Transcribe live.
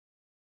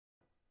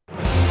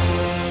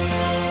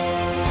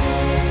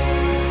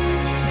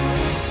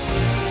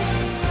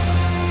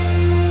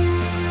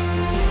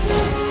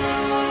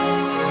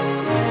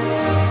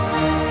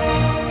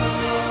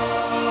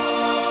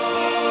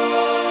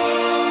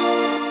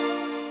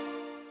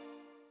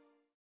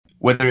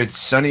Whether it's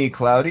sunny,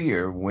 cloudy,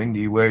 or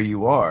windy where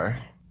you are,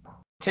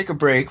 take a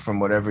break from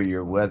whatever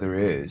your weather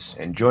is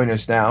and join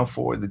us now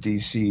for the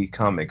DC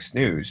Comics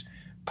News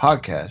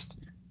podcast,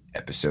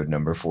 episode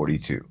number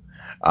 42.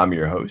 I'm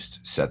your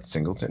host, Seth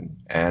Singleton,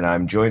 and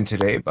I'm joined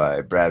today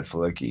by Brad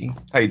Felicki.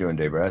 How you doing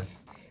today, Brad?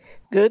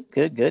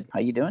 Good.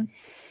 How you doing?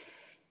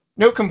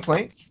 No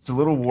complaints. It's a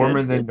little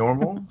warmer Good, than good.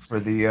 normal for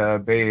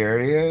the Bay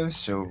Area,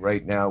 so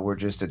right now we're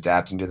just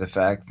adapting to the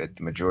fact that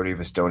the majority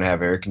of us don't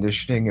have air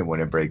conditioning, and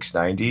when it breaks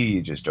 90,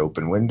 you just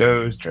open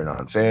windows, turn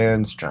on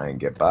fans, try and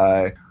get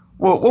by.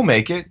 We'll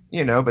make it,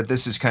 but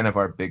this is kind of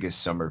our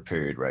biggest summer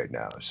period right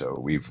now, so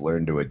we've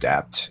learned to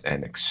adapt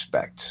and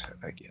expect,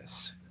 I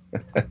guess.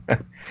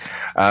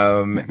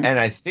 And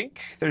I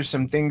think there's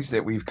some things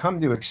that we've come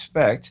to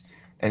expect.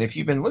 And if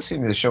you've been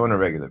listening to the show on a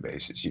regular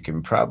basis, you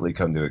can probably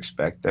come to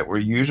expect that we're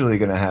usually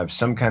going to have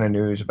some kind of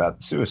news about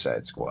the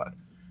Suicide Squad.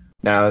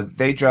 Now,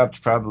 they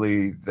dropped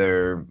probably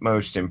their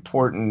most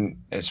important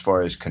as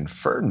far as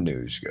confirmed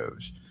news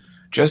goes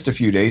just a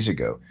few days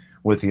ago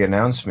with the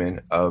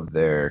announcement of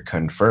their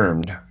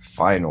confirmed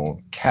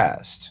final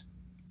cast.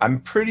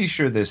 I'm pretty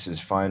sure this is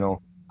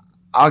final.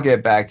 I'll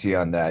get back to you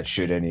on that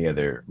should any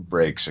other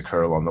breaks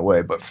occur along the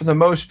way. But for the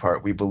most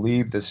part, we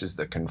believe this is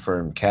the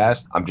confirmed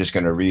cast. I'm just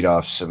going to read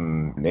off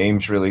some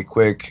names really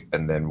quick,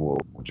 and then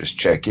we'll just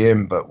check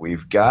in. But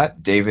we've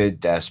got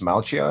David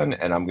Dastmalchian,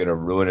 and I'm going to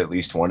ruin at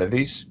least one of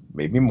these,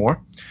 maybe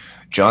more.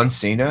 John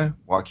Cena,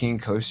 Joaquin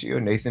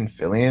Cosio, Nathan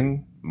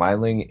Fillion,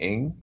 Mei-Ling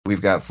Ng.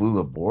 We've got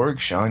Flula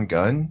Borg, Sean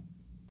Gunn,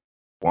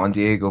 Juan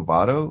Diego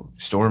Botto,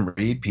 Storm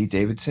Reed, Pete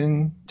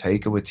Davidson,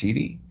 Taika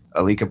Waititi,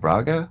 Alika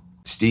Braga,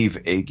 Steve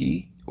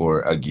Agee,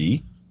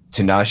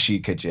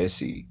 Tanashi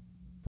Kajesi,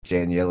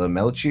 Daniela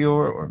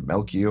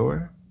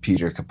Melchior,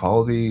 Peter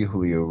Capaldi,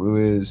 Julio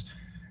Ruiz,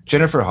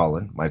 Jennifer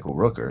Holland, Michael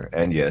Rooker,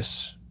 and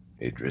yes,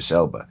 Idris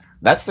Elba.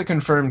 That's the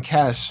confirmed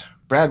cast.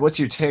 Brad, what's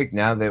your take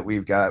now that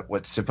we've got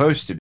what's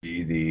supposed to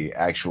be the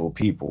actual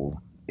people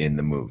in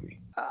the movie?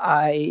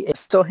 I am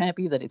so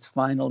happy that it's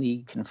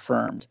finally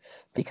confirmed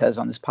because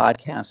on this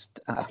podcast,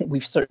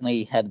 we've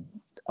certainly had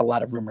a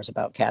lot of rumors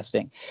about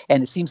casting,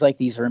 and it seems like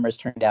these rumors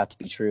turned out to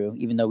be true,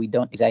 even though we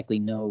don't exactly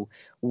know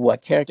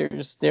what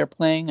characters they're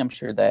playing. I'm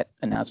sure that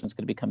announcement's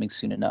going to be coming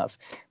soon enough.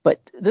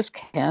 But this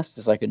cast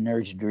is like a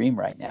nerd's dream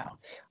right now.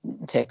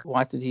 Taika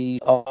Waititi,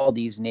 all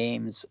these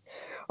names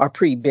are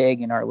pretty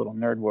big in our little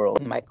nerd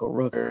world. Michael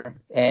Rooker,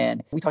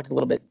 and we talked a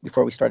little bit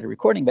before we started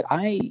recording, but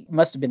I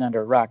must have been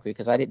under a rock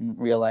because I didn't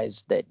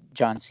realize that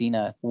John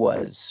Cena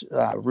was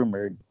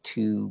rumored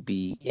to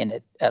be in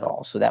it at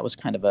all. So that was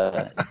kind of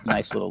a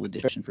nice little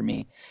addition for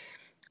me.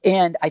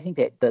 And I think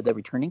that the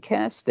returning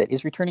cast that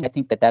is returning, I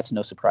think that that's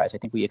no surprise. I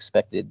think we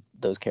expected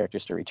those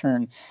characters to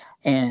return.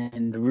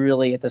 And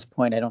really, at this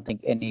point, I don't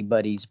think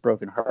anybody's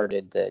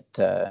brokenhearted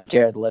that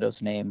Jared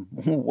Leto's name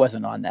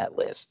wasn't on that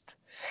list.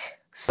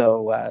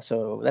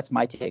 So that's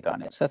my take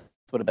on it. Seth,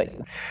 what about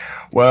you?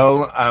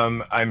 Well,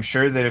 I'm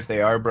sure that if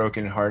they are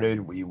brokenhearted,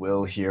 we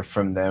will hear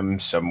from them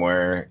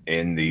somewhere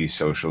in the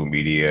social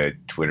media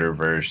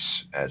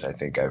Twitterverse, as I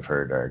think I've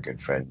heard our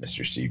good friend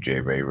Mr. Steve J.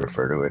 Ray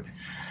refer to it,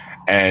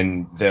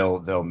 and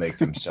they'll make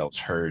themselves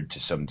heard to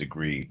some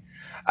degree.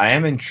 I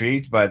am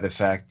intrigued by the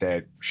fact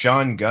that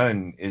Sean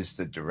Gunn is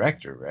the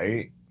director,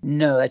 right?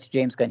 No, that's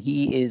James Gunn.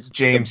 He is the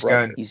James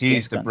brother. Gunn, He's he's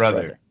James the Gunn's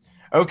brother. brother.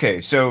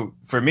 Okay, so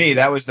for me,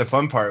 that was the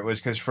fun part, was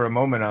because for a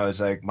moment I was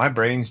like, my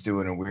brain's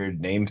doing a weird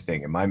name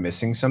thing. Am I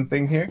missing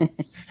something here?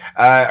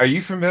 Are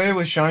you familiar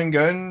with Sean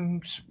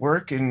Gunn's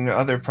work in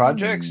other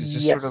projects? Is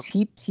this sort Yes,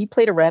 of he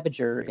played a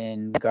Ravager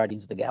in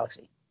Guardians of the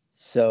Galaxy,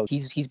 so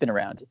he's been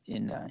around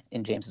in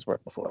James's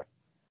work before.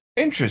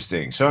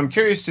 interesting? So I'm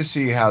curious to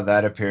see how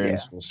that Yeah.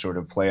 appearance will sort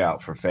of play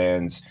out for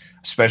fans,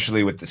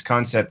 especially with this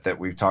concept that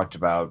we've talked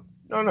about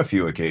on a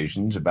few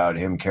occasions about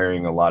him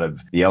carrying a lot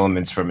of the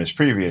elements from his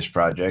previous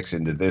projects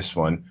into this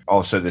one.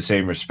 Also, the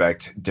same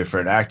respect,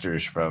 different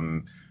actors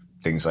from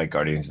things like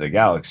Guardians of the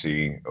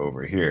Galaxy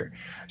over here.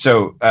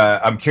 So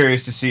I'm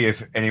curious to see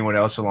if anyone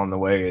else along the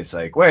way is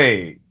like,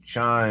 wait,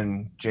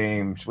 Sean,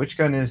 James, which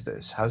gun is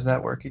this? How's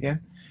that work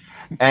again?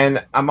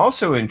 And I'm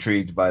also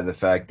intrigued by the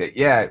fact that,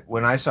 yeah,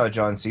 when I saw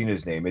John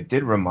Cena's name, it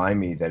did remind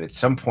me that at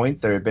some point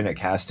there had been a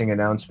casting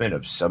announcement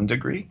of some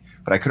degree,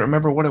 but I couldn't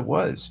remember what it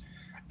was.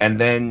 And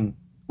then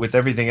with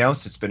everything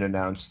else that's been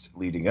announced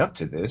leading up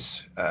to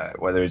this,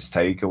 whether it's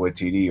Taika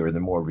Waititi or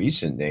the more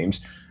recent names,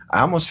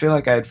 I almost feel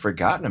like I had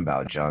forgotten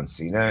about John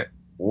Cena.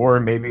 Or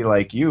maybe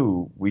like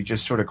you, we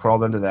just sort of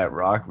crawled under that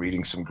rock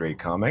reading some great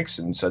comics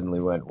and suddenly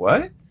went,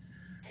 what?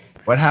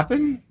 What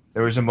happened?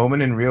 There was a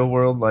moment in real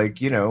world,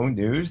 like,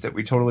 news that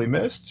we totally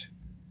missed.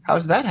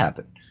 How's that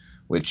happen?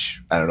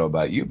 Which, I don't know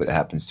about you, but it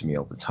happens to me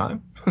all the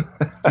time.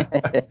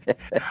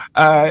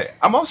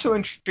 I'm also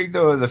intrigued,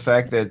 though, of the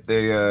fact that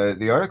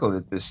the article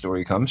that this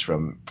story comes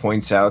from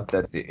points out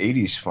that the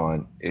 80s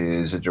font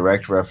is a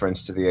direct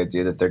reference to the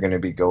idea that they're going to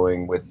be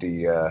going with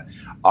the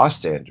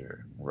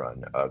Ostrander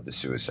run of the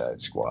Suicide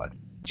Squad.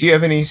 Do you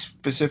have any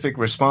specific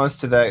response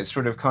to that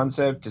sort of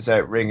concept? Does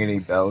that ring any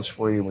bells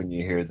for you when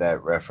you hear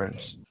that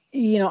reference?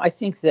 I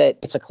think that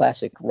it's a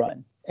classic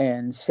run.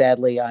 and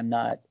sadly, I'm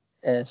not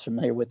as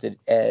familiar with it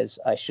as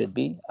I should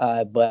be.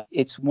 But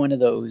it's one of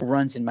those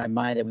runs in my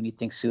mind that when you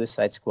think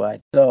Suicide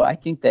Squad. So I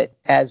think that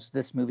as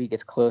this movie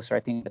gets closer, I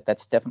think that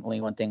that's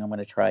definitely one thing I'm going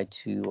to try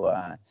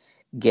to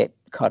get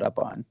caught up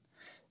on.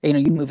 You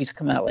know, movies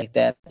come out like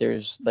that.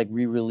 There's like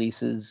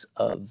re-releases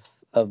of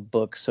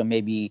books, so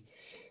maybe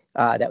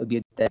that would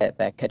be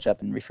that catch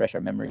up and refresh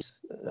our memories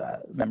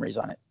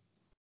on it.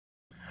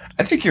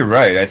 I think you're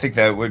right. I think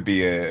that would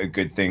be a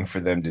good thing for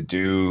them to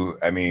do.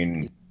 I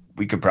mean,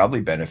 we could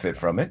probably benefit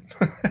from it.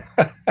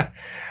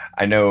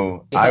 I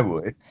know I Yeah.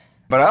 would.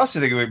 But I also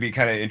think it would be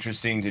kind of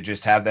interesting to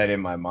just have that in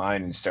my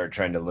mind and start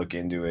trying to look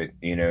into it,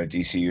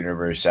 DC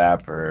Universe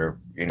app or,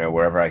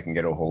 wherever I can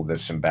get a hold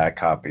of some back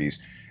copies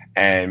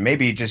and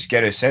maybe just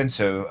get a sense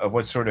of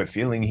what sort of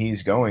feeling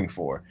he's going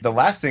for. The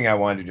last thing I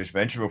wanted to just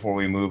mention before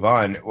we move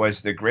on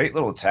was the great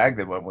little tag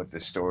that went with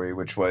this story,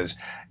 which was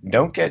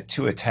don't get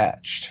too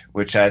attached,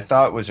 which I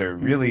thought was a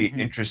really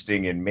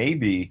interesting and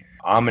maybe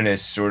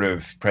ominous sort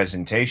of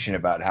presentation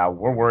about how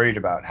we're worried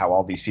about how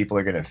all these people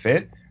are going to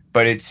fit.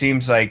 But it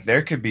seems like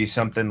there could be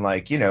something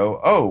like,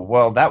 oh,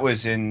 well, that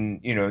was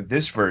in,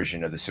 this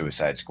version of the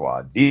Suicide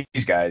Squad.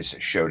 These guys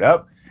showed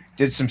up,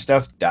 did some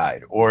stuff,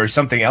 died, or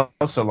something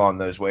else along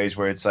those ways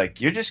where it's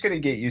like you're just going to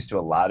get used to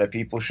a lot of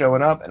people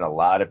showing up and a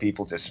lot of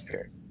people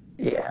disappearing.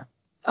 Yeah.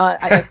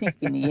 I think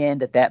in the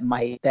end that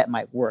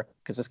might work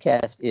because this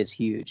cast is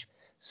huge.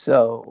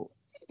 So,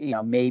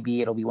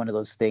 maybe it'll be one of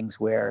those things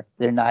where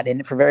they're not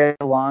in it for very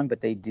long,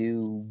 but they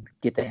do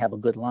get to have a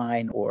good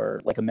line or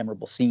like a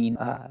memorable scene.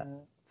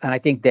 And I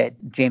think that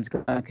James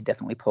Gunn could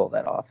definitely pull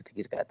that off. I think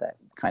he's got that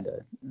kind of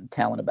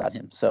talent about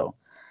him. So,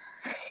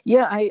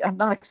 yeah, I'm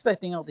not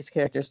expecting all these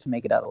characters to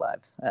make it out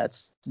alive.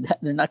 It's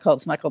not called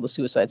the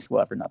Suicide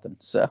Squad for nothing.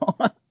 So,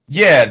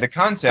 yeah, the I'm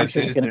concept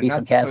sure there's is going to they're be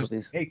some not supposed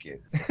to casualties. make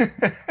it.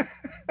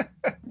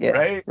 Yeah,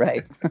 Right?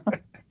 right.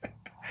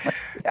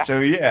 Yeah. So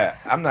yeah,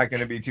 I'm not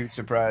going to be too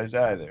surprised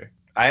either.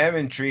 I am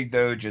intrigued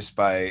though just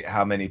by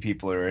how many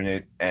people are in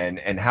it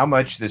and how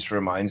much this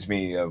reminds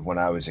me of when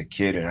I was a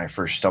kid and I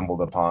first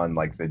stumbled upon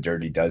like the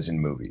Dirty Dozen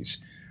movies.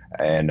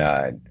 And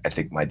I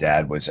think my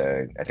dad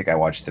I think I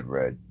watched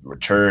the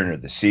Return or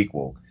the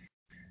sequel,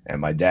 and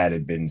my dad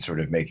had been sort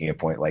of making a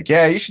point like,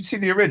 yeah, you should see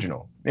the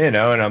original, and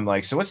I'm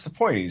like, so what's the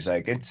point? He's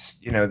like, it's,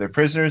 they're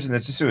prisoners and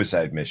it's a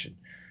suicide mission.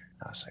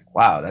 I was like,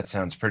 wow, that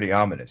sounds pretty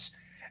ominous.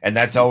 And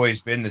that's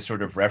always been the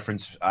sort of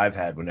reference I've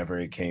had whenever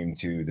it came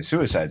to the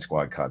Suicide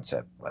Squad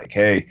concept. Like,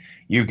 hey,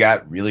 you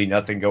got really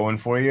nothing going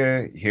for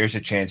you. Here's a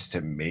chance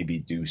to maybe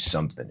do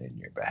something in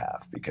your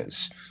behalf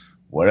because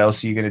what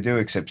else are you going to do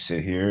except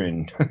sit here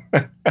and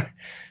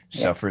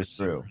Yeah. suffer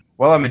through?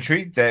 Well, I'm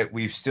intrigued that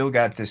we've still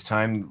got this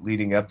time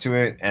leading up to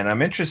it, and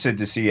I'm interested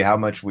to see how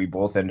much we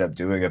both end up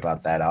doing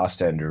about that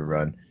Ostender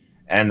run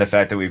and the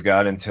fact that we've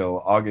got until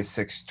August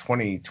 6th,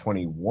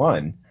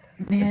 2021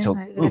 Man, until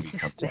the movie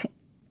comes out.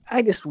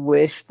 I just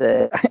wish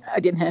that I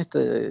didn't have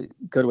to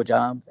go to a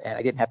job and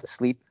I didn't have to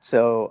sleep,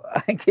 so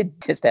I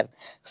could just have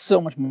so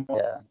much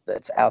more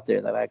that's out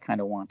there that I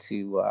kind of want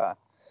to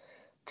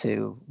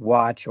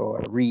watch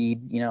or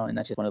read, and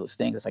that's just one of those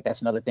things. It's like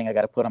that's another thing I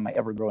got to put on my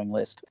ever-growing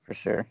list for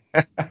sure.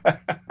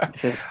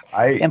 It's just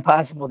I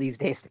impossible these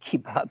days to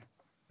keep up.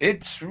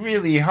 It's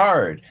really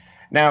hard.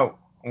 Now,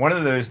 one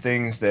of those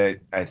things that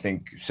I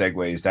think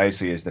segues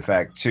nicely is the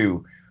fact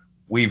too,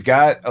 we've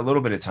got a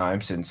little bit of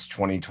time since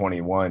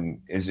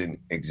 2021 isn't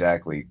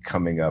exactly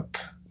coming up,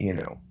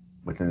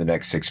 within the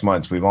next 6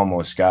 months. We've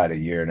almost got a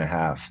year and a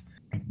half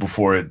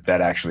before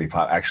that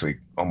actually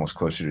almost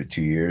closer to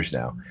 2 years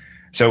now.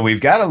 So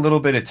we've got a little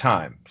bit of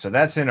time. So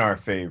that's in our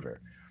favor.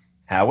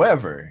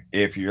 However,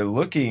 if you're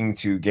looking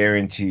to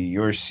guarantee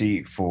your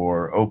seat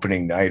for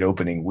opening night,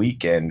 opening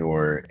weekend,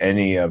 or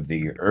any of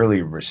the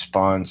early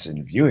response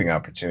and viewing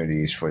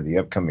opportunities for the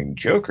upcoming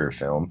Joker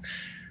film,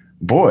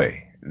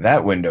 boy,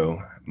 that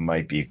window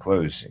might be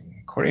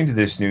closing. According to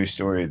this news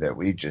story that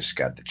we just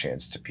got the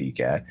chance to peek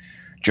at,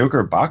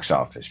 Joker box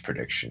office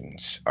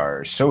predictions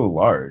are so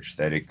large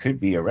that it could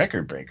be a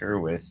record breaker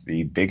with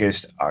the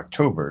biggest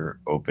October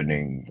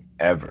opening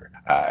ever.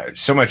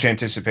 So much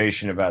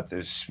anticipation about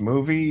this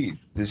movie.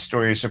 This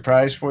story is a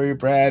surprise for you,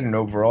 Brad. And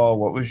overall,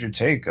 what was your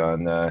take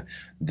on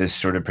this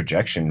sort of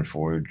projection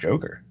for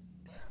Joker?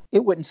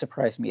 It wouldn't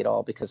surprise me at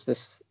all because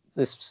this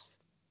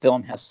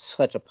film has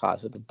such a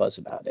positive buzz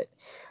about it.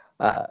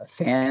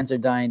 Fans are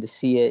dying to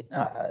see it.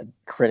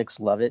 Critics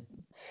love it.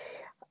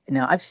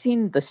 Now, I've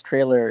seen this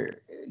trailer.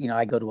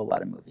 I go to a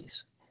lot of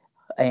movies,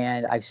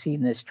 and I've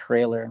seen this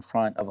trailer in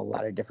front of a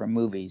lot of different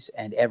movies,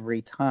 and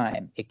every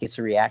time it gets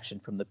a reaction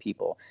from the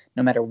people.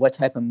 No matter what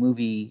type of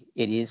movie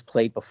it is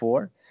played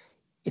before,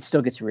 it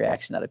still gets a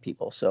reaction out of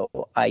people. So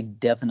I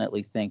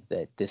definitely think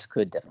that this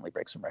could definitely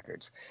break some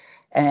records.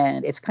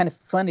 And it's kind of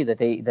funny that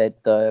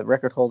the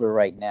record holder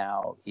right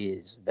now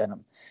is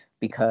Venom,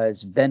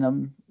 because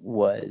Venom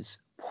was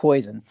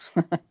poison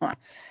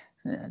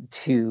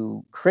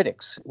to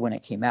critics when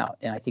it came out,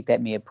 and I think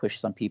that may have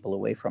pushed some people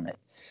away from it.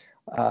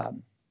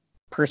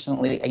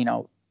 Personally,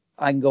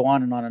 I can go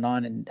on and on and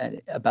on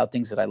and about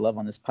things that I love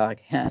on this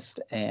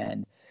podcast,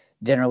 and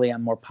Generally,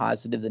 I'm more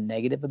positive than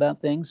negative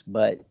about things,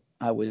 but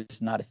I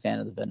was not a fan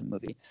of the Venom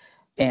movie.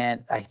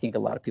 And I think a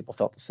lot of people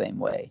felt the same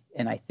way.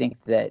 And I think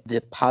that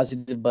the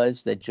positive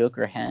buzz that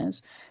Joker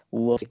has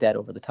will take that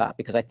over the top,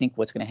 because I think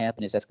what's going to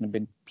happen is that's going to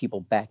bring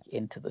people back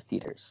into the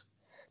theaters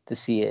to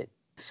see it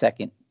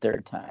second,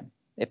 third time,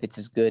 if it's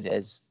as good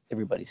as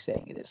everybody's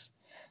saying it is.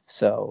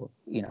 So,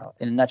 in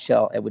a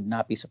nutshell, I would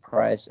not be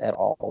surprised at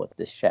all if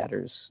this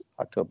shatters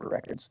October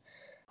records.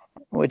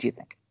 What do you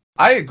think?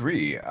 I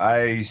agree.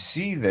 I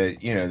see that,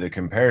 the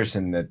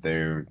comparison that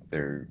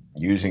they're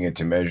using it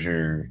to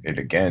measure it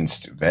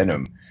against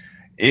Venom.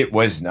 It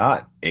was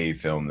not a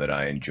film that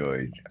I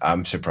enjoyed.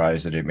 I'm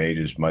surprised that it made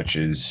as much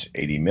as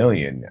 80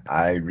 million.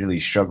 I really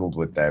struggled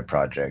with that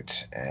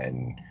project,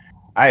 and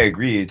I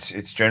agree.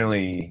 It's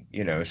generally,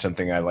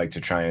 something I like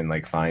to try and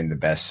like find the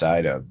best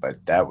side of,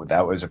 but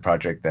that was a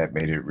project that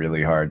made it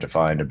really hard to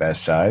find a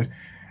best side.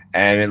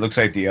 And it looks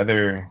like the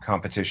other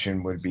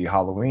competition would be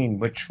Halloween,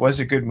 which was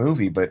a good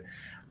movie, but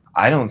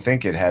I don't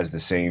think it has the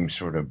same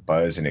sort of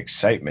buzz and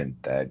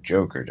excitement that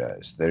Joker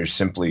does. There's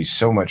simply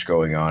so much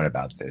going on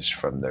about this,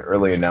 from the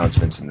early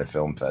announcements in the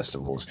film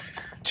festivals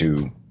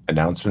to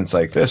announcements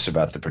like this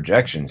about the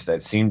projections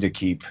that seem to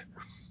keep.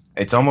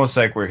 It's almost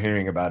like we're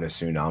hearing about a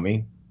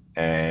tsunami,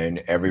 and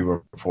every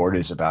report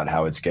is about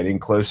how it's getting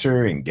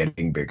closer and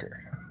getting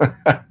bigger.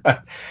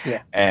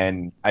 Yeah.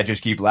 And I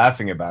just keep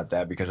laughing about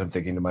that because I'm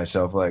thinking to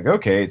myself, like,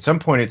 okay, at some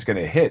point it's going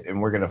to hit and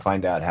we're going to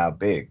find out how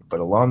big. But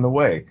along the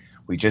way,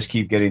 we just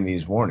keep getting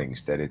these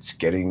warnings that it's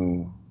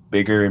getting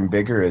bigger and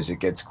bigger as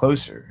it gets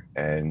closer.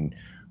 And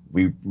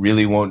we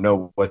really won't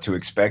know what to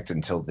expect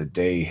until the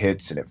day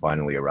hits and it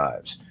finally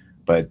arrives.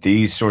 But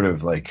these sort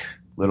of like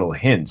little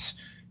hints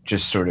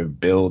just sort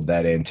of build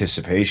that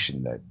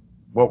anticipation that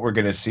what we're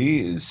going to see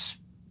is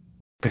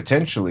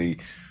potentially,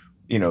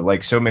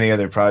 like so many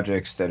other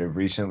projects that have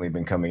recently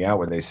been coming out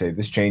where they say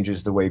this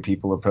changes the way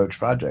people approach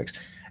projects.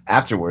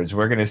 Afterwards,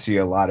 we're going to see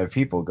a lot of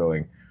people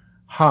going,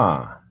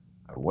 huh,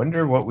 I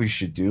wonder what we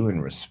should do in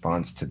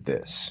response to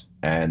this.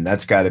 And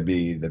that's got to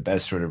be the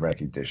best sort of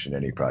recognition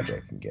any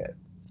project can get.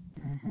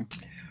 Mm-hmm.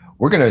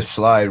 We're going to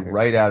slide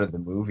right out of the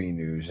movie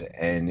news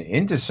and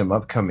into some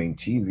upcoming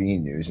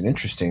TV news. And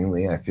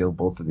interestingly, I feel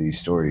both of these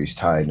stories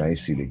tie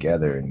nicely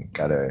together, and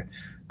got to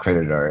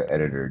credit our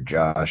editor,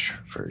 Josh,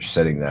 for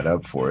setting that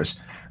up for us.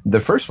 The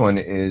first one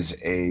is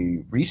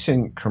a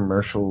recent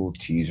commercial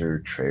teaser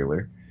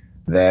trailer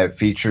that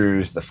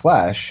features The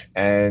Flash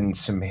and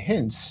some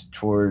hints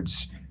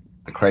towards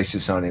the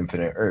Crisis on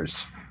Infinite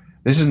Earths.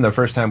 This isn't the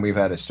first time we've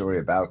had a story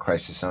about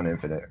Crisis on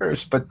Infinite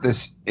Earths, but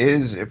this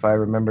is, if I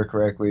remember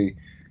correctly,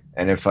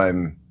 and if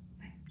I'm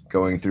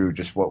going through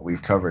just what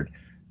we've covered,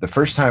 the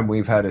first time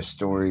we've had a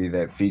story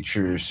that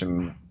features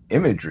some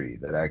imagery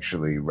that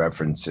actually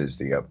references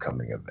the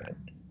upcoming event.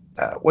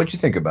 What'd you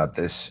think about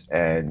this?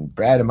 And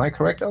Brad, am I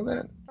correct on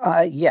that?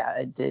 Yeah,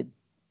 it did.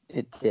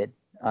 It did.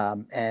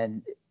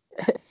 And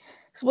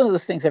it's one of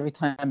those things. Every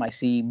time I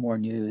see more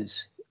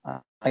news,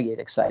 I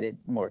get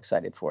more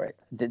excited for it.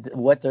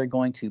 What they're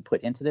going to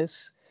put into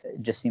this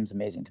just seems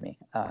amazing to me,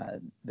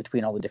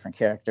 between all the different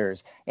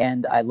characters.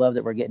 And I love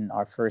that we're getting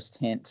our first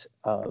hint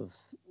of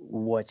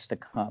what's to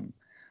come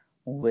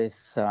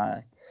with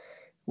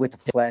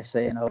the Flash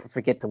saying, "Oh,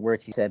 forget the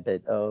words he said,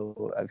 but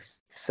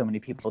so many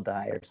people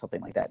die," or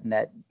something like that. And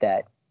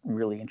that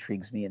really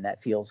intrigues me, and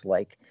that feels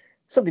like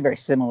something very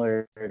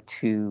similar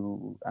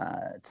to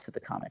the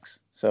comics.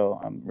 So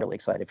I'm really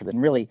excited for this.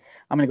 And really,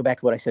 I'm going to go back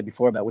to what I said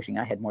before about wishing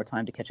I had more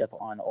time to catch up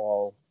on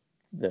all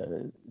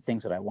the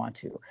things that I want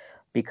to,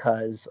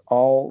 because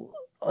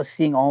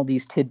seeing all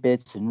these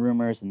tidbits and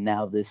rumors and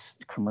now this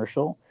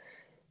commercial,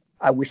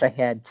 I wish I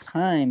had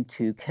time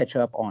to catch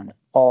up on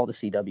all the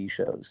CW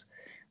shows,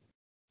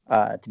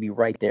 to be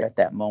right there at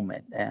that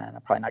moment. And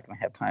I'm probably not going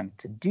to have time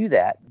to do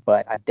that,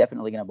 but I'm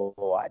definitely going to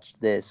watch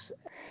this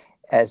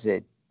as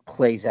it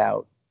plays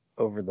out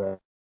over the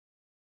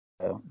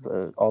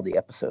all the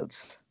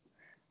episodes.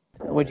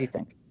 What do you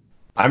think?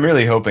 I'm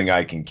really hoping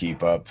I can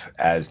keep up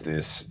as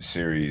this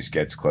series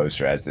gets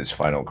closer, as this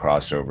final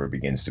crossover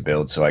begins to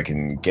build, so I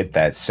can get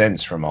that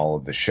sense from all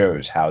of the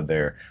shows how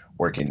they're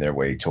working their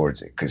way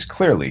towards it. Because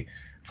clearly,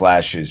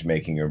 Flash is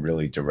making a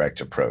really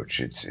direct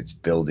approach. It's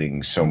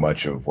building so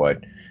much of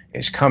what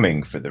is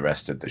coming for the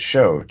rest of the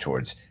show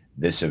towards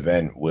this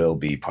event will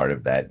be part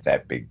of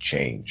that big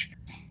change.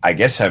 I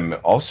guess I'm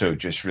also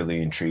just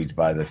really intrigued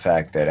by the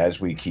fact that as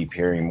we keep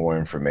hearing more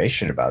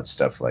information about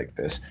stuff like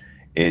this,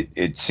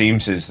 it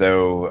seems as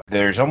though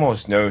there's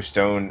almost no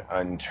stone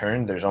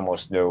unturned. There's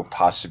almost no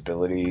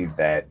possibility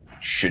that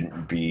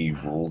shouldn't be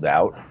ruled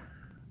out.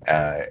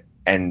 Uh,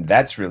 and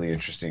that's really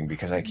interesting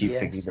because I keep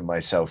thinking Yes. to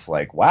myself,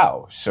 like,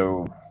 wow,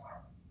 so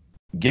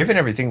given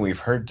everything we've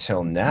heard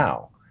till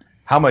now,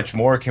 how much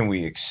more can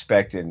we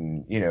expect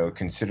and,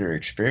 consider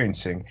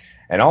experiencing?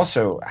 And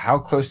also, how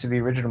close to the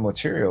original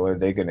material are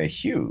they going to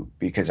hew?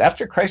 Because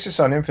after Crisis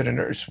on Infinite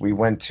Earths, we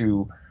went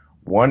to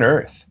one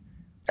Earth,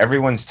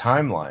 everyone's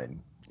timeline,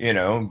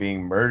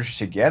 being merged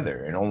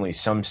together, and only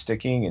some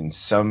sticking and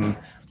some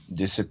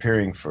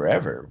disappearing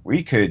forever.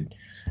 We could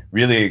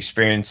really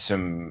experienced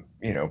some,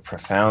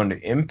 profound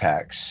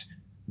impacts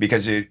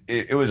because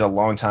it was a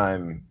long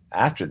time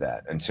after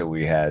that until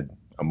we had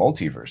a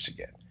multiverse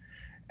again.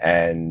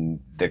 And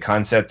the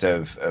concept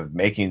of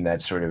making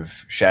that sort of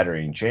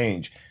shattering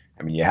change,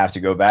 I mean, you have to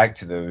go back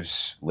to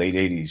those late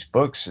 80s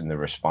books and the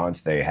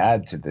response they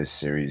had to this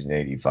series in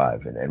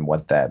 85 and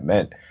what that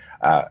meant.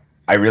 Uh,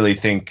 I really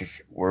think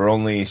we're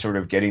only sort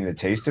of getting the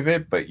taste of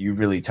it, but you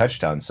really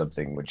touched on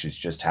something, which is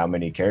just how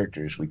many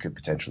characters we could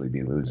potentially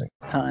be losing.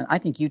 I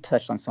think you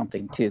touched on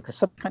something too, because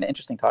some kind of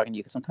interesting talking to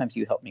you, because sometimes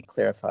you help me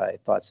clarify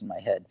thoughts in my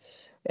head.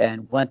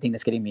 And one thing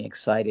that's getting me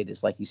excited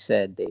is, like you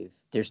said,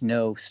 there's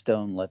no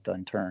stone left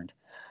unturned.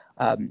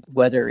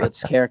 Whether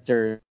it's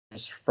characters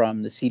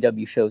from the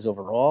CW shows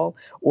overall,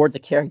 or the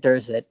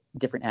characters that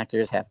different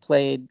actors have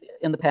played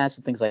in the past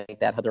and things like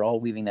that, how they're all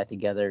weaving that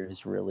together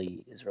is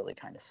really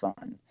kind of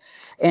fun.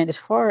 And as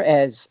far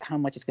as how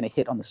much it's going to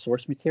hit on the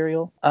source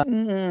material, I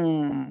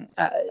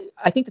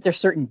think that there's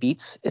certain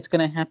beats it's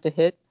going to have to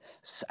hit.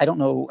 I don't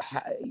know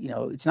how,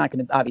 it's not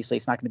going to, obviously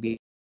it's not going to be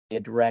a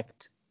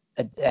direct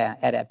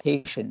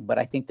adaptation, but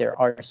I think there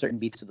are certain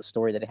beats of the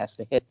story that it has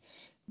to hit.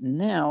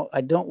 Now,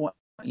 I don't want,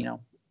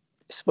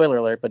 spoiler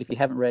alert, but if you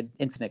haven't read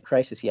Infinite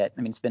Crisis yet,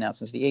 I mean, it's been out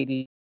since the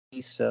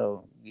 80s,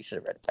 so you should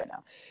have read it by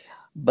now.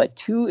 But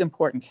two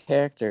important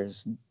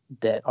characters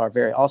that are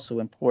very also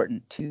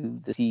important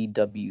to the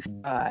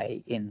CW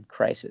die in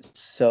Crisis.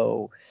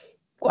 So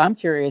I'm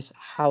curious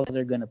how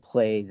they're going to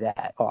play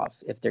that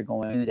off, if they're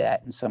going to do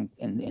that in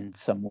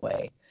some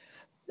way.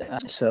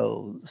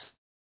 So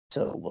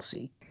we'll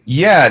see.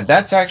 Yeah,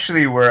 that's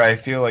actually where I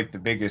feel like the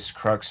biggest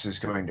crux is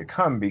going to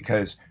come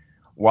because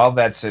while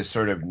that's a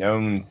sort of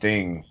known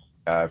thing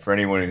for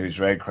anyone who's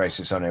read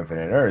Crisis on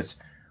Infinite Earths,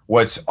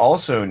 what's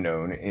also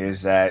known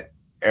is that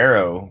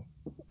Arrow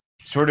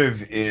sort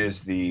of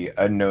is the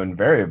unknown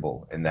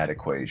variable in that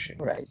equation.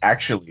 Right.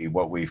 Actually,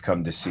 what we've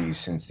come to see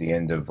since the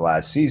end of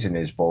last season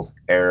is both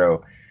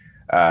Arrow,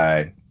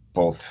 uh,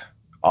 both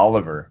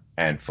Oliver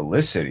and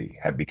Felicity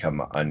have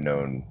become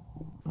unknown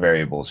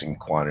variables and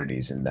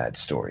quantities in that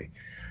story.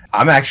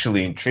 I'm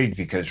actually intrigued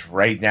because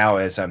right now,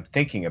 as I'm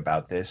thinking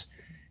about this,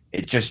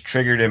 it just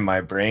triggered in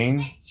my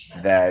brain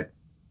that,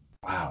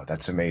 wow,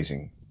 that's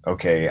amazing.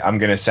 Okay, I'm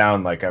going to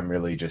sound like I'm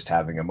really just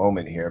having a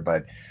moment here,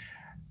 but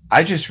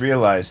I just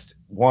realized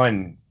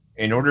one,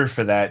 in order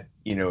for that,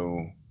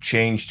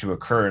 change to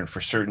occur and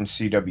for certain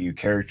CW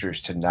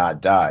characters to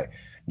not die,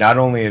 not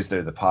only is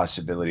there the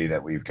possibility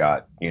that we've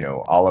got,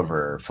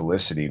 Oliver or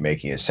Felicity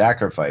making a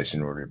sacrifice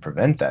in order to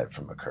prevent that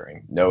from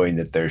occurring, knowing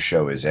that their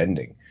show is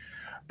ending,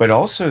 but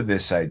also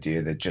this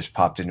idea that just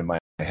popped into my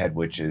head,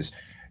 which is,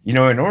 in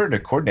order to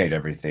coordinate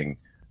everything,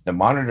 the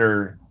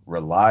Monitor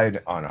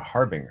relied on a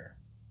Harbinger.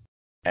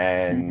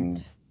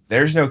 And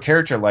there's no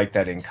character like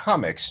that in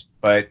comics,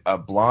 but a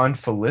blonde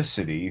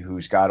Felicity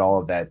who's got all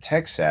of that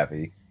tech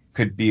savvy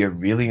could be a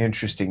really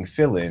interesting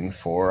fill-in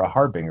for a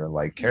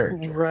Harbinger-like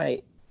character.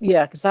 Right.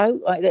 Yeah, because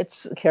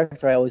that's a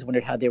character I always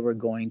wondered how they were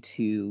going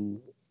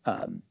to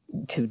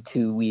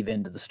weave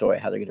into the story,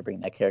 how they're going to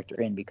bring that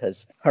character in,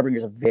 because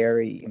Harbinger's a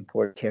very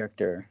important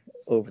character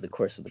over the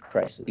course of the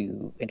Crisis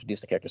to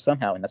introduce the character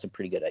somehow, and that's a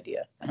pretty good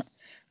idea.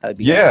 I would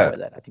be all Yeah, for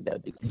that. I think that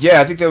would be.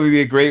 yeah, I think that would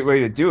be a great way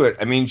to do it.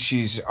 I mean,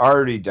 she's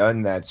already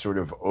done that sort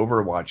of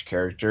Overwatch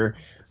character,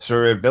 so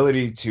her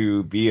ability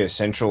to be a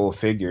central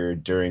figure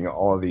during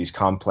all of these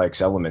complex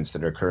elements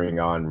that are occurring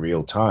on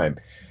real time.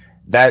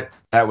 That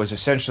was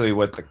essentially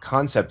what the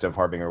concept of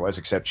Harbinger was,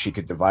 except she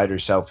could divide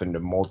herself into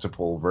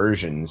multiple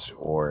versions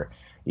or,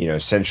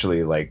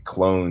 essentially like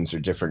clones or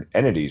different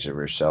entities of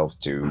herself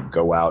to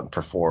go out and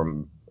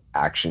perform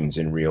actions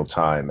in real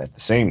time at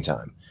the same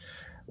time.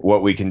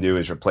 What we can do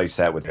is replace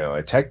that with,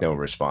 a techno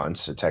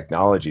response, a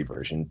technology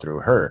version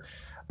through her.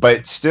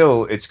 But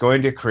still, it's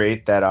going to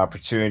create that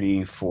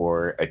opportunity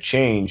for a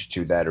change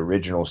to that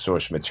original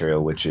source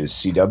material, which is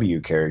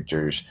CW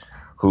characters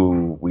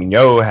who we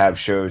know have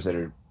shows that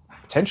are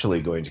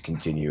potentially going to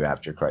continue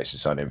after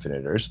Crisis on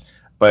Infinite Earths,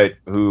 but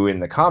who in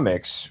the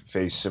comics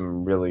face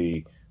some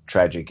really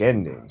tragic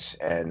endings,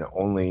 and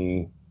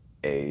only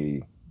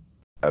a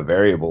a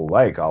variable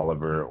like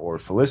Oliver or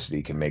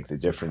Felicity can make the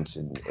difference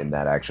in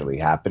that actually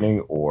happening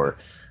or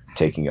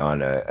taking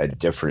on a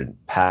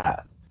different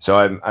path. So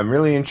I'm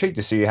really intrigued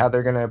to see how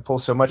they're going to pull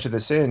so much of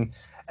this in.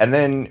 And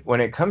then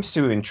when it comes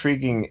to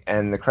intriguing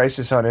and the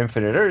Crisis on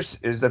Infinite Earths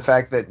is the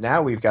fact that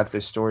now we've got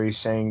this story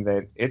saying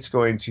that it's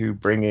going to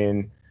bring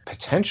in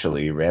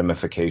potentially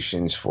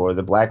ramifications for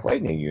the Black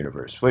Lightning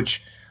universe,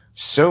 which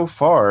so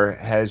far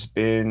has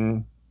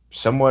been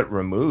somewhat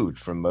removed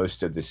from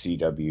most of the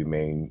CW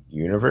main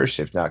universe,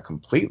 if not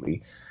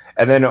completely.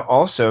 And then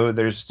also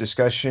there's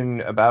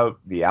discussion about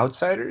the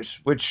Outsiders,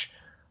 which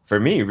for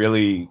me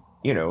really,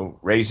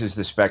 raises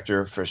the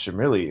specter for some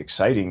really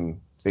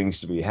exciting things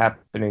to be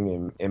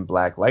happening in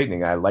Black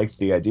Lightning. I like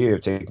the idea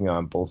of taking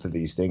on both of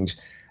these things,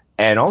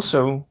 and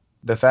also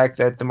the fact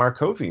that the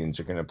Markovians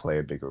are going to play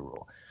a bigger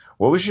role.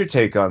 What was your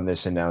take on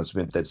this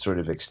announcement that sort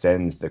of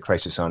extends the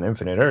Crisis on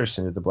Infinite Earths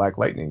into the Black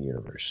Lightning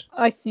universe?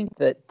 I think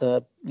that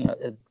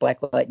Black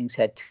Lightning's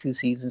had 2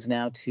 seasons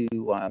now to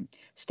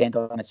stand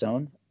on its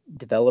own,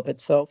 develop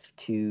itself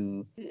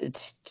to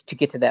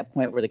get to that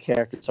point where the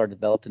characters are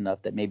developed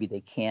enough that maybe they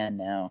can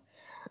now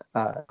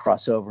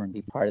cross over and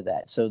be part of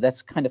that. So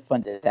that's kind of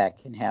fun that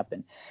can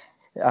happen,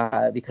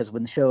 because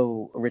when the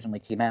show originally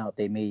came out,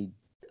 they made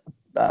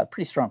a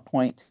pretty strong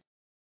point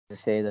to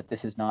say that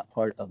this is not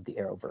part of the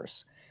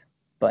Arrowverse,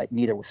 but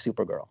neither was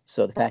Supergirl.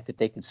 So the fact that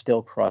they can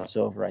still cross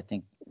over, I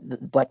think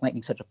Black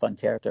Lightning's such a fun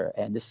character,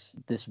 and this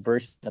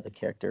version of the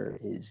character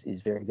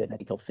is very good, and I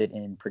think he'll fit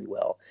in pretty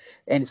well.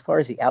 And as far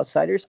as the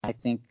Outsiders, I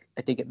think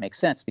it makes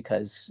sense,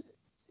 because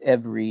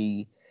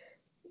every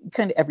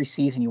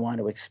season you want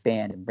to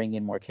expand and bring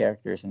in more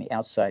characters, and the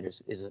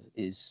Outsiders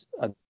is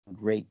a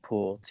great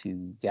pool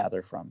to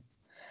gather from.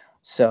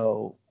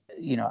 So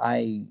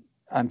I'm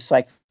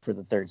psyched for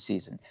the third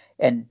season,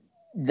 and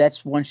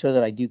that's one show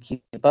that I do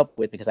keep up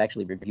with because I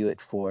actually review it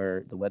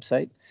for the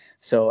website.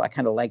 So I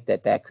kind of like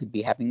that could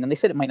be happening. And they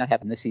said it might not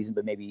happen this season,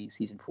 but maybe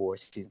season 4,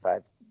 season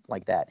 5,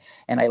 like that.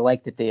 And I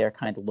like that they are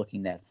kind of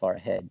looking that far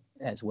ahead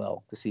as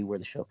well to see where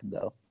the show can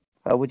go.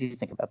 What do you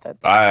think about that?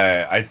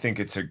 I think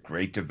it's a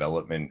great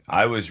development.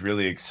 I was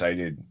really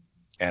excited,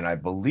 and I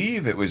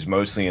believe it was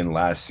mostly in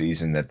last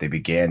season that they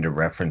began to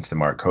reference the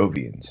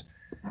Markovians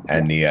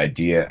and the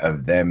idea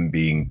of them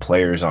being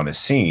players on a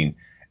scene,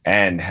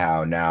 and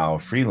how now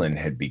Freeland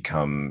had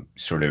become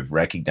sort of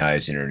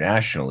recognized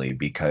internationally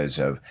because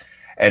of,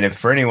 and if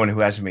for anyone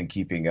who hasn't been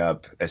keeping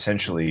up,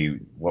 essentially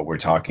what we're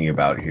talking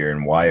about here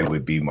and why it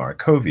would be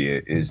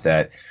Markovia is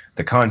that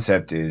the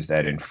concept is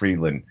that in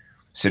Freeland,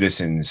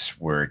 citizens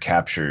were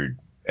captured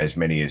as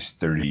many as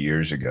 30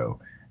 years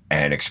ago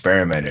and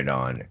experimented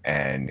on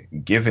and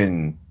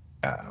given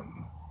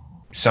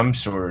some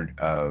sort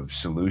of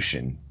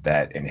solution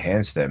that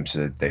enhanced them so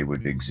that they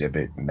would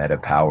exhibit meta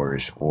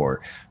powers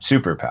or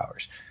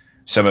superpowers.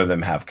 Some of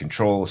them have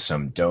control,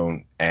 some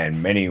don't,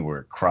 and many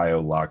were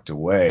cryo locked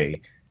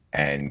away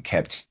and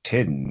kept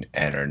hidden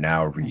and are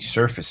now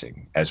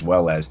resurfacing, as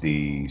well as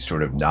the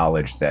sort of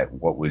knowledge that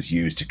what was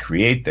used to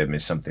create them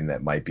is something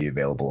that might be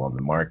available on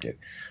the market.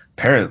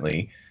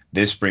 Apparently,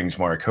 this brings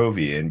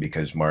Markovia in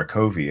because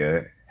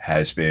Markovia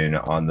has been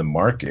on the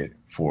market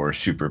for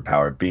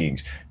superpowered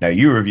beings. Now,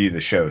 you review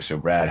the show, so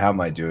Brad, how am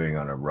I doing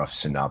on a rough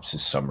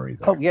synopsis summary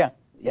there? Oh, yeah,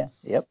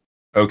 yep.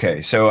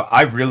 Okay, so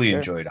I've really Sure.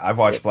 enjoyed. I've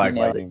watched Yep, Black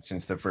Lightning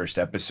since the first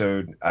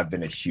episode. I've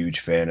been a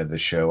huge fan of the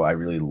show. I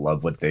really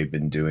love what they've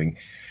been doing.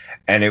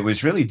 And it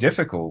was really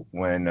difficult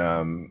when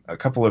a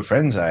couple of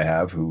friends I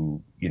have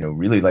who,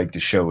 really like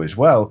the show as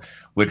well,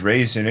 would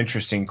raise an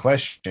interesting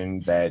question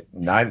that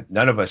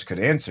none of us could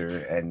answer,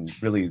 and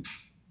really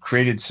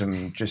created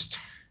some just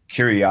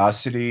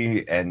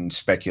curiosity and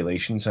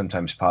speculation,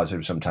 sometimes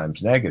positive,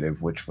 sometimes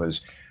negative, which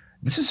was,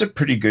 this is a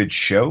pretty good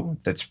show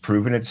that's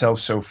proven itself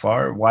so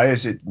far. Why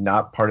is it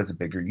not part of the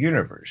bigger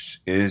universe?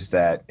 Is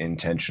that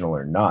intentional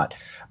or not?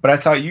 But I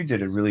thought you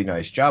did a really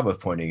nice job of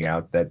pointing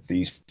out that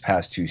these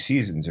past 2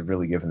 seasons have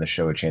really given the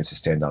show a chance to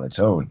stand on its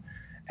own.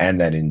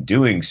 And that in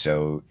doing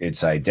so,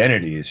 its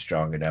identity is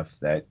strong enough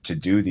that to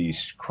do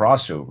these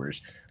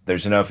crossovers,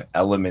 there's enough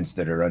elements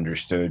that are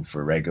understood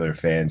for regular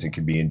fans and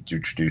can be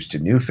introduced to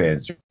new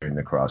fans during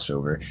the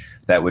crossover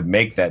that would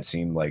make that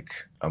seem like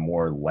a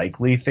more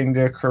likely thing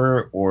to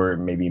occur, or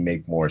maybe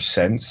make more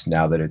sense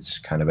now that it's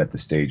kind of at the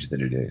stage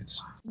that it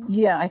is.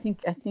 Yeah, I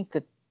think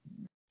that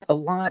a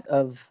lot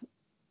of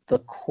the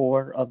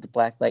core of the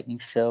Black Lightning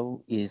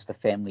show is the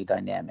family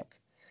dynamic,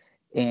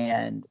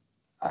 and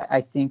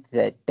I think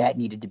that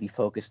needed to be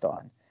focused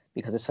on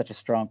because it's such a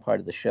strong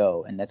part of the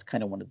show, and that's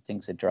kind of one of the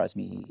things that draws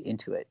me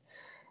into it.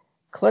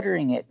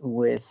 Cluttering it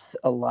with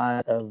a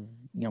lot of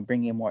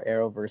bringing in more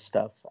Arrowverse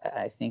stuff,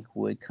 I think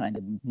would kind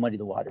of muddy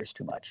the waters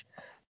too much.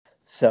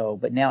 So,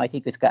 but now I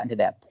think it's gotten to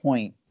that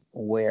point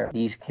where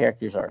these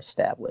characters are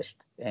established,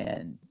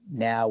 and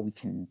now we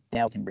can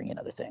bring in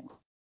other things.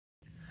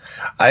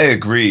 I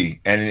agree.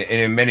 And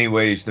in many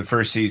ways, the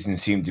first season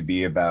seemed to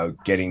be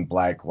about getting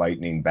Black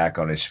Lightning back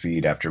on his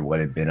feet after what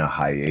had been a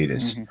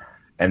hiatus. Mm-hmm.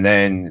 And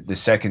then the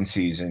second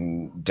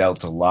season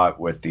dealt a lot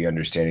with the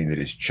understanding that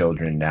his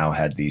children now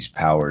had these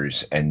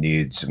powers and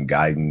needed some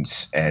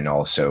guidance and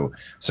also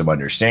some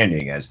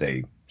understanding as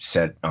they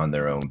set on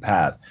their own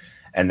path.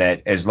 And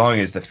that as long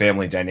as the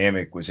family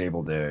dynamic was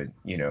able to,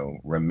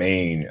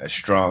 remain a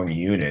strong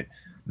unit,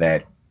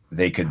 that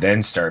they could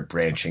then start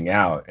branching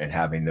out and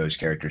having those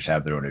characters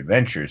have their own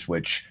adventures,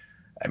 which,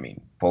 I mean,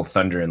 both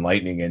Thunder and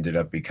Lightning ended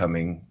up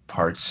becoming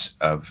parts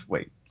of,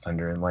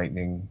 Thunder and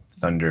Lightning,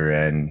 Thunder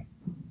and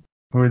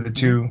who are the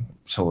two?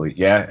 Totally.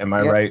 Yeah. Am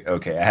I right?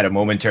 Okay. I had a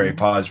momentary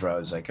pause where I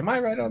was like, am I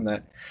right on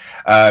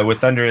that? With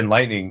Thunder and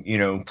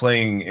Lightning,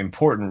 playing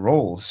important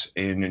roles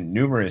in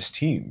numerous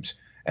teams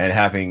and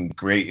having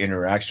great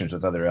interactions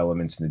with other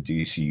elements in the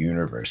DC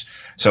universe.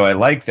 So I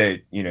like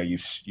that,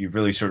 you've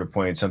really sort of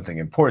pointed something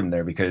important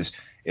there, because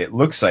it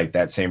looks like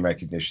that same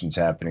recognition is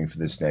happening for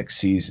this next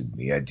season.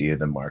 The idea of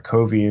the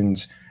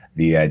Markovians,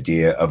 the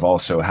idea of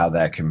also how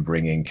that can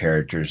bring in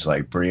characters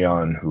like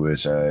Breon, who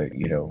is a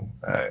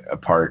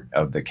part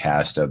of the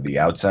cast of The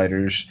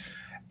Outsiders,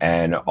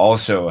 and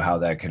also how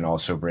that can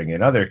also bring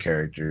in other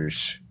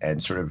characters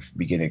and sort of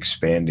begin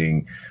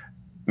expanding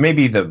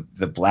maybe the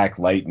Black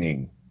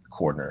Lightning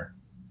corner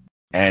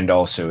and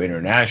also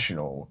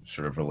international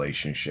sort of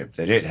relationship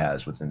that it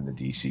has within the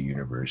DC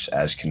universe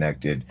as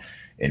connected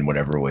in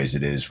whatever ways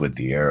it is with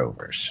the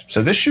Arrowverse.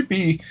 So this should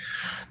be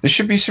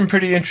some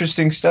pretty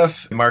interesting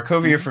stuff.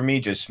 Markovia for me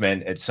just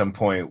meant at some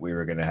point we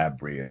were going to have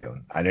Brio.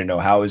 I didn't know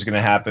how it was going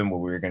to happen, but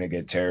we were going to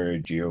get Terra,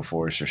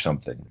 Geoforce, or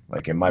something.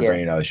 Like in my Yeah.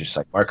 brain, I was just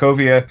like,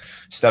 Markovia,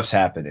 stuff's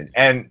happening.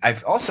 And I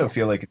also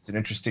feel like it's an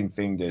interesting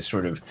thing to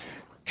sort of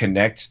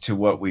connect to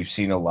what we've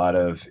seen a lot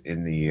of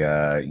in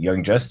the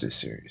Young Justice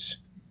series.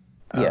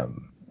 Yeah.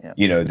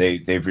 Yeah.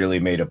 They've really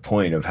made a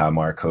point of how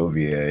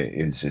Markovia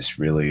is this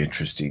really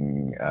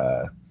interesting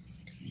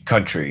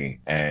country,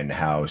 and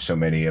how so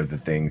many of the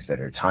things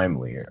that are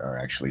timely are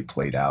actually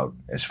played out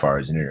as far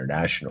as an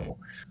international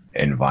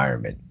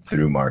environment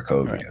through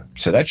Markovia. Right.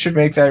 So that should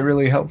make that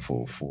really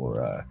helpful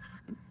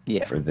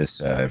Yeah. for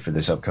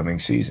this upcoming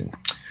season.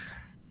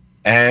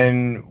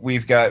 And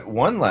we've got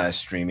one last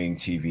streaming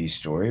TV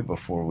story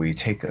before we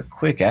take a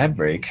quick ad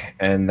break,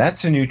 and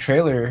that's a new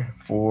trailer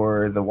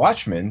for The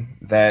Watchmen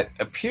that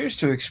appears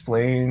to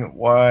explain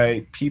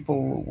why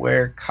people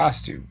wear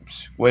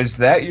costumes. Was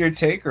that your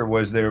take, or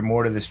was there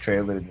more to this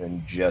trailer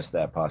than just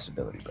that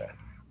possibility, Brad?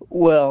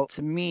 Well,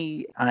 to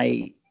me,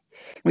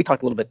 we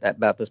talked a little bit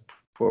about this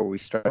before we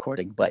started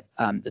recording, but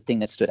the thing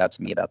that stood out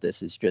to me about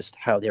this is just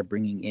how they're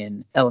bringing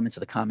in elements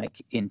of the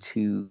comic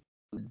into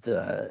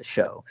the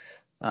show.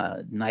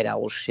 Night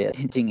Owl ship,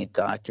 hinting at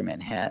Dr.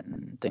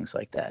 Manhattan, things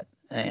like that.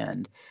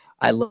 And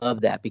I love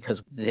that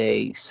because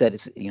they said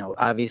it's,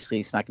 obviously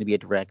it's not going to be a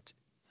direct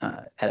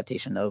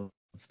adaptation of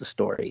the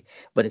story,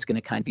 but it's going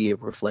to kind of be a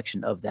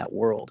reflection of that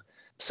world.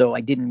 So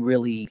I didn't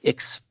really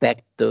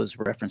expect those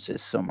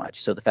references so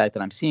much. So the fact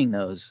that I'm seeing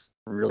those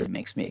really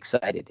makes me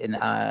excited. And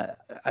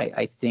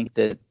I think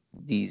that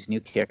these new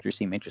characters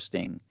seem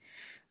interesting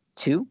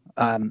too.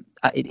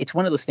 It's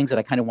one of those things that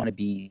I kind of want to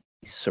be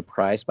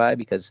surprised by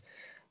because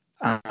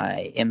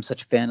I am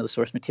such a fan of the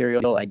source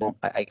material. I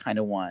kind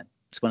of want,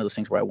 it's one of those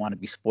things where I want to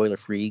be spoiler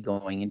free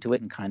going into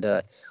it and kind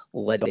of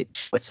let it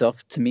show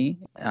itself to me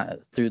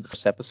through the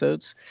first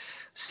episodes.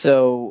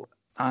 So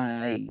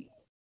I'm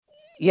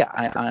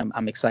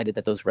excited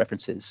that those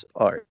references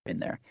are in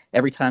there.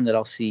 Every time that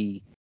I'll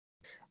see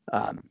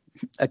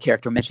a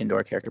character mentioned or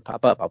a character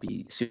pop up, I'll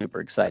be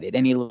super excited.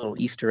 Any little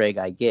Easter egg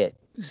I get,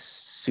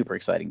 super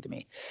exciting to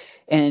me.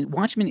 And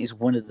Watchmen is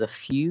one of the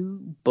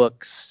few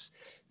books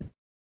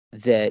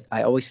that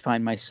I always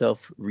find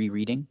myself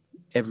rereading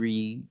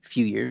every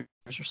few years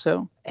or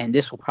so. And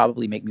this will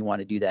probably make me want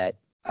to do that.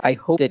 I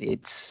hope that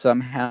it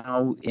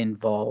somehow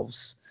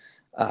involves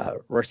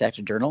Rorschach's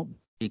Journal,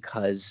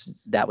 because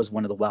that was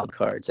one of the wild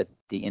cards at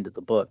the end of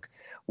the book,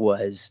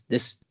 was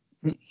this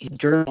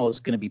journal is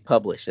going to be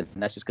published, and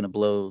that's just going to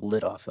blow the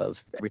lid off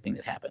of everything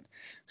that happened.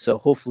 So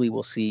hopefully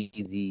we'll see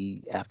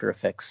the after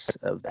effects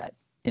of that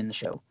in the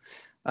show.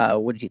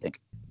 What did you think?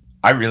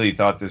 I really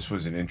thought this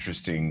was an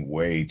interesting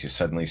way to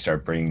suddenly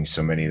start bringing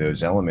so many of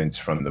those elements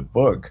from the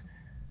book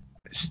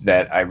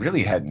that I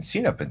really hadn't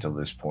seen up until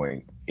this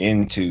point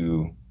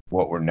into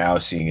what we're now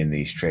seeing in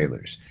these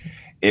trailers.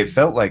 It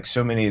felt like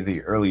so many of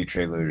the early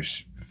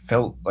trailers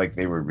felt like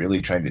they were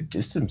really trying to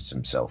distance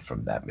themselves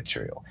from that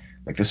material.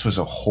 Like this was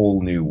a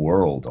whole new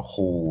world, a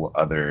whole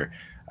other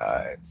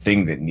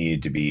thing that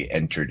needed to be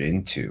entered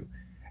into.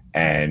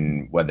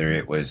 And whether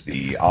it was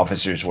the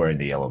officers wearing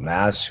the yellow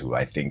masks, who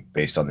I think,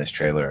 based on this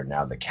trailer, are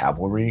now the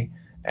cavalry,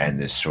 and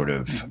this sort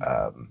of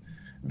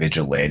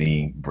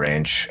vigilante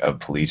branch of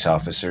police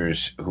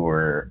officers who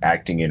are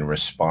acting in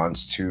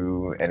response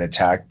to an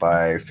attack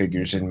by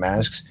figures in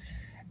masks,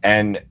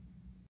 and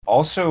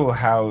also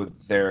how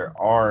there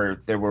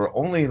were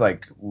only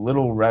like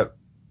little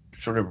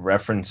sort of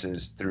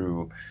references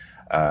through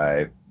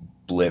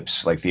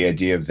blips, like the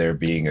idea of there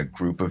being a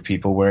group of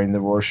people wearing the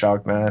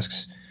Rorschach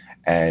masks.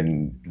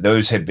 And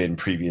those had been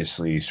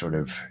previously sort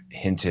of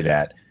hinted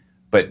at,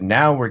 but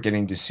now we're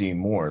getting to see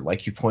more,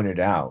 like you pointed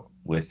out,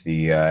 with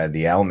the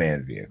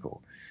Owlman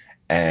vehicle,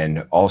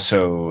 and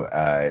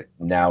also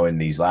now in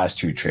these last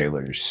two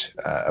trailers,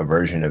 a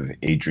version of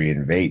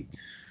Adrian Veidt.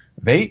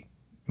 Veidt?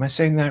 Am I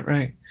saying that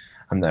right?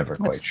 I'm never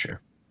quite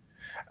sure.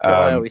 Well,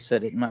 I always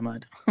said it in my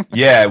mind.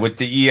 Yeah, with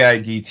the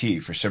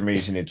EIDT, for some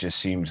reason it just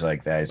seems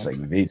like that. It's like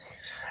Veidt.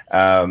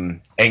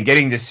 And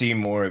getting to see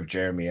more of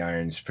Jeremy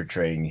Irons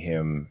portraying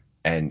him,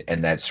 and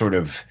that sort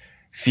of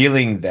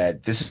feeling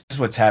that this is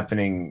what's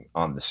happening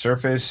on the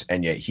surface,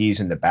 and yet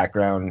he's in the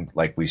background,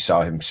 like we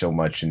saw him so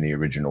much in the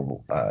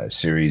original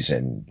series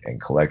and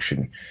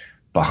collection,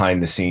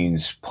 behind the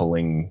scenes,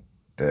 pulling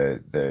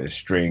the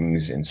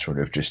strings and sort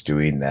of just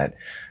doing that,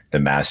 the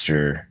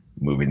master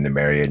moving the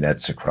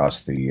marionettes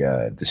across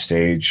the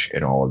stage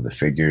and all of the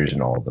figures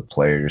and all of the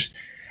players.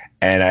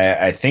 And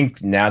I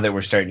think now that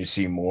we're starting to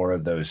see more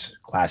of those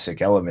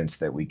classic elements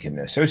that we can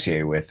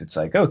associate with, it's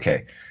like,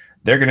 okay,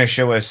 they're going to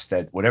show us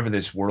that whatever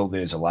this world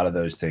is, a lot of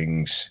those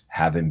things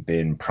haven't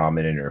been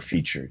prominent or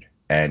featured.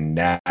 And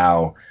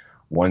now,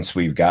 once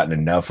we've gotten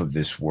enough of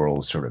this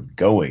world sort of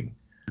going,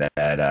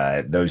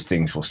 that those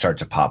things will start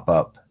to pop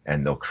up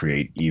and they'll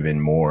create even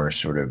more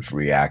sort of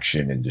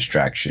reaction and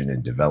distraction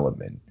and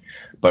development.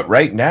 But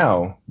right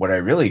now, what I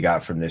really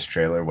got from this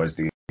trailer was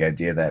the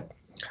idea that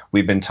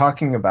we've been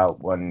talking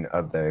about one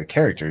of the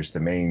characters, the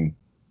main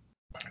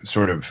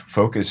sort of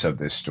focus of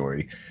this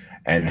story,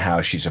 and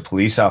how she's a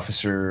police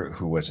officer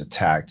who was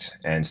attacked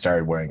and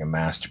started wearing a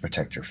mask to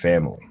protect her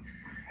family.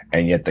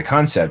 And yet the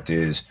concept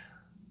is,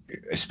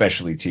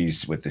 especially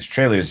teased with this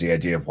trailer, is the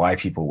idea of why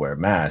people wear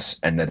masks,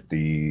 and that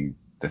the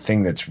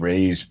thing that's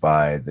raised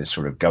by this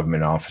sort of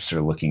government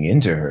officer looking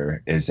into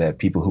her is that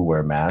people who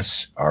wear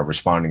masks are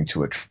responding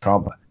to a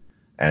trauma,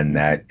 and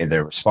that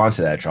their response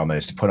to that trauma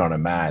is to put on a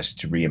mask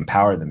to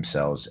re-empower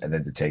themselves and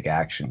then to take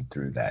action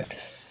through that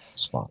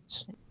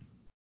response.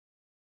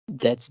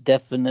 That's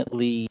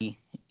definitely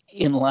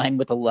in line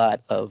with a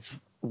lot of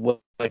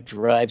what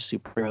drives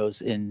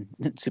superheroes in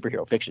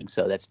superhero fiction.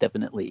 So that's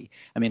definitely,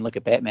 I mean, look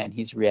at Batman.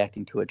 He's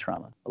reacting to a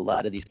trauma. A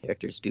lot of these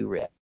characters do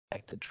react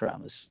to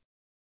traumas.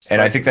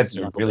 And I think that's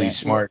a really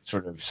smart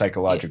sort of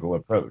psychological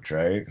approach,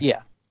 right?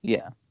 Yeah.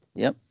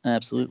 Yep.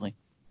 Absolutely.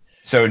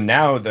 So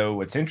now, though,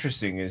 what's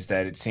interesting is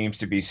that it seems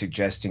to be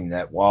suggesting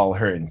that while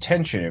her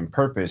intention and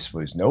purpose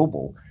was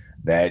noble,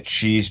 that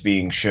she's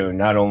being shown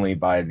not only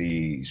by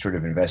the sort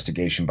of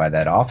investigation by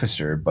that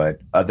officer, but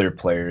other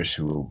players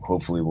who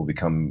hopefully will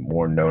become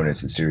more known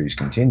as the series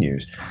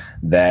continues,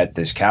 that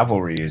this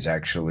cavalry is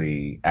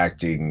actually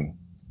acting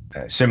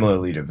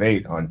similarly to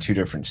Vate on two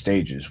different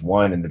stages,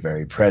 one in the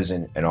very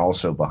present and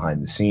also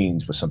behind the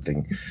scenes with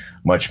something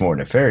much more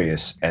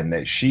nefarious, and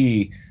that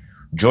she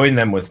joined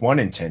them with one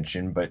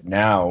intention, but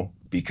now,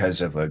 because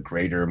of a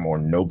greater, more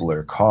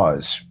nobler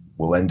cause,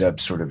 will end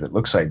up sort of, it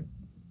looks like,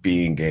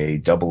 being a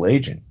double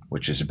agent,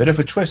 which is a bit of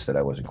a twist that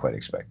I wasn't quite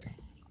expecting.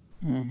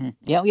 Mm-hmm.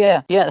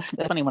 Yeah.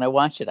 That's funny. When I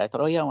watched it, I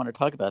thought, oh, yeah, I want to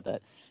talk about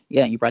that.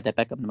 Yeah, you brought that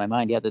back up into my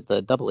mind. Yeah, that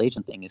the double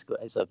agent thing is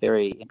a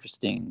very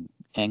interesting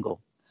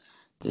angle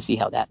to see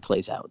how that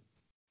plays out.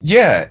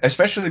 Yeah,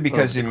 especially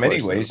because in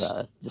many ways,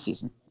 the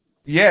season.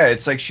 Yeah,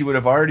 it's like she would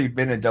have already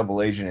been a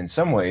double agent in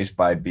some ways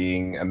by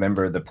being a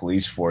member of the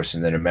police force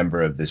and then a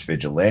member of this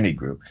vigilante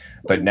group,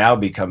 but now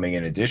becoming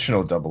an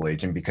additional double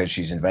agent because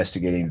she's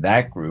investigating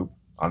that group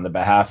on the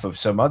behalf of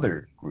some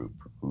other group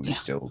who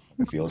still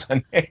feels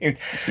unnamed,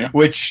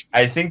 which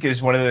I think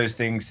is one of those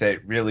things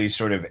that really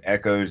sort of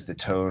echoes the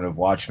tone of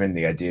Watchmen,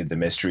 the idea of the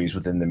mysteries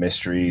within the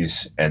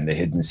mysteries and the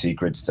hidden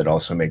secrets that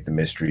also make the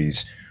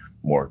mysteries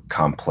more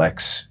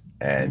complex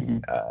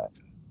and,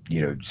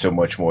 so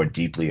much more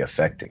deeply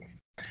affecting.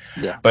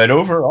 Yeah. But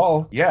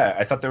overall, yeah,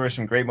 I thought there were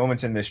some great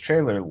moments in this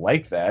trailer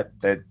like that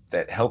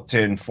helped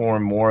to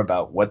inform more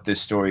about what this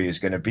story is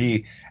going to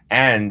be,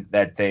 and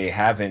that they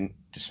haven't,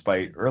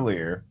 despite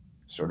earlier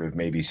sort of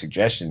maybe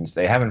suggestions,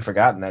 they haven't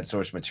forgotten that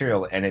source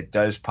material, and it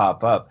does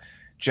pop up,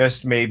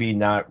 just maybe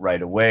not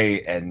right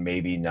away and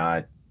maybe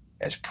not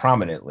as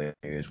prominently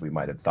as we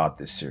might have thought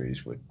this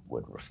series would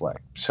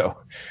reflect. So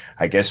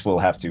I guess we'll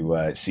have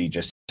to see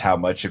just how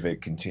much of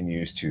it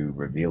continues to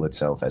reveal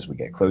itself as we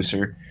get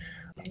closer.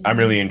 I'm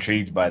really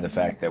intrigued by the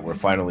fact that we're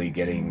finally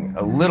getting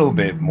a little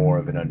bit more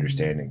of an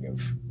understanding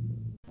of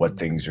what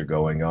things are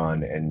going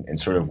on and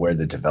sort of where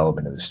the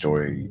development of the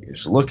story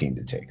is looking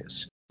to take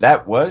us.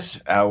 That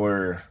was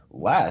our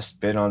last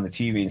bit on the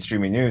TV and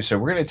streaming news. So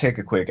we're going to take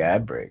a quick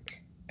ad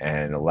break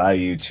and allow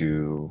you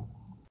to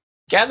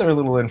gather a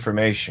little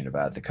information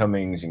about the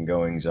comings and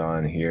goings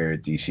on here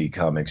at DC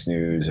Comics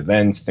News,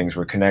 events, things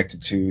we're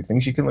connected to,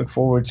 things you can look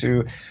forward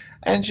to,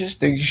 and just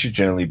things you should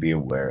generally be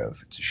aware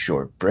of. It's a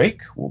short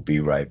break. We'll be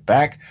right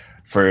back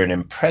for an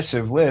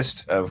impressive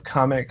list of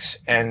comics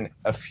and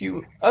a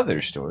few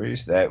other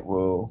stories that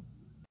will,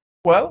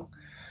 well,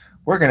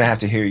 we're going to have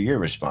to hear your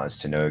response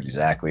to know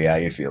exactly how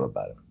you feel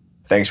about it.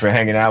 Thanks for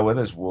hanging out with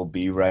us. We'll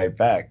be right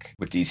back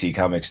with DC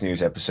Comics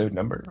News episode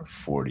number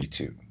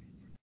 42.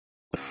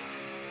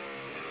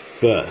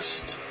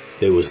 First,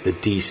 there was the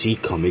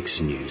DC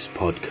Comics News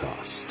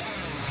podcast.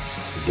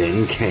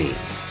 Then came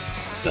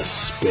the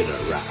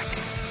Spinner Rack.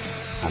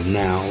 And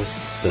now,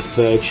 the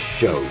third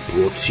show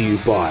brought to you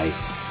by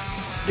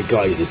the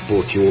guys that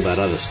brought you all that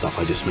other stuff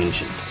I just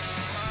mentioned.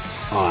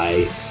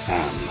 I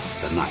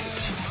Am the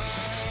Night.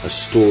 A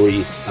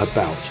story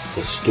about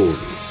the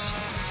stories.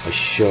 A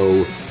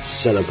show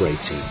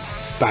celebrating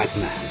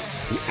Batman,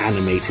 the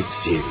animated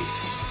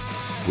series.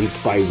 Week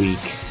by week,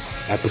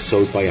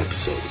 episode by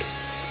episode.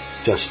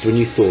 Just when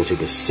you thought it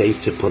was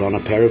safe to put on a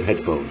pair of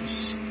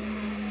headphones,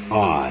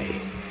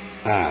 I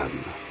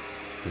am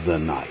the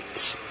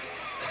Night.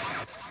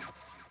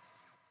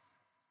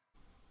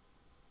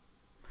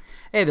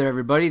 Hey there,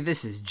 everybody.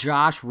 This is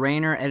Josh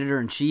Rayner,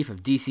 Editor-in-Chief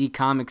of DC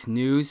Comics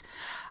News.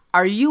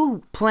 Are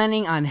you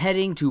planning on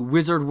heading to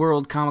Wizard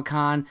World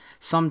Comic-Con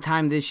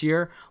sometime this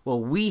year?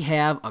 Well, we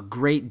have a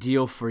great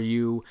deal for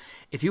you.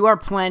 If you are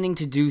planning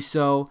to do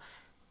so,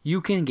 you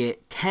can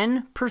get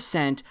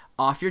 10%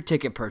 off your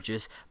ticket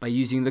purchase by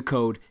using the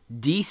code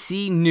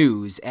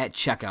DCNews at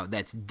checkout.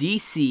 That's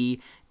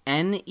DCNEWS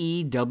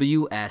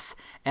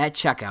at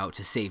checkout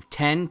to save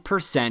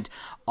 10%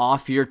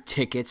 off your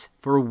tickets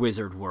for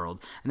Wizard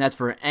World. And that's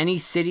for any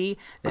city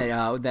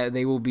that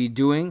they will be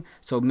doing.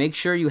 So make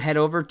sure you head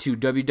over to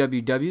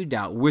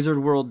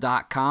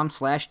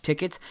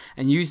www.wizardworld.com/tickets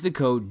and use the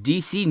code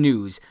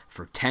DCNews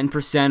for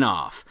 10%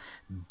 off.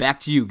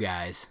 Back to you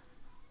guys.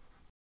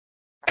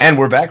 And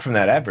we're back from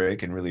that ad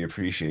break and really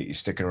appreciate you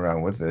sticking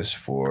around with us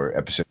for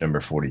episode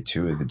number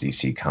 42 of the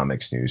DC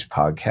Comics News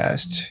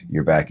Podcast.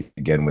 You're back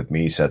again with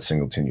me, Seth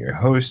Singleton, your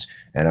host,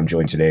 and I'm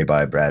joined today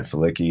by Brad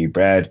Felicki.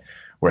 Brad,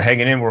 we're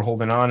hanging in, we're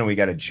holding on, and we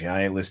got a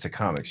giant list of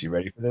comics. You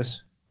ready for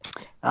this?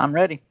 I'm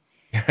ready.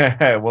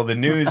 Well, the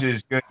news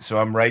is good, so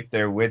I'm right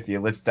there with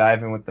you. Let's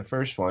dive in with the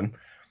first one.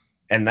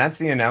 And that's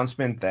the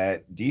announcement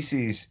that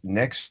DC's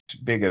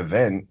next big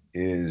event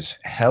is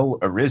Hell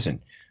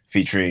Arisen,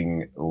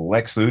 featuring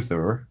Lex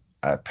Luthor,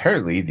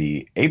 apparently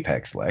the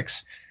Apex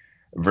Lex,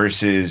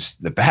 versus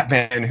the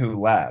Batman Who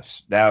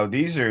Laughs. Now,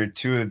 these are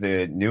two of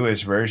the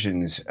newest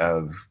versions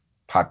of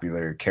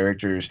popular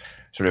characters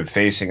sort of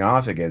facing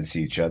off against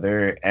each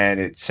other, and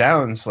it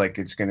sounds like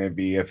it's going to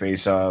be a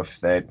face-off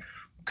that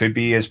could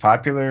be as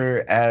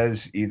popular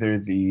as either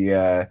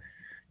the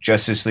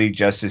Justice League,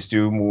 Justice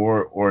Doom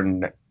War, or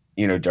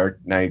Dark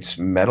Knight's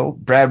Metal.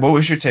 Brad, what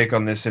was your take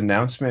on this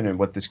announcement and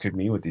what this could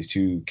mean with these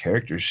two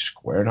characters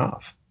squaring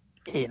off?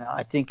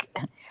 I think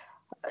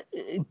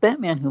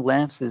Batman Who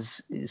Laughs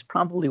is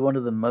probably one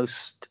of the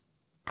most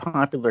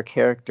popular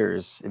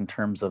characters in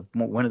terms of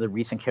one of the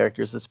recent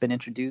characters that's been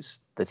introduced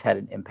that's had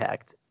an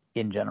impact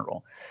in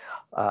general,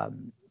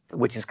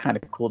 which is kind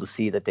of cool to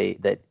see that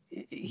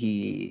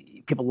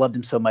people loved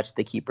him so much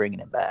they keep bringing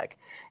him back.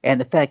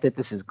 And the fact that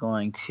this is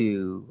going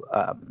to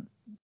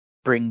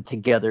bring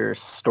together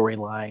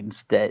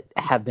storylines that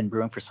have been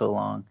brewing for so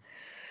long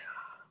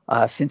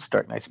since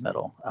Dark Knight's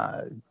Metal,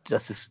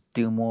 Justice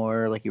Doom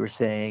War, like you were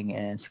saying,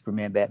 and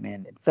Superman,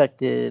 Batman,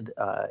 Infected,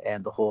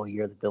 and the whole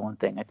Year of the Villain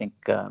thing.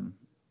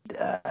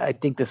 I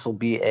think this will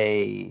be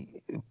a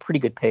pretty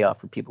good payoff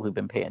for people who've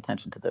been paying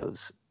attention to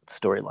those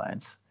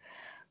storylines.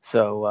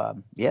 So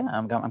I'm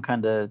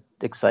kind of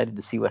excited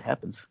to see what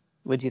happens.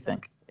 What do you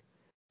think?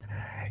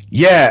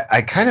 Yeah,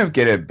 I kind of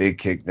get a big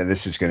kick. Now,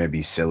 this is going to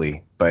be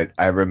silly, but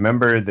I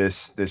remember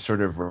this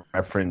sort of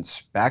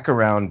reference back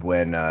around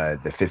when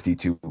the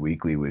 52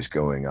 Weekly was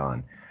going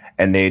on,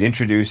 and they had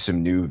introduced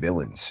some new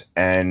villains.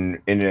 And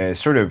in a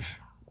sort of,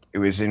 it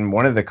was in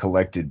one of the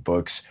collected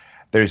books.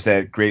 There's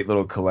that great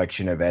little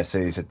collection of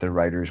essays that the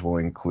writers will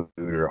include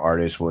or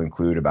artists will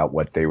include about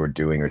what they were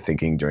doing or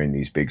thinking during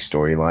these big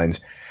storylines.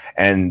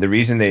 And the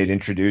reason they had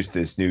introduced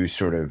this new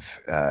sort of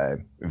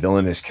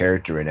villainous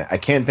character in it, I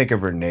can't think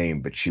of her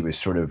name, but she was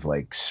sort of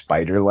like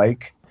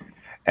spider-like.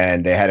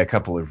 And they had a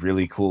couple of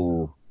really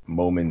cool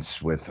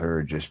moments with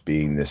her just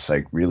being this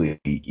like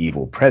really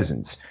evil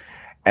presence.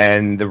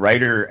 And the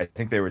writer, I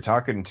think they were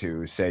talking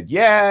to, said,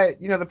 yeah,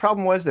 the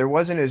problem was there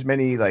wasn't as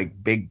many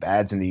like big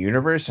bads in the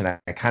universe. And I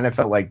kind of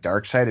felt like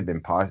Darkseid had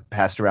been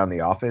passed around the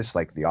office,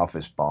 like the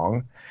office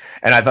bong.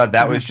 And I thought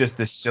that was just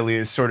the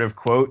silliest sort of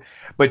quote.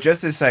 But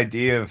just this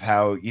idea of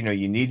how,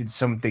 you needed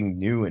something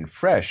new and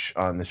fresh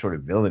on the sort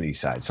of villainy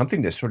side,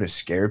 something to sort of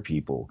scare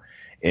people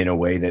in a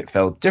way that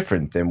felt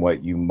different than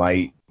what you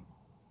might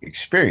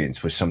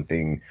experience with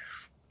something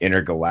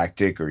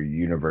intergalactic or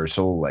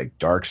universal like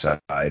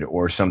Darkseid,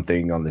 or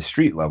something on the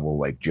street level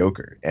like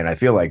Joker. And I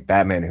feel like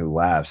Batman Who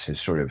Laughs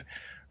has sort of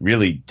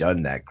really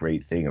done that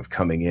great thing of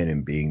coming in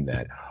and being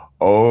that,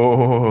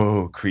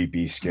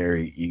 creepy,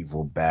 scary,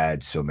 evil,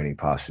 bad, so many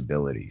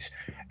possibilities.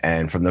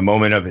 And from the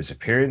moment of his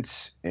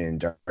appearance in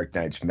Dark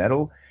Knight's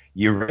Metal,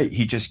 you're right,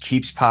 he just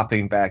keeps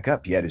popping back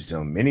up. He had his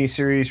own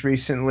miniseries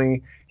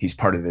recently. He's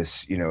part of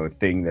this,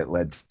 thing that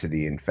led to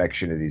the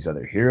infection of these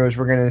other heroes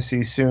we're going to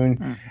see soon.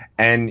 Mm-hmm.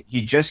 And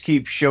he just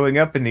keeps showing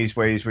up in these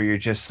ways where you're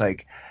just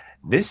like,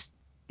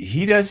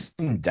 he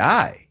doesn't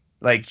die.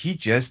 Like, he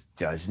just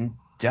doesn't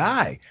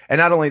die. And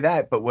not only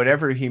that, but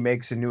whenever he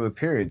makes a new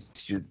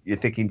appearance, you're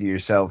thinking to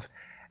yourself,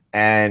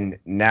 and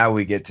now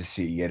we get to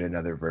see yet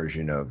another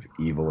version of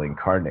evil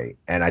incarnate.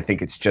 And I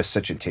think it's just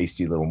such a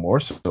tasty little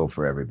morsel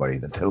for everybody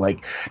that they're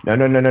like, no.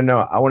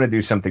 I want to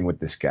do something with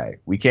this guy.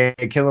 We can't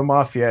kill him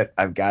off yet.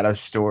 I've got a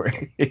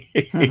story.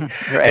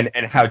 Right.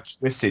 and how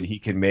twisted he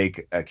can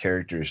make a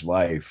character's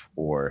life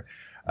or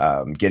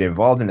get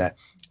involved in that.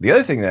 The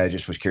other thing that I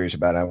just was curious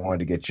about, I wanted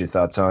to get your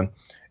thoughts on,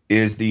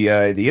 is the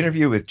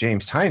interview with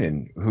James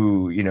Tynion,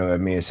 who,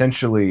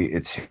 essentially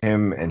it's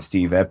him and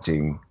Steve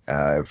Epting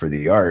for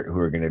the art who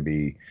are going to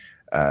be,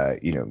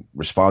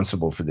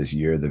 responsible for this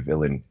Year of the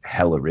Villain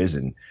Hell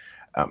Arisen.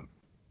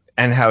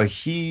 And how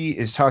he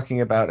is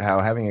talking about how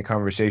having a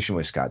conversation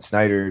with Scott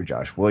Snyder,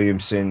 Josh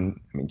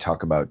Williamson,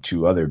 talk about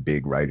two other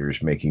big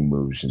writers making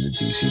moves in the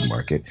DC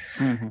market.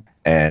 Mm-hmm.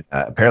 And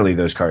apparently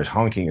those cars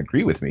honking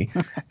agree with me.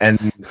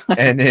 And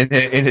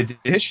in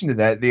addition to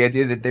that, the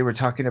idea that they were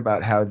talking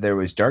about how there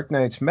was Dark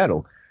Knight's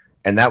Metal,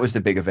 And that was the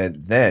big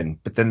event then.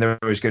 But then there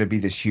was going to be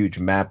this huge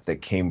map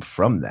that came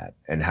from that,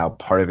 and how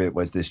part of it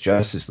was this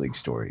Justice League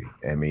story.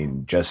 I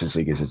mean, Justice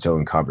League is its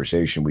own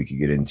conversation we could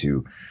get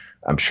into,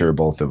 I'm sure,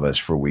 both of us,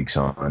 for weeks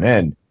on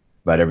end,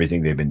 about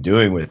everything they've been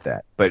doing with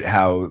that. But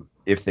how,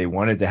 if they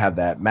wanted to have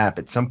that map,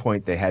 at some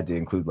point they had to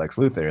include Lex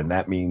Luthor, and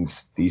that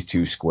means these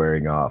two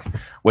squaring off.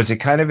 Was it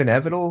kind of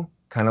inevitable?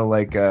 Kind of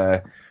like,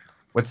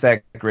 what's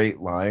that great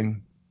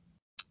line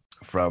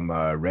from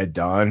Red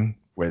Dawn,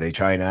 where they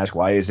try and ask,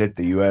 why is it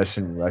the U.S.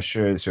 and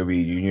Russia, the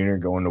Soviet Union, are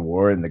going to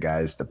war, and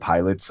the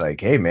pilot's like,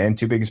 hey man,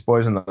 two biggest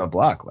boys on the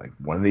block, like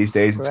one of these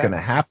days it's going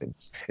to happen.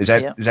 Is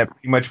that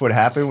pretty much what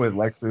happened with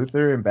Lex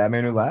Luthor and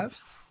Batman Who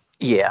Laughs?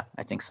 Yeah,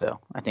 I think so.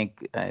 I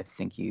think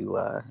you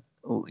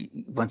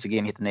once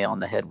again hit the nail on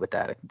the head with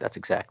that. That's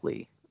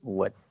exactly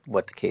what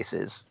the case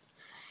is.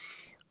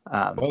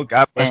 Well,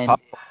 God bless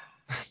Pop.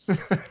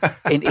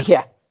 And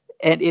yeah,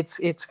 and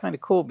it's kind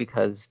of cool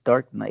because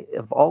Dark Knight,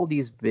 of all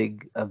these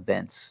big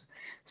events,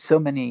 so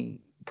many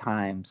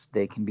times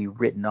they can be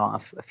written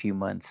off a few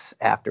months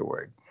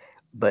afterward.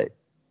 But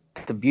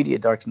the beauty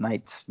of Dark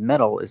Knight's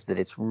Metal is that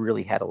it's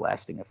really had a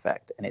lasting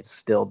effect, and it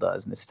still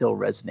does, and it still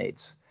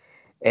resonates.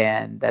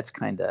 And that's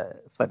kind of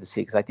fun to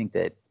see, because I think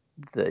that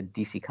the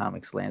DC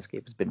Comics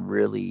landscape has been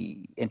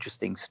really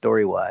interesting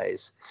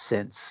story-wise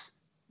since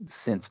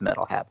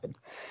Metal happened.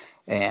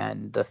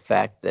 And the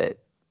fact that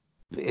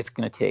it's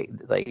going to take,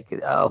 like,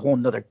 a whole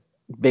nother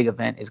big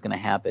event is going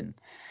to happen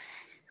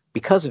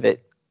because of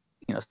it,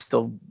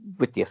 still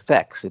with the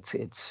effects,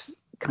 it's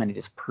kind of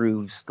just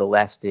proves the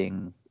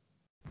lasting,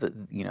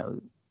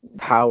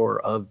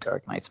 power of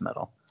Dark Knight's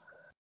Metal.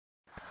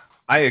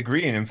 I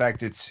agree, and in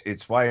fact,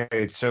 it's why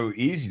it's so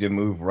easy to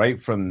move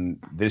right from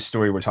this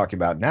story we're talking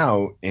about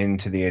now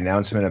into the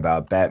announcement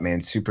about Batman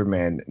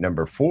Superman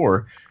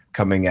 #4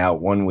 coming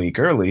out 1 week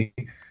early.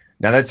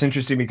 Now that's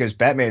interesting because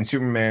Batman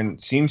Superman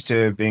seems to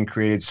have been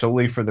created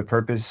solely for the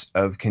purpose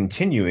of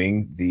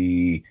continuing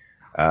the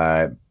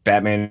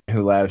Batman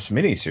Who Laughs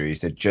miniseries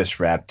that just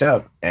wrapped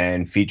up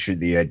and featured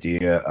the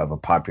idea of a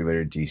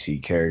popular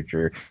DC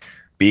character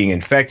being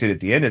infected at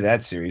the end of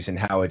that series, and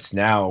how it's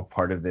now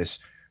part of this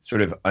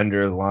sort of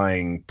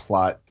underlying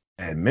plot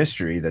and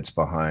mystery that's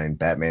behind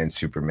Batman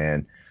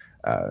Superman,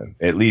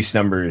 at least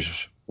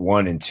numbers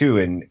 1 and 2,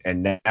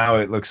 and now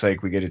it looks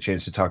like we get a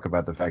chance to talk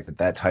about the fact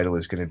that title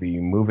is going to be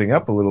moving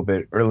up a little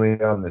bit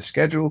early on the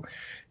schedule.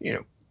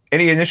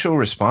 Any initial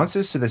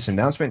responses to this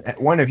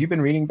announcement? One, have you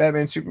been reading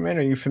Batman Superman?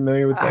 Are you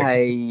familiar with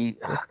that?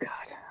 Oh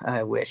God,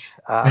 I wish.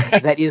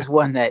 That is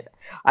one that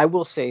I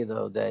will say,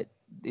 though, that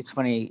it's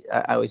funny.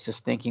 I was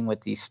just thinking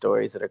with these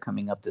stories that are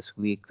coming up this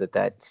week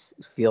that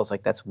feels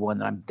like that's one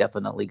that I'm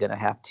definitely going to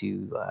have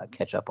to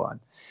catch up on.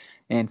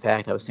 And in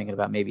fact, I was thinking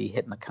about maybe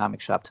hitting the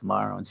comic shop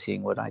tomorrow and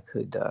seeing what I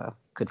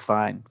could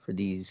find for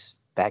these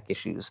back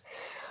issues,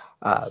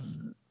 because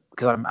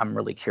I'm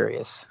really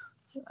curious.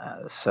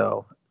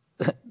 So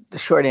the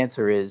short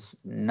answer is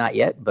not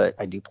yet, but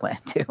I do plan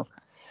to.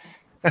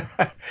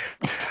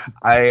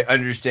 I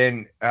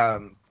understand.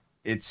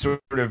 It's sort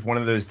of one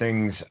of those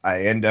things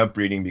I end up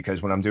reading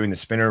because when I'm doing the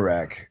spinner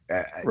rack,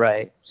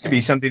 right, it used to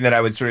be something that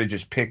I would sort of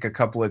just pick a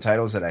couple of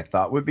titles that I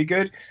thought would be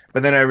good,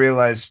 but then I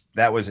realized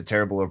that was a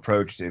terrible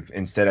approach. If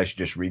instead I should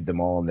just read them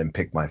all and then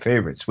pick my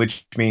favorites,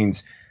 which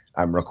means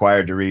I'm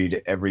required to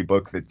read every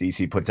book that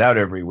DC puts out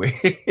every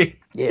week.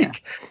 Yeah.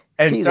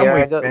 And see, some there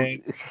ways, I go.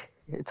 man,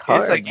 It's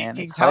hard, it's like man.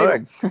 18 It's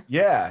titles. hard.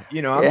 Yeah, I'm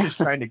Yeah. just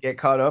trying to get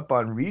caught up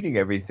on reading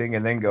everything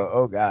and then go,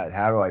 oh God,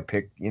 how do I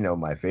pick,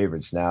 my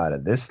favorites now out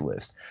of this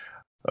list?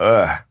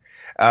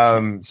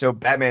 So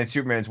Batman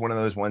Superman is one of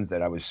those ones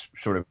that I was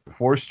sort of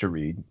forced to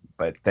read,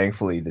 but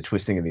thankfully the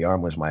twisting of the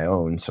arm was my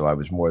own, so I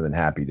was more than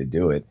happy to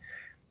do it.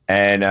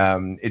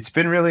 And it's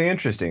been really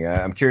interesting.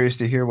 I'm curious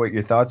to hear what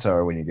your thoughts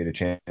are when you get a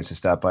chance to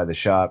stop by the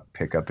shop,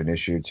 pick up an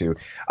issue or two.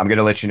 I'm going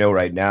to let you know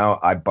right now,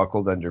 I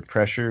buckled under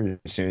pressure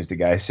as soon as the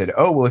guy said,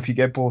 oh, well, if you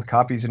get both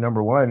copies of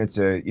 #1, it's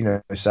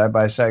a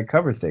side-by-side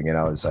cover thing. And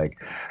I was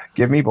like,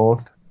 give me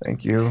both.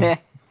 Thank you.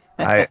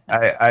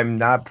 I'm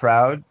not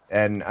proud,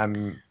 and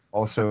I'm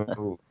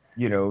also,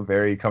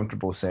 very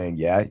comfortable saying,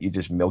 yeah, you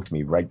just milked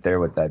me right there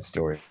with that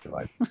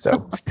storyline.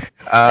 So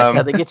That's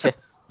how they get you.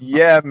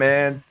 yeah,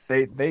 man,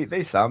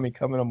 they saw me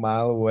coming a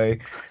mile away.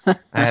 I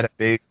had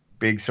a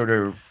big sort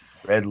of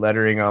red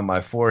lettering on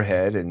my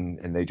forehead,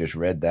 and they just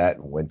read that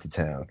and went to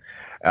town.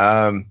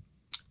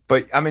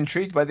 But I'm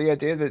intrigued by the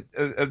idea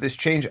of this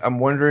change. I'm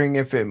wondering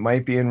if it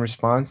might be in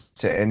response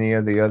to any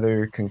of the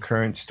other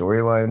concurrent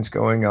storylines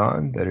going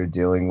on that are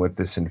dealing with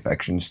this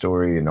infection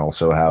story, and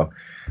also how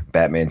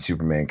Batman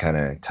Superman kind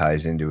of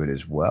ties into it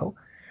as well.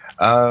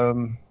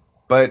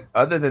 But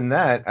other than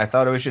that, I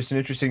thought it was just an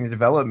interesting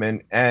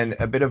development and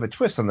a bit of a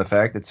twist on the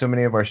fact that so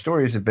many of our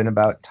stories have been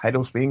about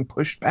titles being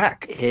pushed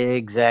back.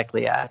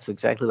 Exactly. That's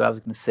exactly what I was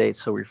going to say.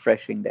 It's so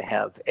refreshing to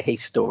have a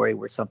story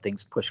where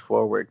something's pushed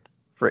forward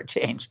for a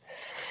change.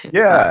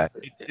 Yeah,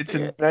 it's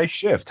a nice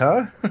shift,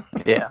 huh?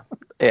 Yeah,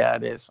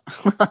 it is.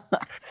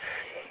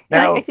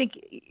 Now, I think,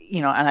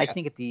 and I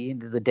think at the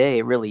end of the day,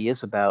 it really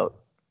is about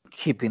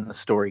keeping the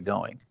story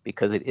going,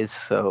 because it is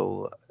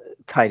so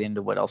tied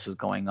into what else is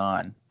going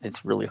on.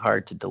 It's really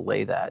hard to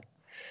delay that,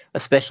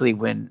 especially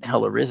when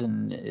Hell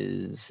Arisen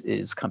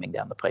is coming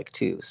down the pike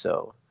too.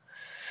 So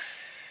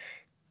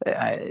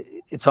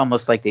it's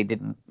almost like they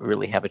didn't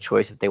really have a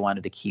choice if they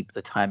wanted to keep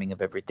the timing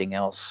of everything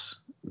else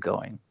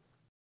going.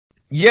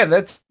 Yeah,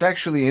 that's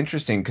actually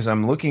interesting because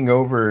I'm looking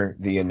over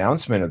the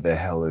announcement of the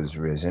Hell is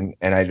Risen,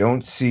 and I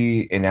don't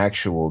see an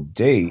actual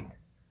date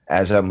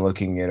as I'm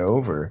looking it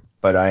over.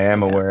 But I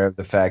am aware of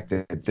the fact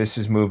that this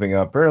is moving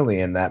up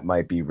early, and that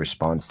might be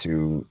response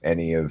to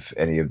any of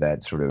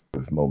that sort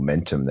of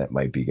momentum that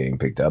might be getting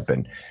picked up.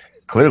 And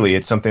clearly,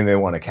 it's something they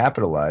want to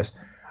capitalize.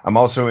 I'm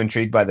also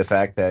intrigued by the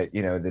fact that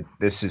that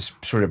this is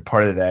sort of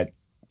part of that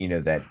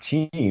that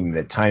team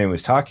that Tynan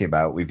was talking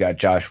about. We've got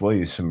Josh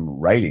Williamson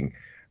writing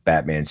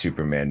Batman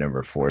Superman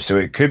 #4. So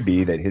it could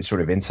be that his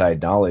sort of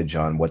inside knowledge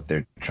on what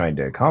they're trying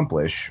to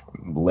accomplish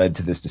led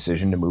to this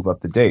decision to move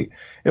up the date.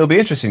 It'll be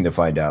interesting to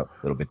find out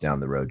a little bit down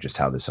the road just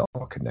how this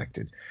all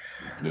connected.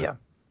 Yeah.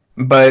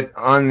 But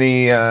on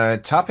the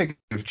topic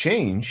of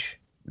change,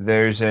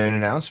 there's an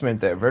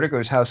announcement that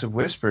Vertigo's House of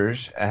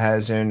Whispers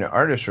has an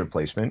artist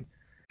replacement,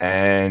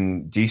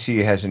 and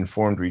DC has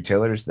informed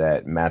retailers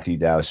that Matthew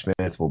Dow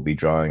Smith will be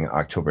drawing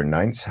October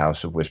 9th's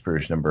House of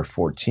Whispers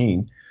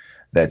 #14,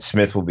 that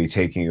Smith will be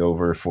taking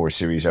over for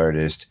series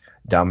artist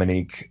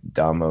Dominique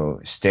Damo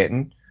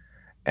Stanton,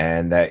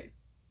 and that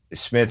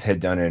Smith had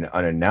done an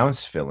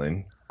unannounced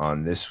fill-in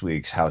on this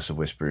week's House of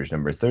Whispers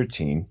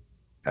 #13,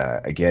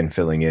 again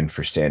filling in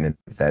for Stanton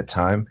at that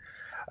time.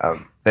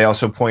 They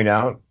also point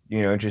out,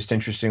 just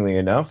interestingly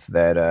enough,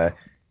 that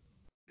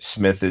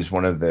Smith is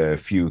one of the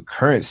few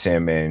current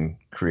Sandman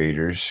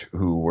creators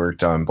who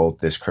worked on both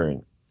this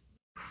current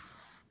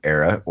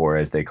era, or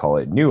as they call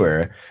it, new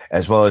era,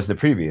 as well as the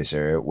previous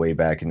era, way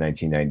back in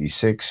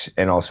 1996,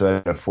 and also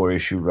had a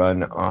 4-issue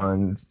run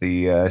on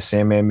the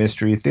Sandman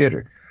Mystery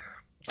Theater.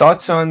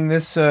 Thoughts on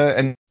this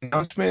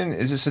announcement?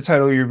 Is this a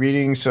title you're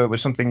reading, so it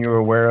was something you were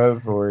aware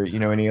of, or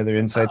any other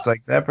insights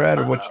like that, Brad,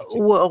 or what?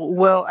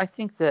 Well, I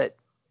think that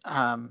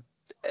I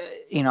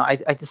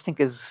just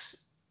think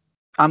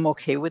I'm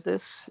okay with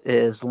this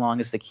as long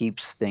as it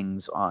keeps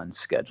things on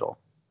schedule.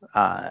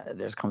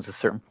 There comes a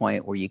certain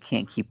point where you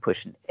can't keep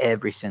pushing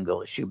every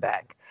single issue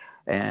back,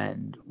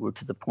 and we're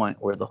to the point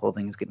where the whole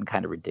thing is getting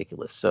kind of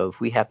ridiculous. So if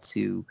we have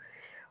to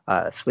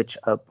switch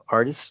up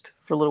artist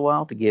for a little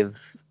while to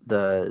give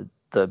the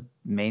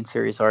main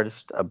series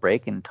artist a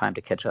break and time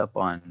to catch up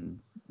on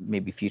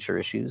maybe future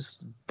issues,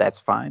 that's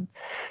fine.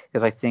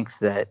 Because I think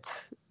that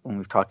when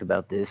we've talked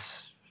about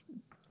this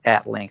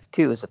at length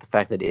too, is that the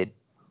fact that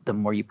the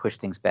more you push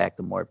things back,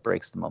 the more it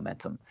breaks the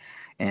momentum.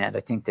 And I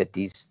think that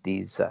these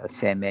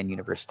Sandman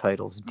Universe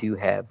titles do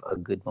have a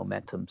good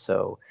momentum.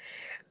 So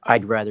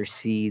I'd rather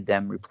see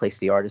them replace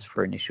the artist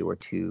for an issue or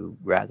two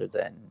rather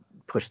than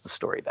push the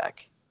story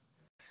back.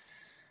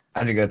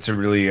 I think that's a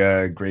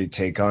really great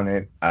take on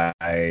it.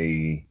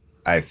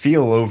 I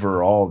feel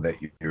overall that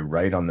you're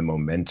right on the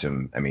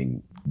momentum. I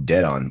mean,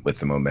 dead on with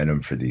the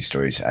momentum for these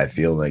stories. I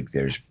feel like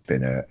there's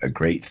been a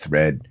great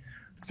thread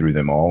through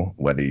them all,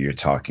 whether you're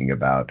talking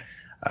about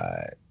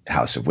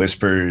House of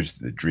Whispers,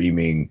 The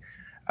Dreaming,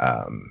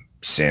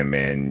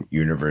 Sandman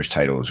Universe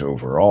titles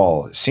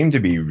overall seem to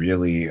be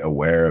really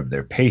aware of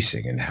their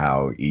pacing and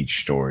how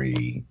each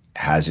story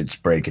has its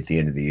break at the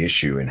end of the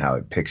issue and how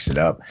it picks it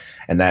up.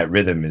 And that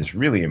rhythm is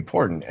really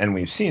important. And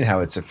we've seen how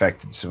it's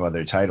affected some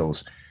other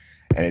titles.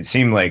 And it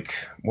seemed like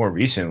more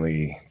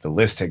recently the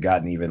list had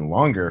gotten even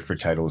longer for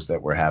titles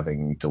that were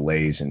having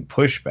delays and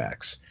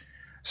pushbacks.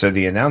 So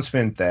the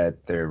announcement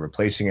that they're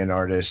replacing an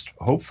artist,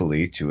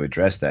 hopefully to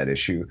address that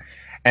issue.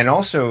 And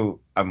also,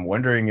 I'm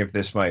wondering if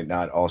this might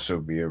not also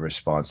be a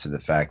response to the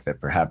fact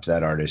that perhaps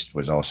that artist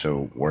was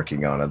also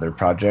working on other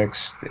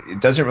projects.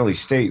 It doesn't really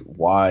state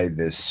why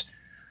this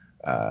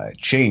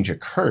change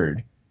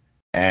occurred,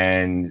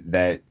 and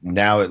that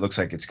now it looks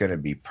like it's going to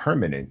be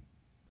permanent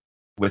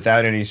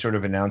without any sort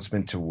of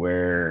announcement to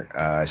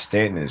where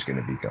Stanton is going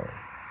to be going.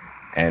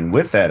 And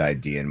with that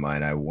idea in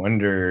mind, I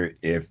wonder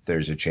if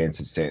there's a chance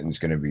that Stanton's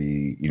going to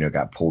be,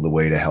 got pulled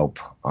away to help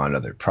on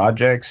other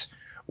projects,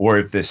 or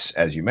if this,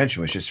 as you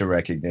mentioned, was just a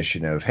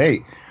recognition of,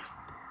 hey,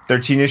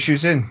 13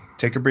 issues in,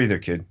 take a breather,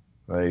 kid.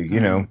 Like,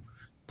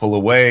 pull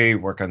away,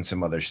 work on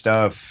some other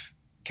stuff,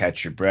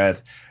 catch your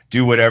breath,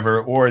 do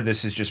whatever. Or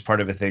this is just part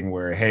of a thing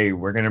where, hey,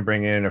 we're going to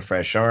bring in a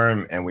fresh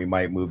arm and we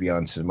might move you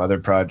on some other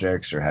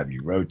projects or have you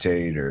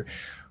rotate, or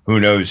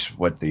who knows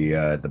what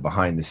the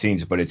behind the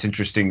scenes. But it's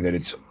interesting that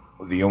it's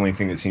the only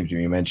thing that seems to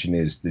be mentioned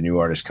is the new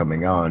artist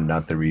coming on,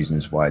 not the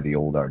reasons why the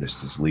old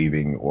artist is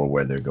leaving or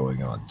where they're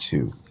going on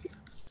to.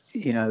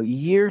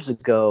 Years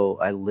ago,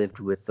 I lived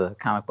with the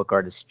comic book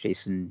artist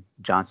Jason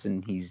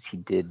Johnson. He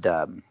did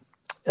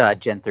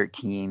Gen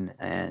 13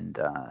 and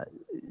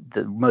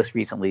the most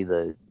recently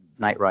the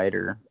Knight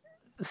Rider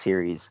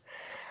series.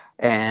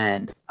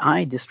 And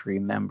I just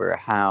remember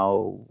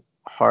how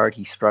hard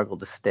he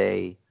struggled to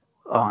stay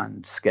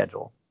on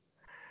schedule.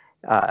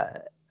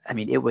 I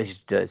mean, it was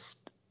just,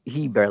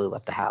 he barely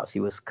left the house. He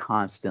was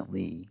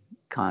constantly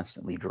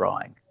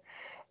drawing.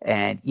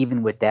 And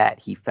even with that,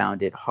 he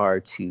found it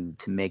hard to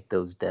make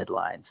those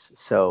deadlines.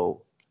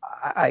 So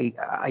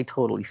I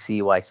totally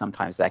see why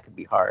sometimes that could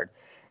be hard,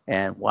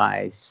 and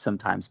why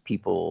sometimes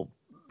people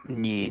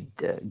need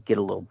to get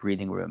a little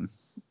breathing room,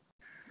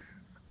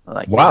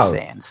 like you were Wow.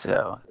 saying.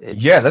 So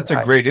Yeah, it's that's a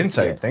great yeah,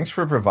 insight. Thanks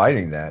for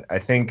providing that. I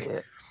think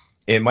yeah,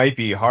 it might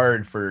be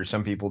hard for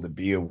some people to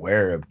be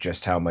aware of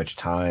just how much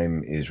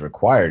time is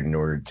required in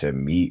order to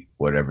meet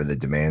whatever the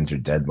demands or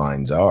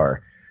deadlines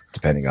are,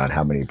 depending on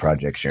how many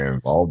projects you're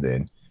involved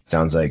in.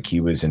 Sounds like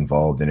he was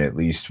involved in at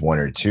least one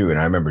or two, and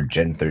I remember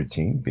Gen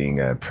 13 being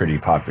a pretty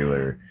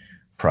popular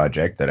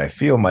project that I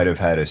feel might have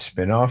had a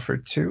spin-off or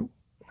two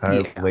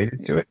yeah,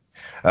 related to it.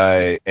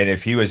 yeah, And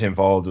if he was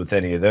involved with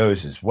any of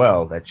those as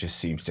well, that just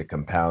seems to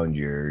compound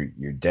your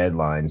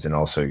deadlines and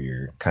also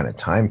your kind of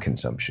time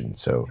consumption.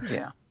 So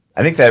yeah,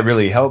 I think that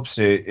really helps.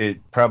 It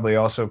probably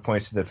also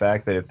points to the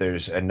fact that if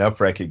there's enough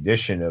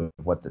recognition of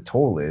what the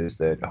toll is,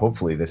 that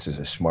hopefully this is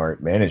a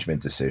smart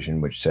management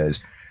decision, which says,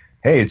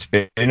 hey, it's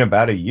been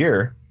about a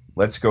year.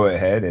 Let's go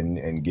ahead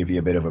and give you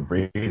a bit of a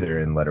breather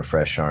and let a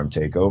fresh arm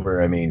take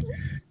over. I mean,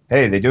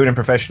 hey, they do it in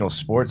professional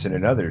sports and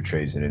in other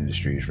trades and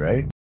industries,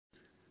 right?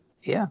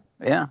 yeah,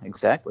 yeah,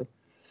 exactly.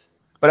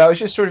 But I was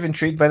just sort of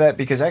intrigued by that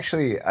because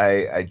actually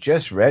I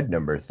just read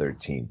number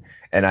 13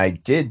 and I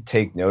did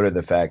take note of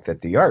the fact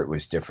that the art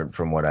was different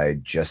from what I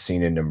had just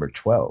seen in number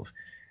 12.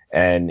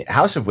 And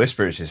House of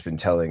Whispers has been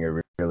telling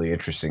a really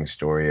interesting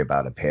story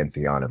about a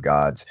pantheon of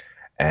gods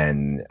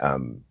and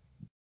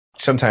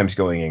sometimes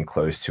going in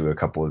close to a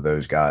couple of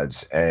those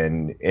gods.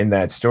 And in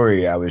that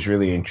story, I was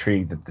really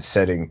intrigued that the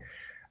setting,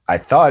 I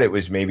thought it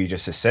was maybe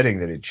just a setting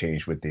that had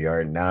changed with the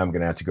art. And now I'm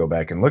going to have to go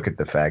back and look at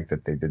the fact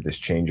that they did this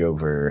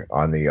changeover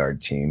on the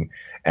art team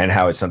and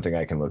how it's something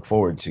I can look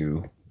forward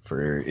to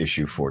for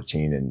issue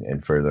 14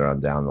 and further on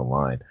down the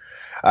line.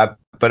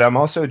 But I'm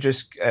also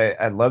just,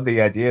 I love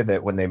the idea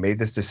that when they made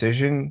this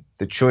decision,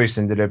 the choice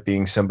ended up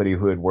being somebody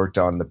who had worked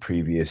on the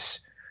previous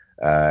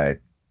uh,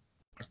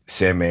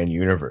 Sandman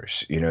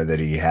universe, that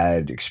he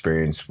had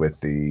experience with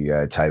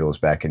the titles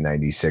back in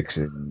 96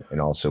 and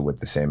also with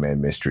the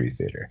Sandman Mystery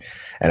Theater.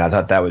 And I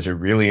thought that was a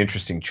really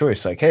interesting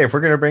choice. Like, hey, if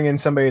we're going to bring in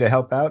somebody to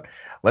help out,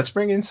 let's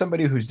bring in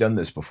somebody who's done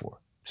this before,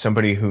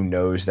 somebody who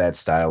knows that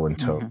style and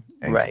tone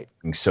and can Right,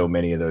 bring so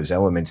many of those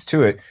elements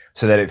to it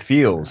so that it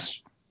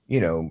feels,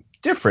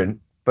 different,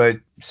 but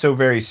so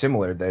very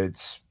similar that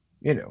it's,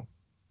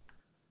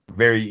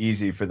 very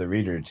easy for the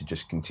reader to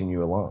just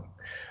continue along.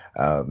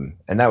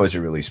 And that was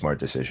a really smart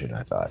decision,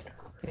 I thought.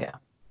 yeah,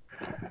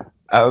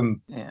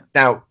 Um, yeah.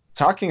 Now,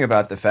 talking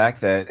about the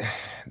fact that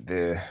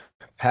the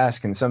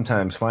past can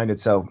sometimes find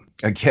itself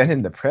again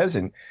in the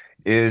present,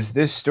 is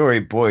this story,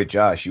 boy,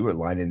 Josh, you were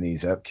lining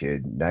these up,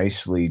 kid.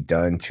 Nicely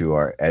done to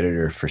our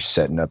editor for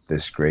setting up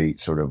this great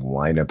sort of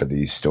lineup of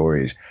these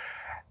stories.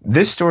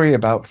 This story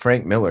about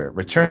Frank Miller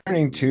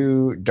returning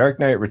to Dark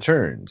Knight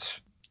Returns.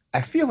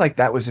 I feel like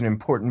that was an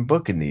important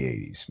book in the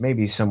 80s.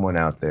 Maybe someone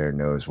out there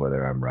knows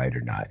whether I'm right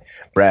or not.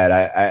 Brad,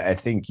 I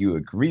think you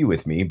agree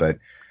with me, but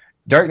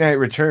Dark Knight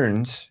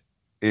Returns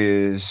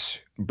is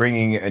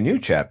bringing a new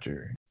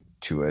chapter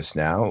to us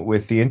now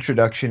with the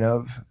introduction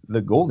of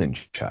the Golden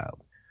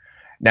Child.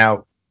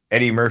 Now,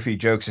 Eddie Murphy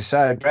jokes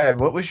aside, Brad,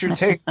 what was your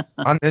take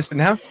on this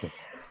announcement?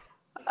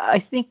 I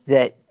think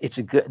that it's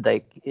a good,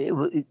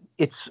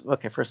 it's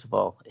okay. First of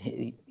all,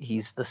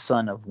 he's the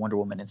son of Wonder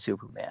Woman and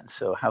Superman,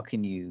 so how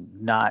can you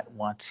not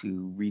want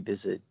to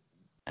revisit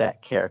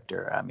that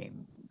character? I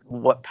mean,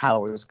 what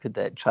powers could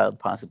that child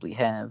possibly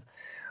have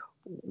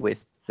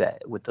with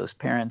those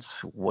parents?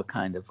 What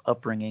kind of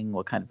upbringing?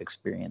 What kind of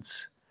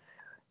experience?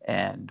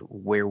 And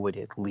where would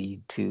it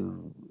lead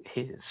to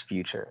his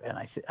future? And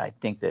I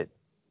think that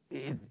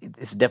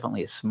it's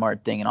definitely a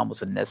smart thing and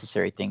almost a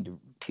necessary thing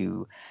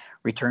to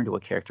return to a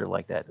character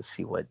like that to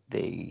see what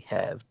they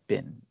have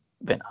been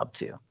up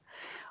to.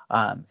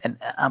 And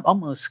I'm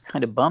almost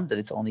kind of bummed that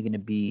it's only going to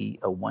be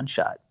a one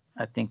shot.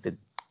 I think that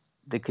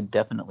they could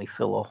definitely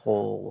fill a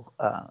whole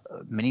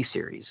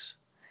miniseries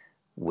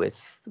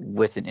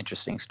with an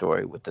interesting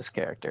story with this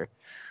character.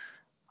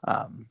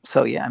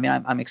 So yeah, I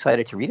mean, I'm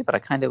excited to read it, but I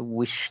kind of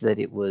wish that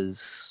it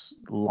was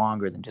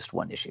longer than just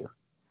one issue.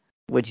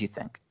 What do you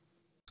think?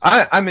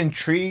 I'm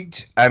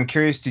intrigued. I'm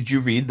curious. Did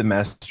you read The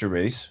Master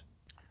Race?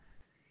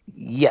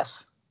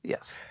 Yes,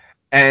 yes.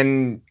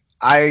 And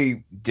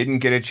I didn't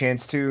get a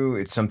chance to.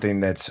 It's something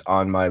that's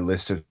on my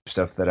list of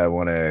stuff that I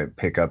want to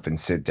pick up and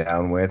sit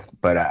down with.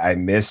 But I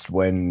missed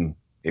when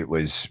it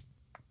was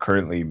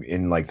currently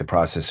in like the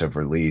process of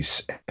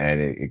release,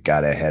 and it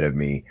got ahead of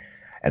me,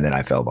 and then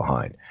I fell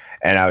behind.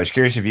 And I was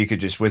curious if you could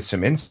just, with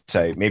some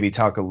insight, maybe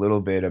talk a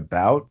little bit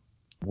about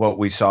what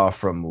we saw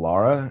from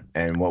Laura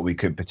and what we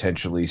could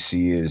potentially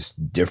see as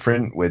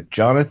different with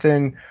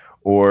Jonathan,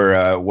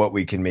 or what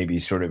we can maybe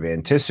sort of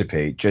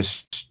anticipate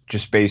just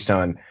based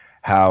on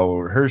how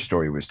her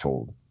story was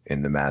told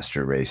in the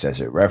Master Race as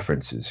it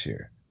references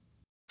here.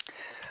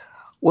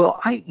 Well,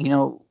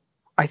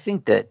 I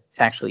think that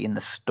actually in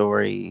the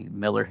story,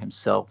 Miller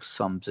himself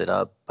sums it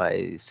up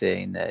by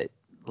saying that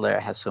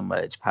Lara has so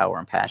much power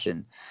and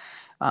passion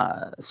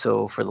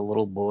So for the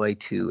little boy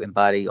to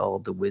embody all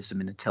of the wisdom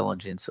and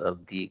intelligence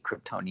of the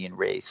Kryptonian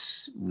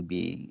race would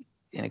be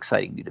an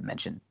exciting new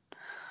dimension.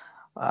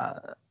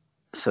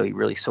 So he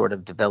really sort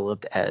of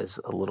developed as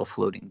a little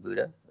floating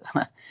Buddha.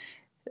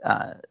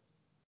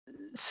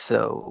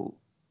 So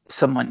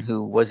someone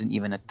who wasn't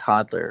even a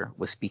toddler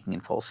was speaking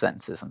in full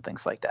sentences and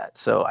things like that.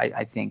 So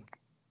I think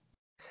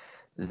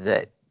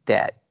that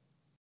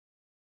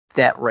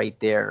right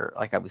there,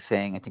 like I was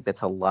saying, I think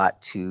that's a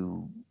lot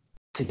to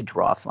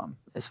draw from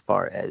as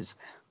far as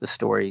the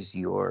stories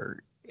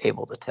you're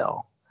able to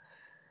tell.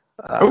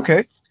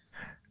 Okay.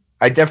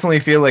 I definitely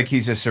feel like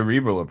he's a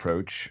cerebral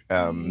approach.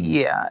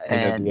 Yeah,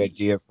 and The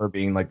idea of her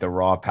being like the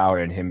raw power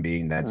and him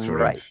being that sort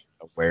of right,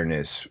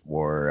 awareness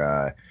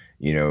or,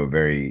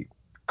 very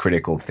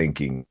critical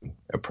thinking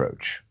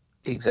approach.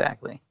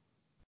 exactly.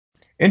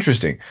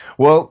 Interesting.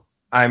 Well,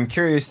 I'm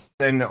curious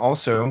then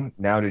also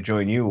now to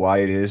join you why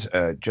it is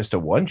just a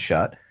one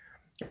shot,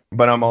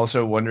 but I'm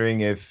also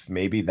wondering if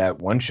maybe that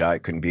one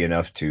shot couldn't be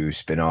enough to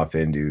spin off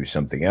into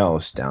something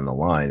else down the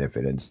line if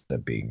it ends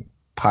up being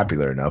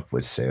popular enough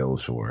with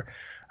sales or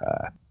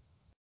uh,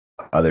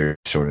 other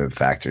sort of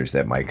factors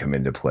that might come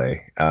into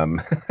play.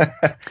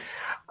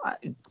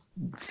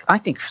 I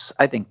think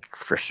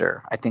for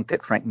sure. I think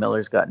that Frank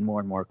Miller's gotten more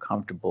and more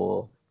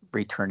comfortable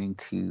returning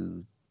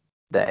to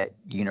that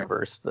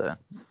universe, the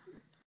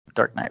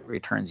Dark Knight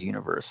Returns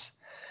universe.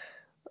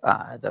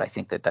 That I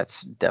think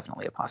that's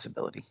definitely a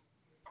possibility.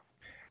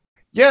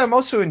 Yeah, I'm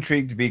also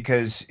intrigued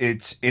because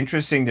it's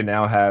interesting to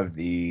now have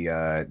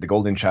the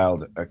Golden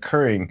Child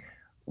occurring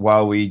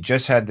while we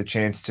just had the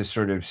chance to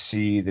sort of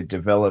see the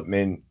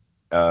development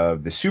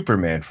of the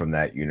Superman from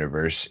that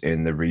universe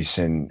in the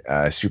recent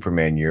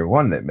Superman Year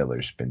One that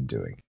Miller's been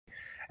doing.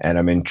 And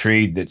I'm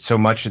intrigued that so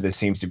much of this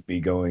seems to be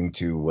going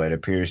to what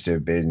appears to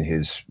have been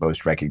his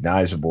most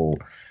recognizable,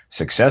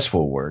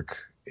 successful work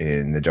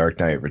in The Dark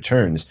Knight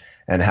Returns,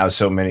 and how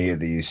so many of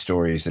these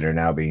stories that are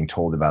now being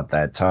told about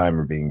that time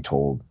are being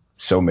told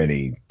so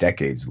many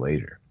decades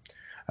later.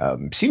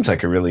 Seems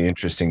like a really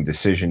interesting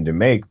decision to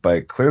make,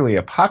 but clearly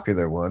a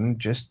popular one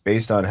just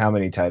based on how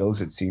many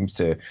titles it seems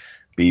to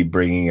be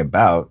bringing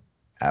about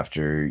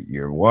after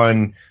Year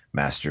One,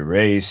 Master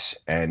Race,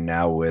 and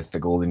now with the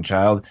Golden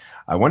Child.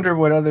 I wonder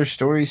what other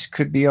stories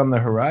could be on the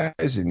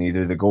horizon,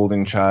 either the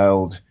Golden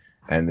Child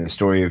and the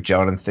story of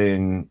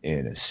Jonathan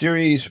in a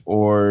series,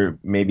 or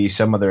maybe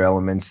some other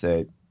elements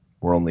that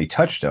were only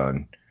touched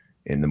on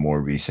in the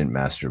more recent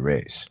Master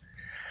Race.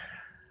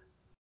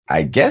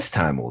 I guess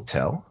time will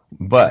tell,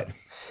 but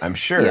I'm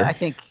sure. Yeah, I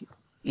think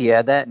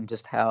that and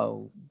just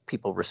how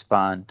people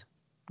respond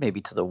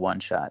maybe to the one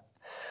shot,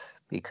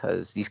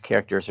 because these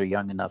characters are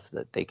young enough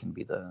that they can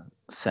be the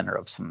center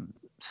of some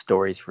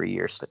stories for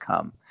years to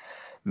come.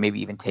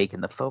 Maybe even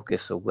taking the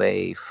focus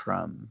away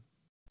from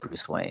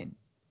Bruce Wayne.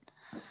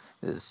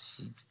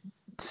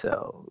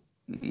 So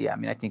yeah, I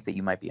mean, I think that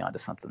you might be onto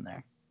something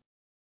there.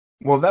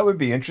 Well, that would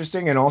be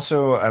interesting, and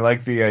also I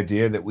like the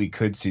idea that we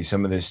could see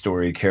some of this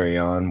story carry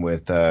on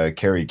with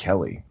Carrie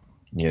Kelly.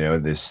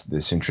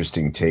 This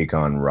interesting take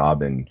on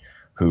Robin,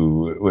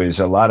 who was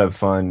a lot of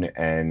fun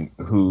and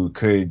who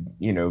could,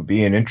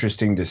 be an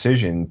interesting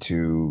decision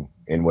to,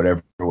 in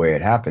whatever way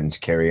it happens,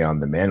 carry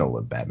on the mantle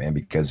of Batman,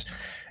 because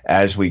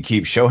as we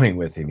keep showing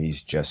with him,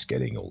 he's just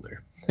getting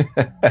older.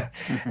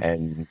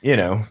 And,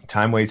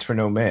 time waits for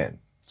no man.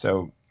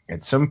 So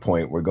at some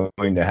point, we're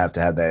going to have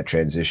that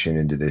transition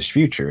into this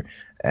future.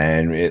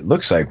 And it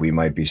looks like we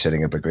might be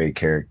setting up a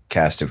great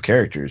cast of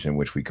characters in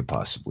which we could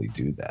possibly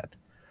do that.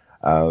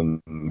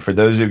 For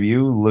those of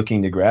you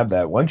looking to grab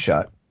that one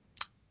shot,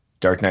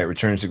 Dark Knight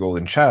Returns: The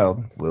Golden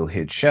Child will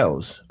hit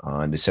shelves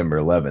on December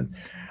 11th.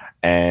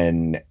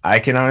 And I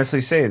can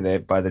honestly say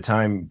that by the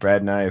time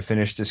Brad and I have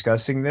finished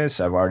discussing this,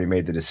 I've already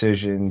made the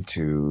decision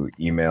to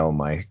email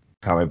my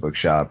comic book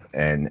shop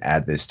and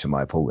add this to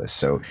my pull list.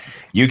 So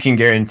you can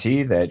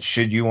guarantee that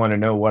should you want to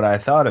know what I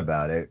thought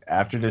about it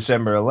after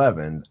December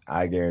 11th,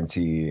 I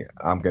guarantee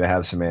I'm going to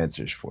have some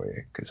answers for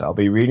you because I'll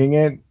be reading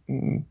it.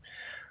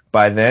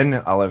 By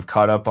then, I'll have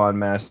caught up on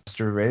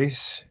Master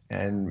Race,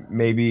 and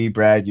maybe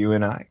Brad, you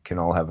and I can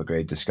all have a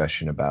great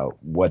discussion about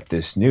what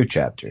this new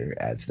chapter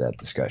adds to that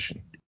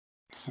discussion.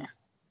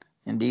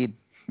 Indeed.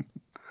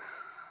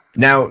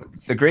 Now,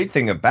 the great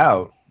thing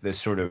about this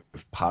sort of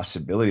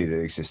possibility that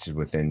existed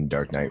within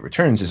Dark Knight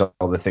Returns is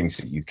all the things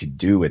that you could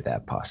do with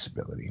that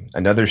possibility.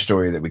 Another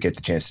story that we get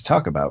the chance to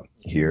talk about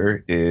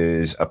here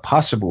is a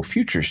possible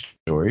future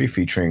story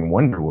featuring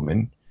Wonder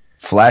Woman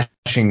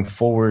flashing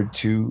forward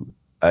to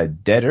a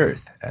dead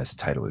Earth, as the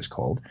title is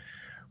called,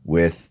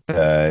 with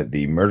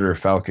the Murder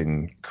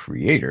Falcon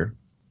creator,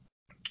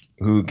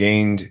 who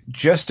gained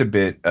just a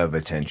bit of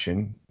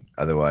attention,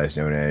 otherwise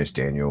known as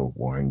Daniel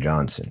Warren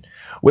Johnson.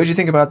 What did you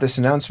think about this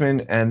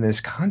announcement and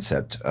this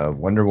concept of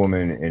Wonder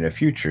Woman in a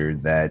future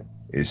that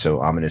is so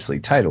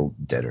ominously titled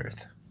Dead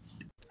Earth?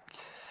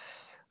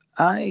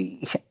 I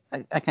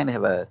kind of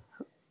have a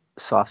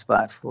soft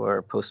spot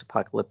for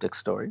post-apocalyptic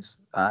stories.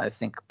 I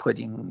think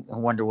putting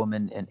Wonder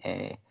Woman in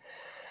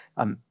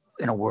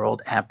in a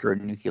world after a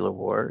nuclear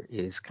war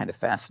is kind of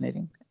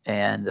fascinating.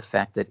 And the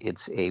fact that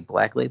it's a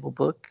Black Label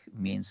book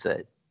means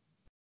that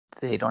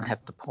they don't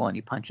have to pull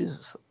any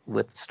punches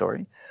with the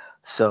story.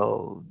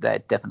 So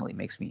that definitely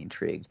makes me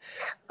intrigued.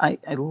 I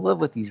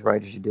love what these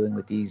writers are doing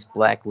with these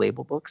Black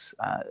Label books.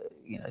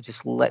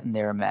 Just letting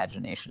their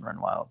imagination run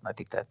wild. I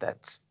think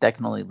that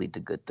can only lead to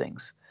good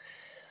things.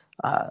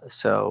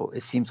 So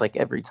it seems like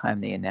every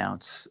time they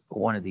announce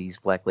one of these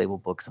Black Label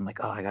books, I'm like,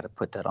 oh, I got to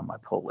put that on my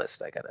pull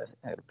list. I gotta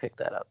pick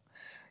that up.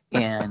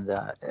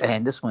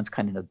 And this one's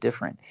kind of no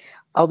different.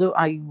 Although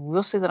I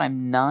will say that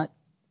I'm not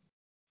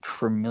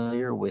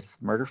familiar with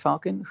Murder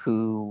Falcon,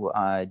 who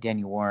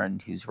Daniel Warren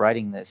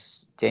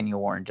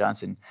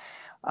Johnson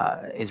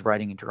is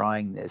writing and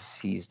drawing this.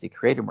 He's the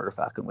creator of Murder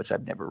Falcon, which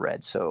I've never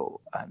read,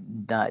 so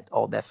I'm not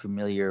all that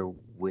familiar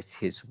with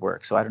his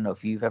work. So I don't know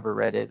if you've ever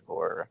read it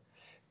or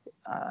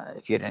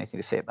if you had anything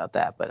to say about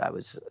that, but I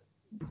was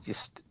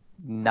just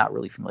not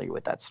really familiar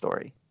with that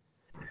story.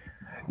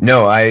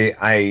 No,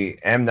 I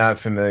am not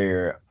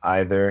familiar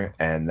either,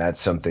 and that's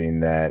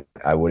something that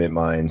I wouldn't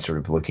mind sort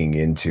of looking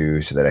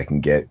into so that I can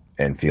get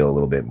and feel a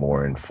little bit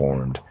more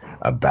informed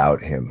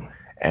about him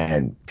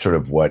and sort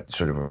of what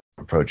sort of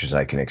approaches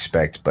I can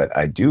expect. But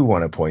I do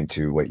want to point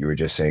to what you were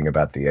just saying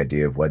about the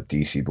idea of what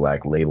DC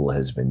Black Label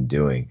has been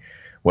doing,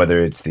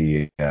 whether it's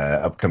the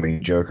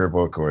upcoming Joker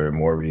book or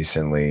more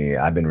recently,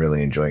 I've been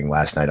really enjoying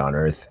Last Night on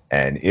Earth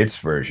and its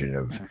version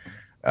of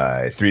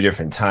 3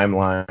 different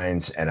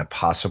timelines and a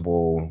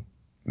possible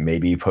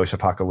maybe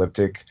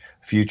post-apocalyptic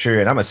future.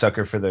 And I'm a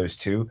sucker for those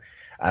too.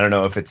 I don't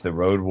know if it's the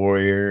Road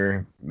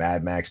Warrior,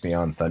 Mad Max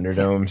Beyond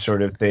Thunderdome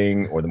sort of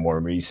thing, or the more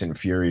recent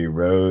Fury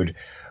Road,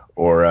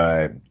 or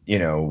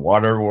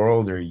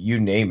Waterworld, or you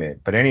name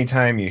it. But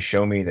anytime you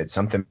show me that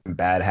something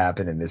bad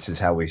happened and this is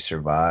how we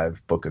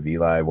survive, Book of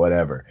Eli,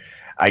 whatever,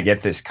 I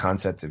get this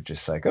concept of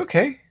just like,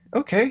 okay,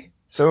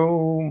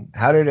 so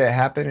how did it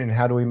happen and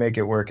how do we make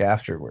it work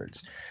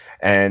afterwards?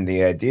 And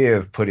the idea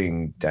of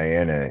putting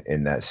Diana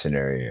in that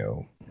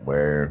scenario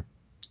where,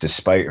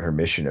 despite her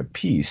mission of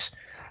peace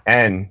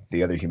and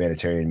the other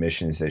humanitarian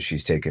missions that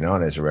she's taken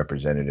on as a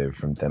representative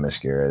from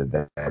Themyscira,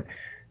 that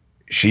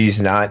she's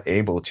not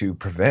able to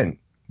prevent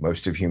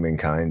most of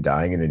humankind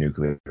dying in a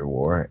nuclear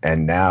war,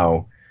 and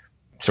now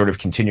sort of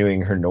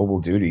continuing her noble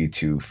duty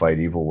to fight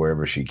evil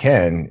wherever she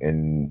can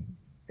in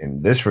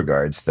this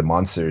regards, the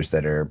monsters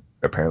that are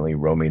apparently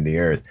roaming the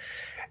earth.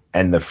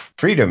 And the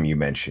freedom you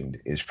mentioned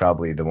is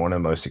probably one of the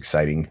most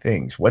exciting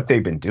things. What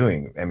they've been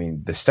doing, I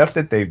mean, the stuff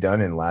that they've done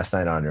in Last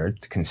Night on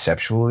Earth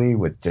conceptually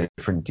with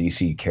different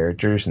DC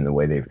characters and the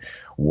way they've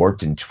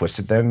warped and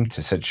twisted them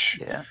to such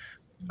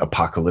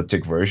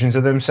apocalyptic versions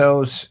of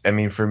themselves, I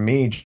mean, for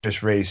me,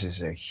 just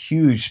raises a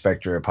huge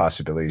specter of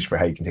possibilities for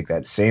how you can take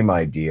that same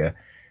idea,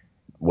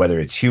 whether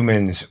it's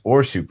humans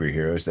or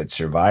superheroes that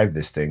survive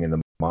this thing and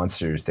the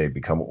monsters they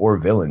become, or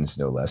villains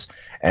no less,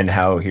 and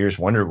how here's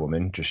Wonder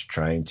Woman just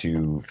trying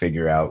to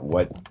figure out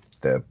what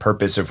the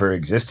purpose of her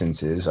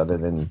existence is other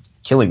than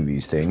killing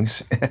these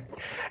things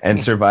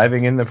and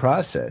surviving in the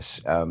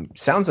process.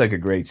 Sounds like a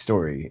great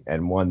story,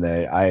 and one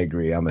that I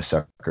agree I'm a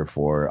sucker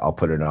for. I'll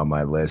put it on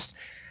my list,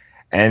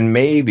 and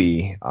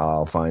maybe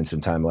I'll find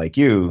some time like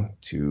you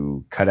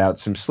to cut out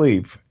some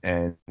sleep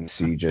and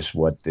see just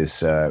what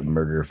this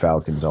Murder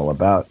Falcon's all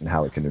about and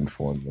how it can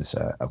inform this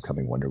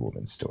upcoming Wonder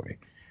Woman story.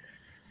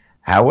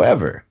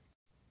 However,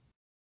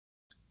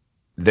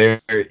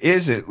 there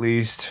is at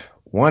least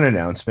one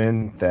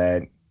announcement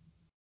that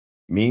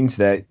means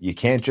that you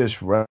can't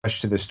just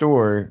rush to the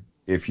store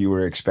if you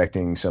were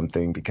expecting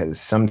something,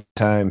 because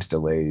sometimes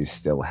delays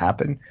still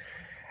happen.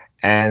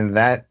 And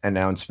that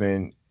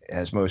announcement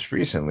has most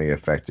recently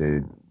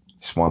affected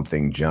Swamp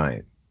Thing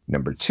Giant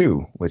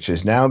 #2, which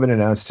has now been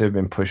announced to have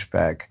been pushed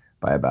back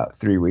by about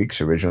 3 weeks,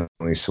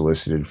 originally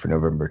solicited for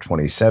November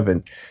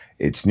 27th.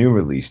 Its new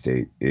release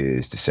date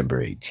is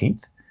December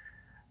 18th.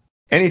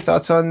 Any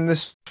thoughts on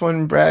this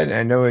one, Brad?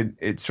 I know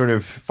it sort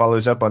of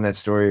follows up on that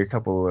story, a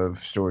couple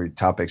of story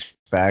topics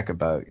back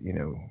about,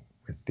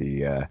 with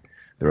the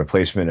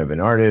replacement of an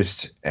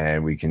artist,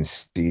 and we can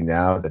see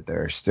now that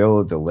there are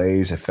still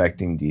delays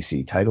affecting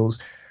DC titles.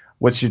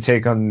 What's your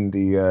take on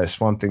the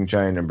Swamp Thing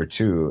Giant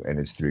 #2 and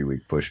its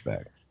 3-week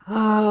pushback?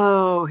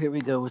 Oh, here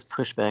we go with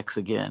pushbacks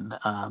again.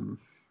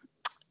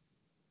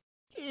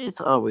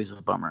 It's always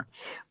a bummer,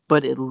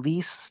 but at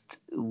least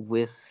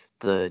with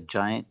the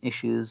Giant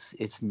issues,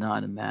 it's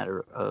not a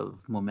matter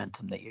of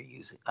momentum that you're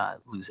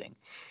losing,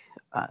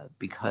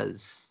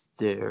 because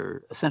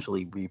they're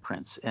essentially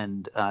reprints,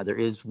 and there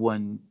is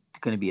one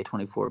going to be a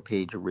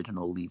 24-page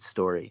original lead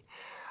story,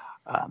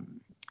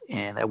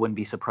 and I wouldn't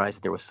be surprised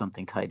if there was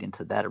something tied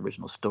into that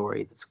original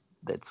story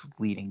that's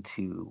leading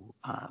to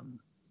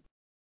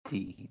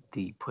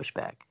the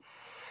pushback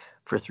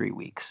for 3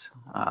 weeks.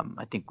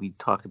 I think we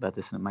talked about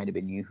this, and it might have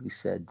been you who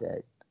said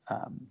that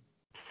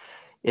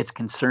it's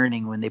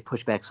concerning when they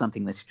push back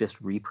something that's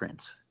just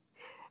reprints,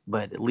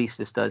 but at least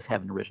this does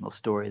have an original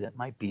story that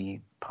might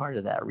be part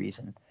of that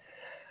reason.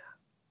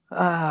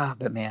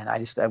 But man,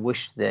 I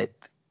wish that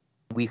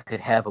we could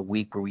have a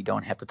week where we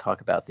don't have to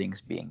talk about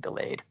things being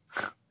delayed.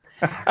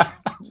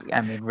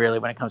 I mean, really,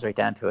 when it comes right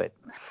down to it.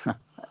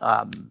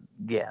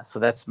 Yeah, so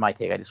that's my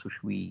take. I just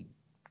wish we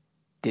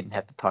didn't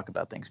have to talk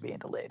about things being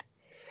delayed.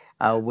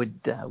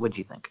 What do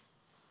you think?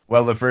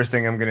 Well, the first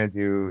thing I'm going to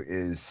do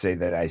is say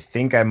that I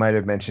think I might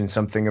have mentioned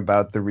something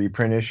about the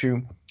reprint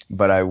issue,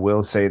 but I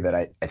will say that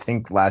I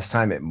think last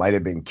time it might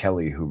have been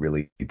Kelly who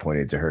really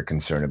pointed to her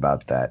concern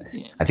about that.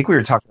 Yeah. I think we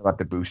were talking about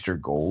the Booster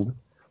Gold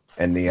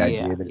and the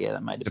idea that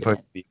that might it's have been supposed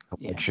it. to be a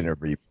collection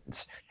of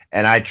reprints.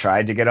 And I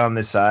tried to get on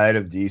the side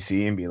of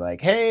DC and be like,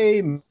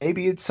 hey,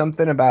 maybe it's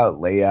something about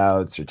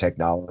layouts or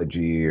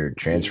technology or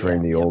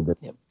transferring the old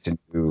to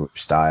new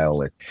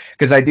style.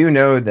 Because I do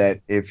know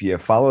that if you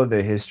follow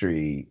the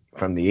history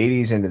from the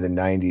 80s into the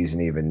 90s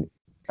and even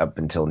up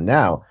until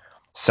now,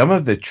 some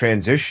of the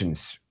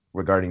transitions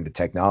regarding the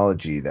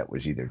technology that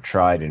was either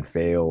tried and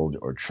failed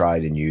or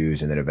tried and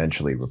used and then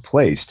eventually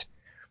replaced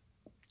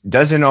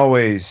doesn't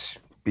always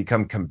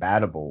become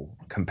compatible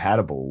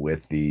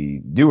with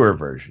the newer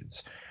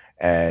versions,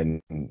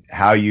 and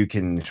how you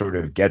can sort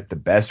of get the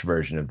best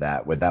version of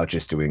that without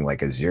just doing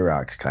like a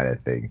Xerox kind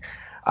of thing.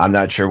 I'm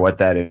not sure what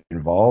that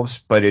involves,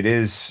 but it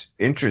is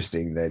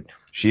interesting that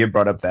she had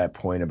brought up that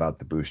point about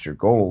the Booster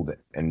Gold,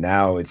 and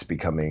now it's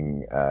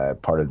becoming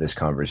part of this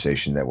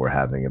conversation that we're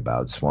having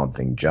about Swamp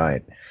Thing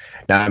Giant.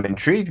 Now, I'm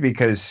intrigued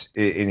because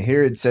in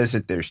here it says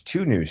that there's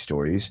 2 news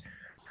stories,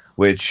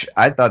 which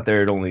I thought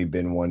there had only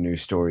been one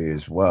news story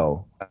as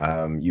well.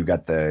 You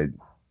got the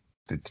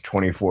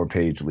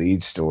 24-page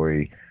lead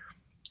story,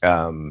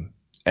 and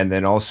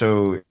then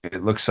also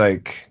it looks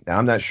like, now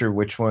I'm not sure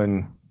which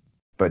one,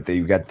 but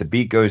you've got The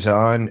Beat Goes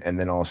On and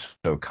then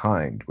also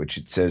Kind, which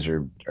it says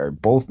are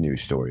both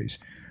news stories.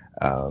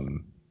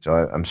 So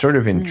I'm sort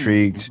of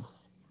intrigued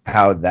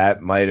how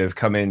that might have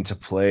come into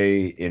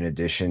play in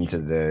addition to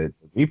the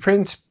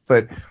reprints.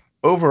 But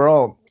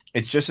overall,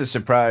 it's just a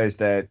surprise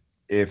that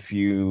if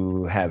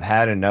you have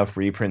had enough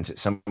reprints at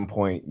some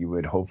point, you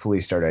would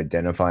hopefully start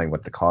identifying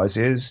what the cause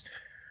is.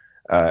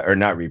 Or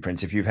not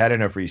reprints. If you've had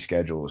enough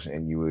reschedules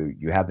and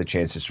you have the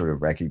chance to sort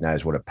of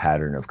recognize what a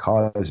pattern of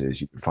cause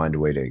is, you can find a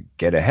way to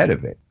get ahead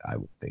of it, I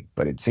would think.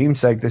 But it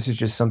seems like this is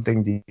just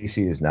something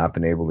DC has not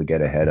been able to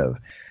get ahead of,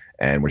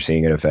 and we're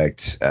seeing it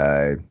affect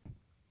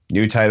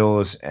new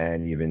titles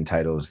and even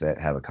titles that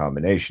have a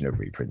combination of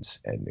reprints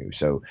and new.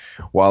 So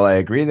while I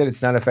agree that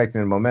it's not affecting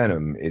the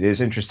momentum, it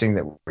is interesting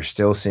that we're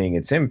still seeing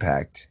its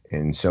impact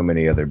in so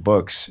many other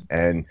books,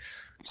 and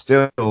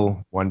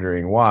still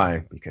wondering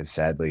why, because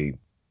sadly,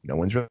 no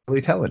one's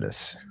really telling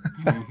us.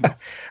 Mm-hmm. Not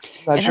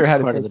and sure that's how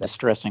to part of take the that.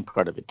 distressing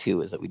part of it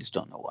too, is that we just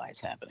don't know why it's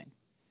happening.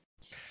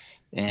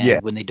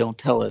 And when they don't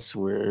tell us,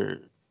 we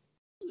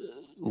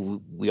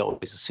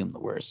always assume the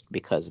worst,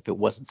 because if it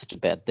wasn't such a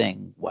bad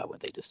thing, why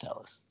wouldn't they just tell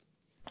us?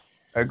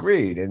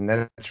 Agreed. And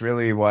that's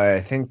really why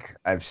I think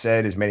I've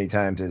said as many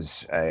times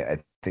as I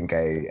think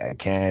I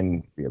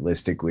can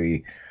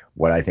realistically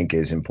what I think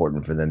is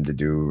important for them to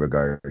do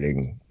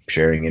regarding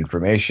sharing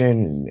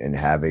information and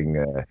having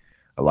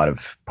a lot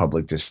of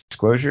public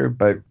disclosure.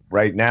 But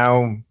right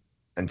now,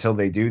 until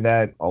they do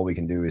that, all we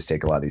can do is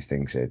take a lot of these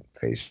things at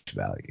face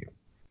value.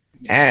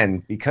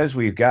 And because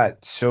we've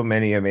got so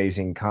many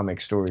amazing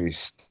comic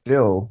stories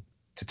still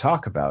to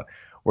talk about,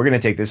 we're going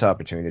to take this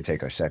opportunity to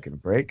take our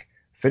second break,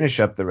 finish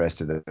up the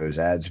rest of those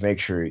ads, make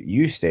sure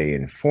you stay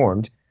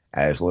informed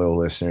as loyal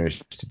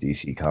listeners to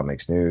DC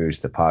Comics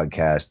News, the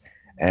podcast,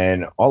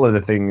 and all of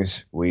the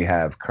things we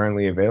have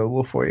currently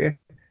available for you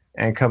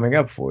and coming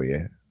up for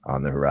you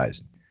on the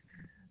horizon.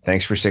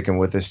 Thanks for sticking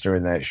with us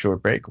during that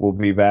short break. We'll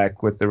be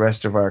back with the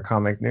rest of our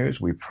comic news.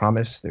 We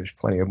promise there's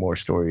plenty of more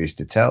stories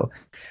to tell,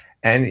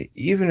 and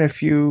even a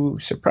few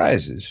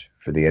surprises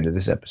for the end of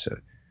this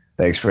episode.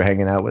 Thanks for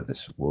hanging out with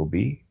us. We'll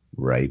be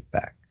right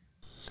back.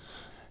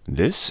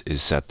 This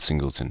is Seth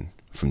Singleton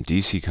from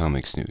DC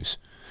Comics News,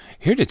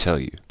 here to tell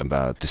you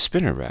about the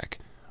Spinner Rack.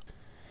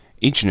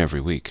 Each and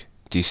every week,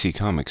 DC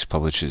Comics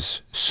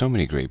publishes so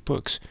many great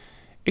books,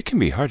 it can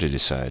be hard to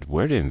decide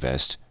where to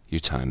invest your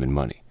time and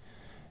money.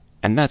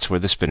 And that's where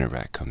the Spinner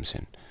Rack comes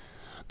in.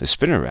 The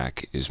Spinner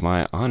Rack is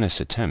my honest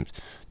attempt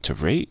to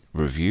rate,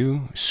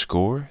 review,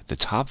 score the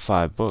top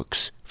 5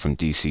 books from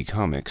DC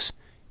Comics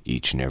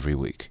each and every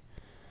week.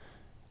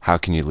 How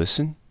can you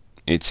listen?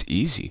 It's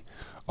easy.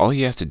 All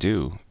you have to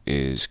do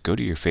is go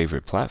to your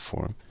favorite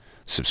platform,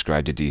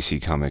 subscribe to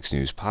DC Comics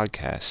News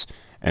Podcasts,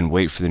 and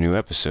wait for the new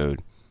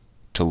episode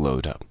to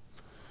load up.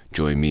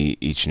 Join me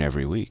each and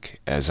every week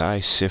as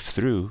I sift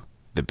through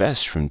the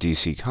best from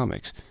DC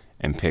Comics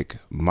and pick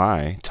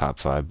my top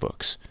 5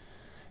 books.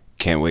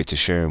 Can't wait to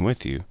share them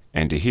with you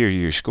and to hear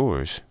your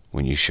scores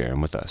when you share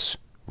them with us,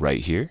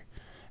 right here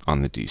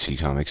on the DC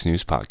Comics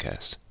News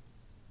Podcast.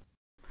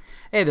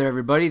 Hey there,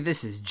 everybody.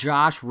 This is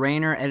Josh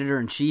Rayner,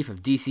 Editor-in-Chief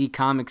of DC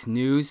Comics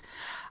News.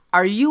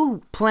 Are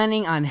you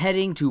planning on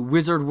heading to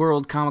Wizard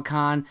World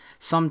Comic-Con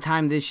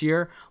sometime this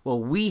year?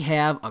 Well, we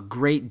have a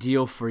great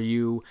deal for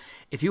you.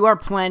 If you are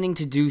planning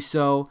to do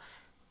so,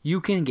 you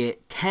can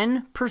get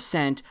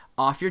 10%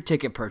 off your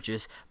ticket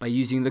purchase by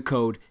using the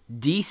code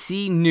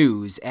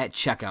DCNews at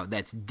checkout.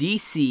 That's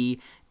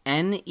DCNEWS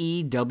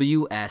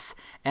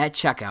at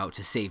checkout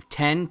to save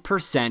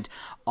 10%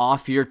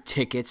 off your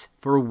tickets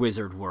for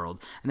Wizard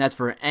World. And that's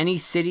for any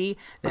city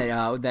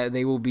that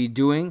they will be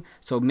doing.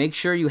 So make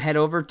sure you head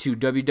over to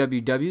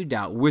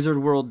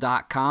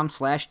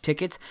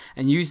www.wizardworld.com/tickets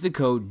and use the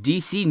code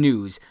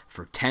DCNews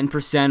for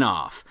 10%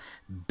 off.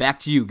 Back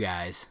to you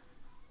guys.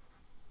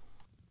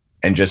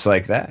 And just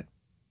like that,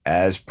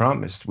 as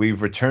promised,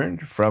 we've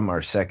returned from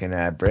our second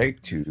ad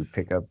break to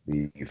pick up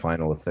the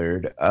final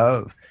third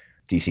of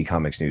DC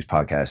Comics News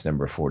Podcast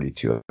number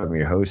 42. I'm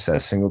your host,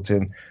 Seth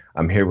Singleton.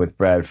 I'm here with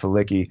Brad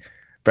Felicki.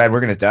 Brad, we're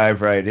going to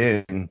dive right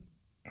in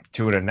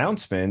to an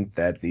announcement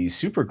that the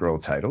Supergirl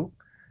title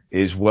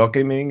is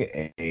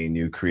welcoming a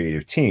new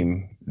creative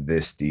team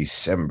this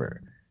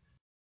December.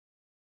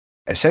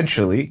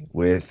 Essentially,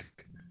 with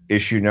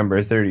issue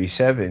number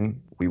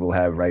 37, we will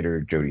have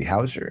writer Jody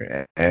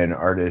Houser and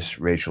artist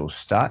Rachel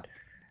Stott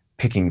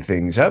picking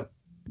things up.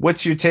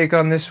 What's your take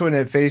on this one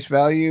at face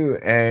value?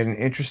 And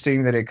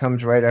interesting that it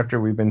comes right after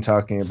we've been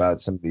talking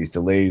about some of these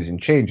delays and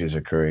changes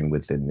occurring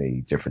within the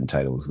different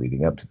titles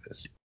leading up to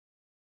this.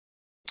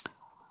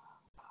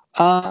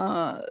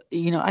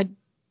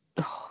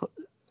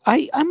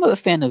 I'm a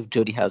fan of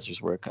Jody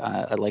Houser's work.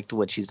 I liked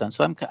what she's done,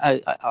 so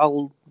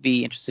I'll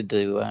be interested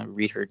to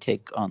read her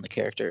take on the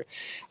character.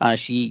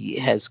 She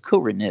has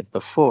co-written it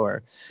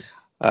before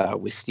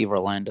with Steve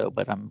Orlando,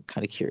 but I'm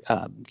kind of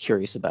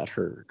curious about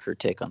her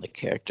take on the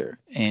character.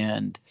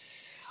 And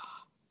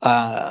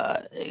I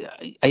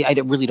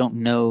really don't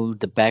know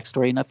the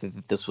backstory enough if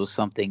this was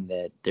something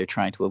that they're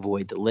trying to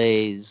avoid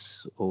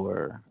delays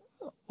or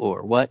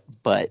what.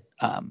 But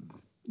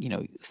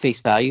face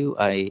value,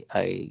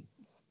 I'm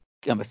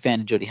a fan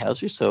of Jody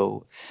Houser,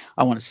 so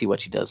I want to see what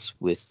she does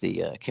with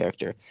the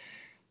character.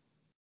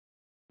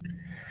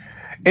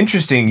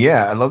 Interesting.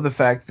 Yeah, I love the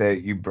fact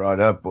that you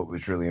brought up what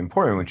was really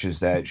important, which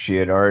is that she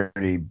had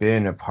already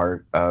been a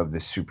part of the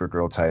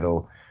Supergirl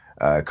title,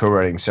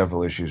 co-writing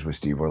several issues with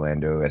Steve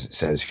Orlando, as it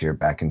says here,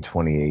 back in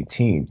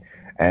 2018.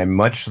 And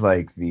much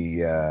like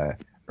the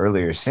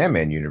earlier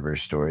Sandman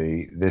universe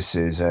story, this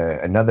is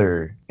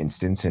another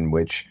instance in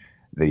which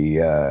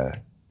the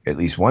at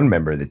least one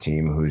member of the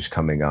team who's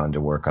coming on to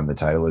work on the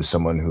title is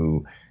someone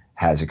who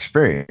has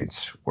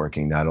experience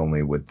working not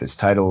only with this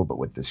title, but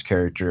with this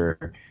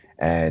character,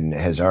 and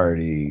has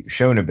already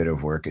shown a bit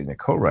of work in a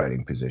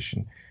co-writing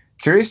position.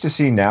 Curious to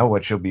see now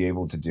what she'll be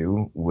able to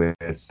do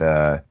with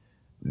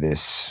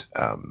this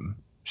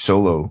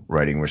solo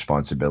writing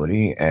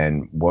responsibility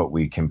and what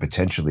we can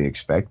potentially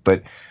expect.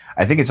 But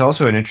I think it's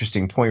also an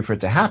interesting point for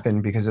it to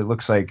happen because it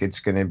looks like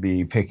it's going to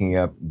be picking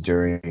up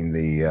during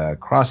the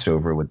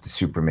crossover with the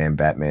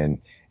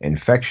Superman-Batman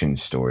Infection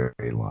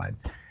storyline.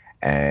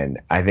 And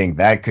I think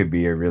that could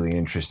be a really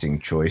interesting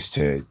choice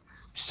to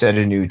set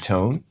a new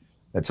tone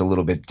that's a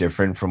little bit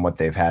different from what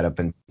they've had up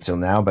until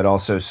now, but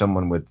also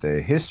someone with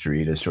the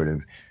history to sort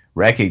of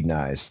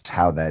recognize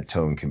how that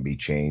tone can be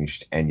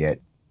changed and yet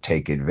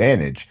take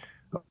advantage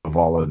of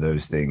all of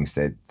those things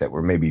that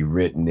were maybe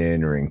written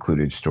in or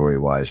included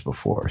story-wise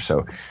before.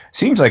 So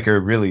seems like a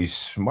really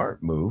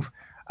smart move.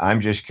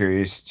 I'm just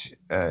curious,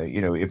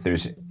 if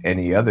there's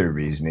any other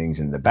reasonings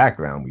in the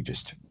background we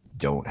just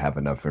don't have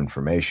enough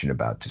information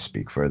about to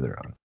speak further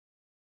on.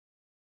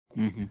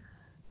 Mm-hmm.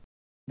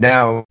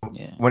 Now,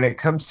 when it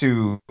comes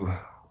to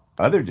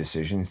other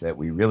decisions that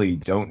we really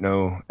don't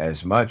know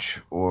as much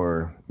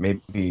or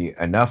maybe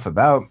enough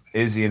about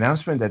is the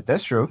announcement that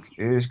Deathstroke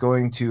is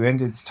going to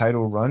end its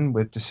title run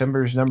with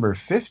December's number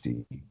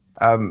 50.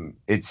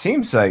 It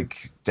seems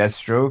like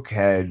Deathstroke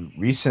had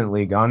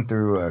recently gone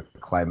through a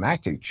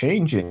climactic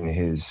change in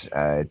his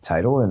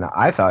title, and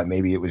I thought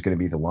maybe it was going to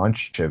be the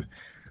launch of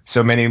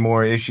so many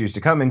more issues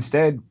to come.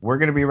 Instead, we're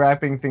going to be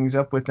wrapping things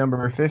up with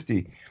number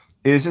 50.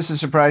 Is this a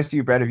surprise to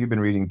you, Brad? Have you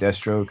been reading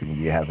Deathstroke, and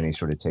do you have any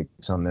sort of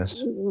takes on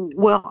this?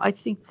 Well, I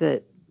think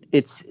that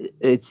it's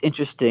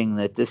interesting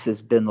that this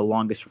has been the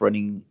longest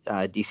running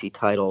DC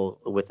title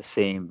with the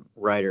same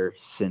writer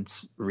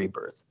since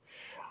Rebirth.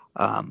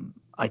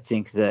 I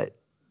think that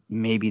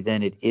maybe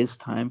then it is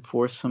time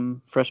for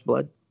some fresh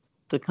blood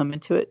to come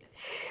into it.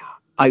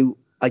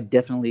 I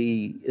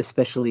definitely,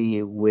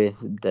 especially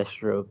with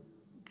Deathstroke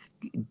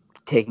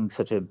taking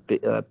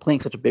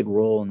playing such a big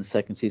role in the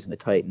second season of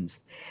Titans,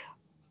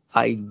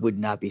 I would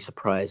not be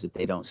surprised if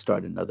they don't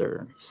start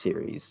another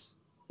series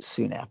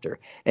soon after.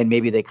 And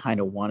maybe they kind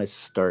of want to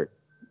start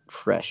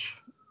fresh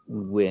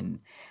when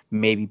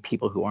maybe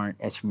people who aren't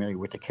as familiar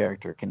with the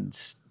character can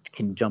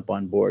jump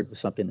on board with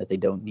something that they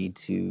don't need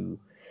to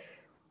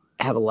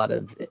have a lot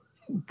of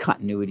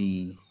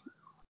continuity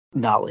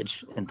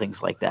knowledge and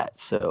things like that.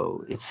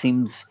 So it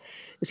seems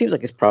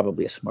like it's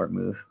probably a smart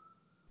move.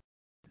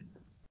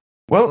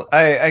 Well,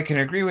 I can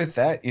agree with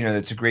that.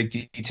 That's a great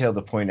detail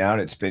to point out.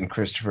 It's been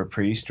Christopher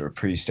Priest, or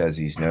Priest as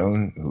he's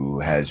known, who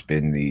has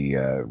been the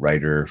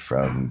writer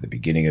from the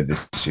beginning of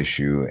this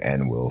issue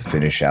and will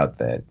finish out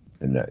the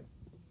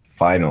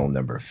final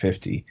number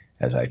 50,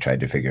 as I tried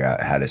to figure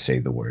out how to say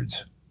the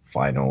words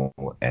final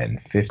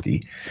and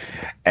 50.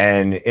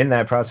 And in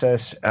that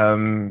process,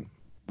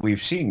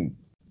 we've seen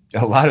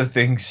a lot of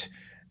things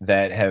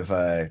that have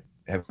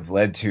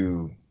led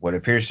to what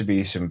appears to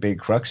be some big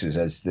cruxes,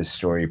 as this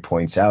story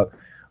points out,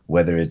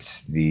 whether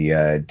it's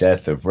the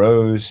death of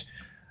Rose,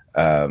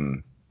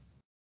 or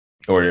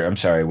I'm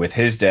sorry, with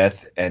his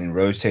death and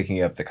Rose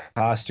taking up the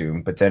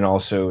costume, but then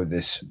also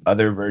this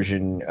other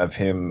version of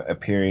him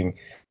appearing,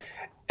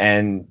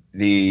 and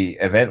the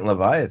Event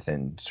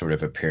Leviathan sort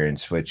of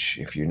appearance, which,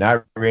 if you're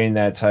not reading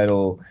that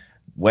title,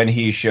 when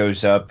he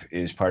shows up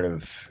is part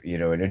of,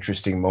 an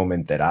interesting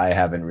moment that I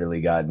haven't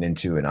really gotten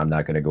into, and I'm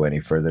not going to go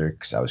any further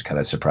because I was kind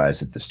of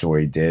surprised that the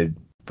story did.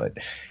 But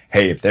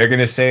hey, if they're going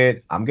to say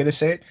it, I'm going to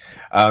say it.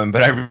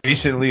 But I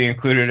recently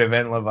included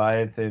Event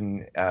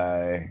Leviathan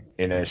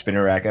in a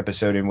Spinner Rack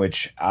episode in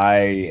which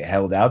I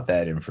held out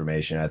that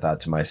information. I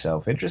thought to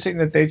myself, interesting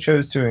that they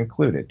chose to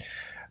include it.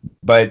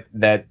 But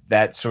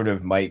that sort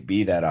of might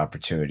be that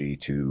opportunity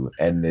to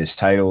end this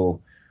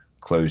title,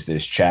 close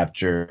this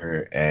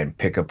chapter, and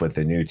pick up with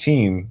a new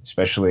team,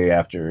 especially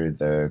after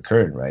the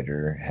current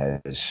writer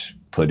has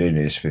put in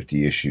his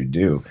 50-issue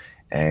due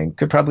and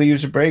could probably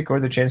use a break or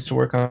the chance to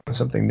work on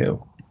something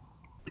new.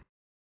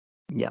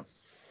 Yeah.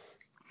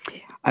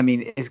 I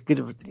mean,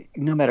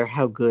 no matter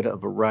how good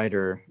of a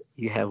writer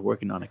you have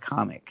working on a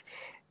comic,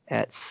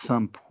 at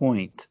some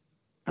point,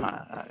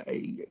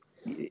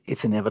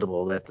 it's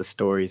inevitable that the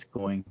story is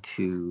going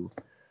to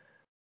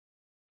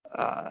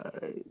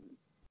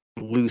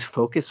lose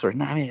focus, or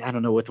not. I mean, I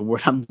don't know what the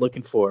word I'm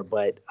looking for,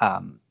 but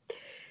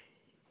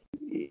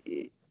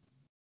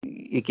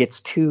it gets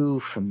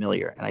too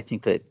familiar, and I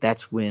think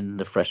that's when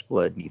the fresh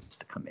blood needs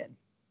to come in.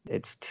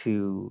 It's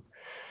too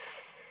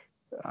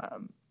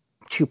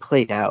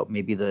played out.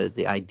 Maybe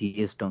the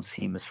ideas don't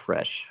seem as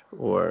fresh,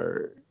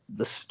 or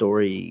the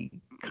story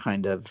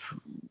kind of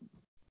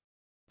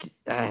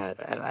I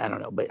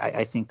don't know, but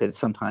I think that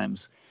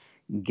sometimes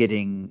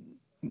getting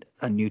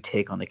a new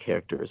take on the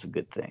character is a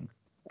good thing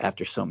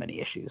after so many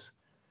issues.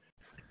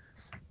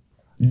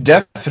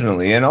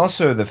 Definitely. And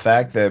also the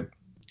fact that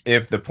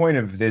if the point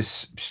of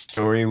this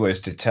story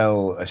was to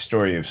tell a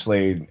story of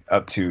Slade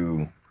up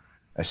to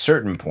a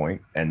certain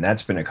point, and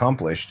that's been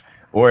accomplished,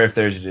 or if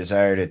there's a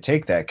desire to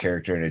take that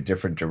character in a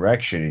different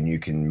direction and you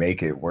can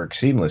make it work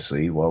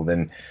seamlessly, well,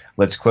 then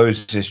let's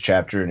close this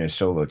chapter in his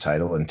solo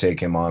title and take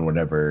him on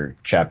whatever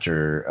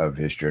chapter of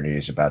his journey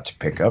is about to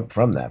pick up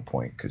from that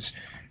point. Because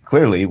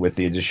clearly, with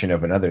the addition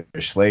of another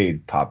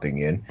Slade popping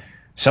in,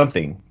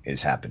 something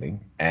is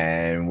happening.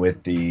 And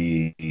with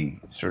the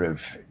sort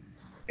of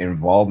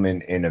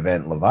involvement in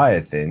Event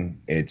Leviathan,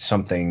 it's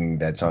something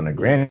that's on a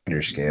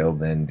grander scale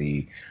than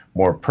the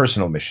more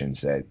personal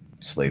missions that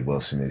Slade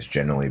Wilson has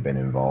generally been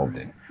involved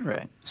in.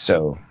 Right.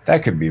 So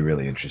that could be a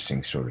really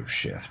interesting sort of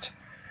shift.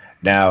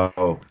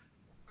 Now,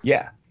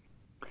 yeah.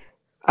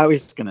 I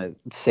was just going to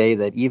say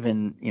that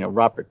even,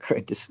 Robert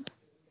Kirk, just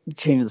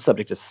changing the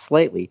subject just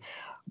slightly,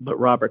 but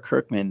Robert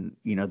Kirkman,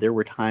 there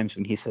were times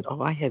when he said,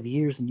 "Oh, I have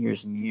years and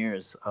years and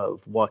years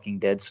of Walking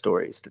Dead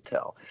stories to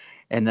tell."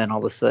 And then all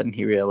of a sudden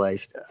he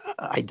realized,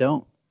 I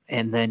don't.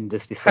 And then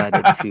just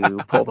decided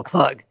to pull the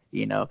plug,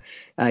 And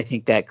I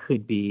think that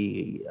could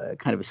be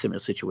kind of a similar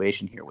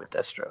situation here with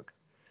Deathstroke.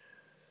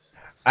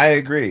 I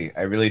agree.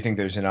 I really think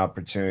there's an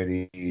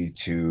opportunity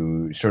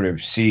to sort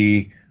of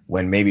see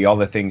when maybe all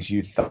the things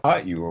you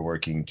thought you were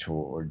working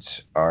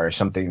towards are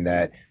something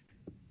that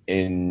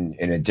in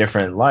a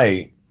different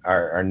light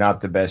are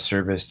not the best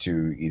service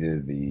to either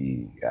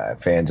the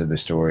fans of the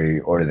story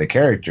or to the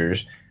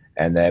characters,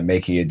 and that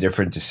making a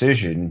different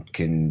decision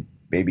can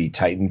maybe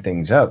tighten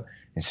things up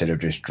instead of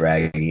just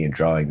dragging and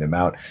drawing them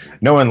out.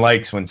 No one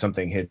likes when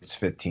something hits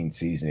 15th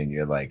season and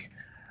you're like,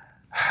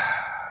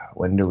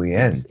 when do we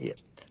end? Yeah,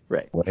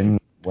 right.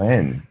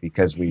 When?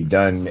 Because we've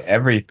done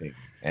everything,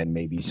 and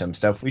maybe some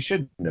stuff we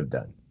shouldn't have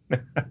done.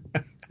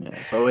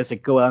 Yeah, so always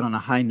go out on a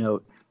high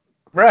note.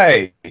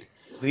 Right.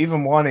 Leave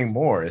them wanting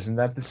more. Isn't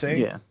that the same?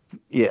 Yeah.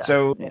 Yeah.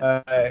 So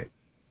yeah.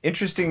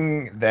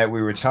 Interesting that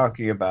we were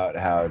talking about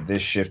how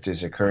this shift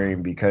is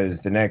occurring,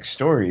 because the next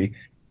story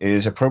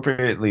is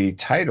appropriately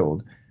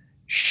titled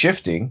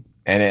Shifting,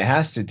 and it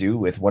has to do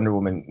with Wonder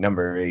Woman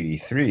number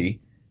 83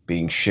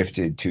 being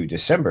shifted to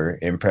December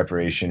in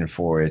preparation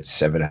for its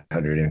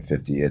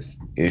 750th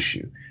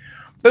issue.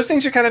 Those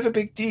things are kind of a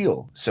big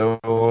deal, so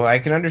I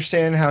can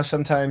understand how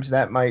sometimes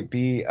that might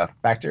be a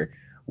factor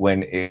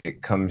when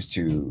it comes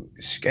to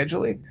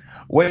scheduling.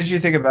 What did you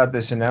think about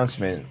this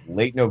announcement,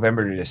 late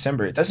November to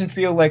December? It doesn't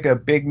feel like a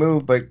big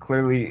move, but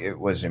clearly it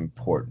was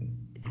important.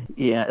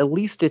 Yeah, at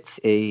least it's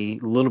a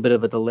little bit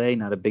of a delay,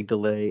 not a big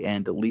delay,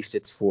 and at least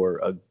it's for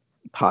a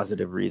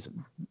positive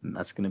reason. And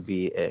that's going to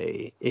be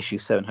a issue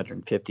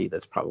 750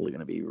 that's probably going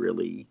to be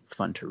really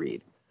fun to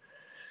read.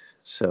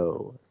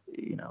 So,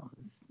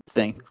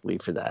 thankfully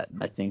for that.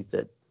 I think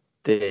that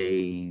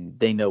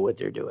they know what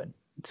they're doing.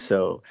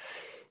 So,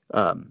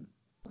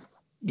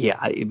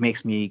 it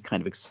makes me kind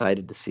of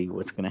excited to see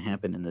what's going to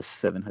happen in this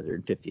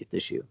 750th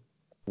issue.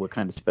 What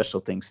kind of special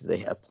things do they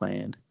have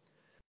planned?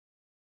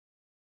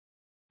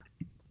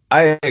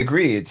 I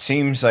agree. It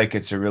seems like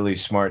it's a really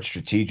smart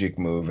strategic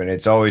move, and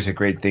it's always a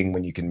great thing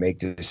when you can make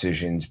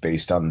decisions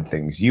based on the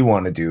things you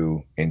want to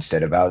do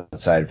instead of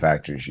outside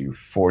factors you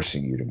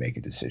forcing you to make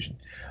a decision.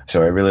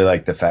 So I really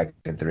like the fact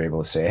that they're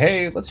able to say,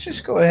 "Hey, let's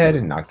just go ahead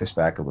and knock this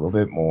back a little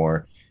bit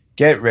more.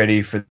 Get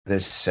ready for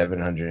this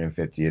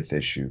 750th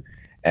issue."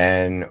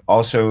 And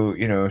also,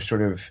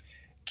 sort of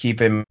keep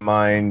in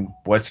mind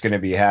what's going to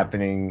be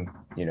happening,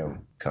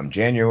 come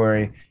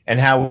January, and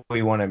how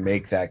we want to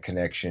make that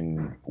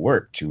connection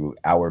work to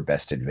our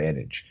best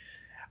advantage.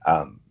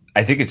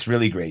 I think it's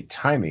really great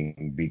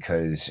timing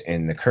because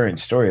in the current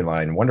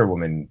storyline, Wonder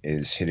Woman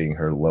is hitting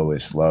her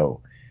lowest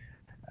low.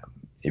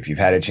 If you've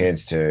had a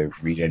chance to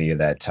read any of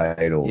that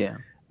title, Yeah.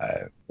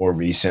 More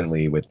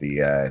recently with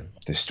the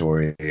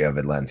story of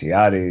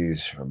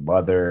Atlantiades, her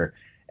mother,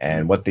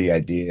 and what the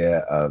idea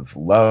of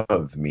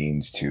love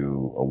means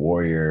to a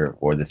warrior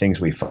or the things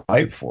we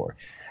fight for.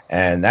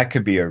 And that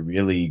could be a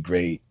really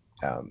great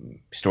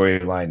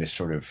storyline to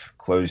sort of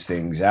close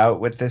things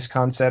out with this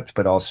concept,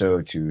 but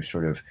also to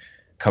sort of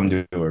come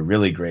to a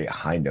really great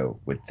high note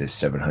with this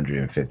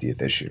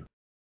 750th issue.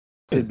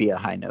 It would be a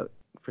high note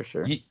for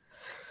sure.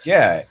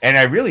 Yeah, and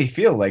I really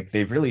feel like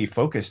they've really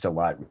focused a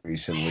lot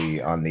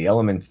recently on the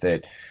elements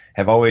that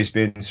have always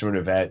been sort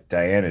of at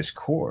Diana's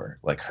core,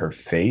 like her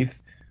faith,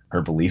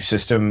 her belief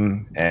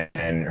system,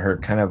 and her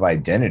kind of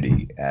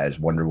identity as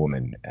Wonder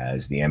Woman,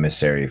 as the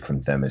emissary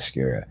from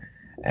Themyscira.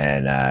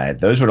 And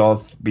those would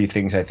all be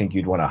things I think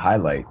you'd want to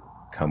highlight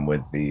come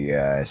with the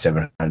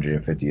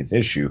 750th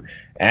issue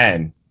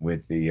and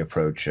with the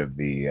approach of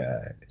the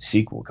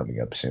sequel coming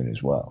up soon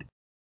as well.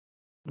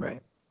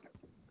 Right.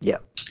 Yeah,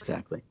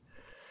 exactly.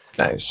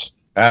 Nice.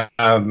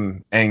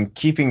 And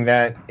keeping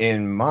that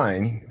in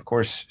mind, of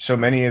course, so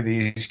many of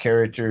these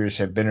characters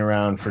have been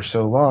around for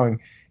so long,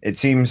 it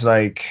seems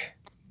like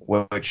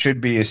what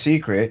should be a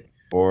secret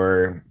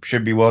or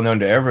should be well known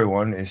to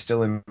everyone is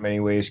still in many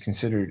ways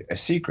considered a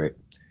secret.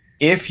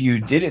 If you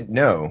didn't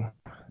know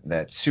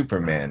that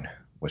Superman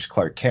was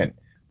Clark Kent,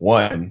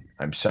 one,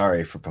 I'm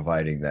sorry for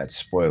providing that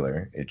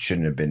spoiler. It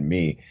shouldn't have been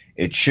me.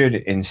 It should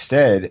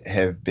instead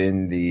have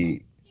been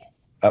the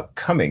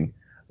upcoming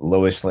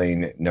Lois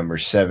Lane number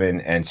 7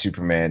 and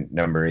Superman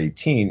number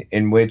 18,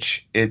 in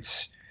which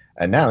it's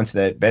announced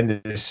that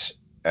Bendis,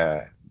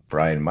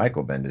 Brian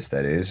Michael Bendis,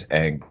 that is,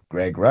 and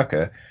Greg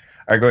Rucka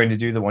are going to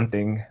do the one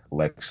thing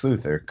Lex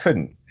Luthor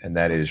couldn't, and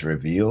that is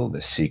reveal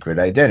the secret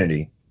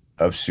identity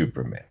of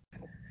Superman.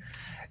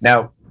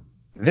 Now,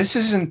 this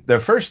isn't the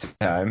first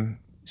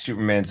time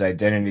Superman's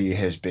identity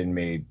has been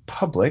made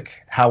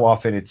public. How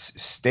often it's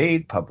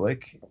stayed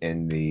public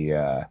in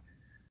the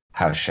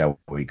how shall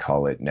we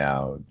call it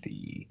now,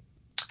 the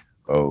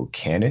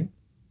canon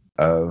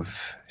of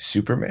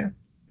Superman,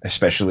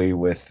 especially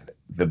with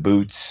the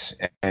boots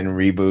and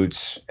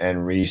reboots and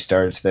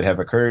restarts that have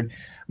occurred.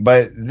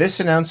 But this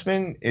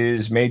announcement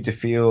is made to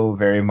feel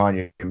very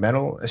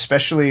monumental,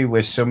 especially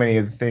with so many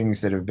of the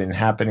things that have been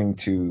happening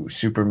to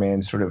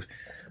Superman's sort of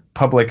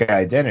public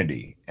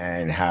identity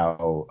and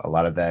how a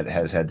lot of that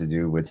has had to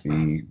do with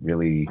the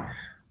really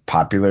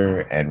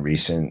popular and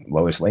recent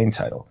Lois Lane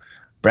title.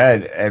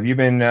 Brad, have you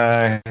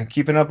been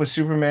keeping up with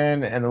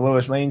Superman and the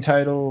Lois Lane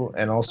title,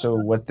 and also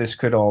what this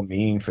could all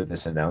mean for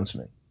this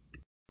announcement?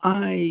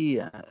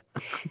 I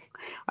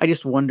I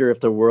just wonder if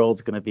the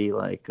world's going to be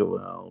like,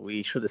 well,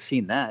 we should have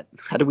seen that.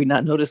 How did we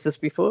not notice this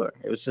before?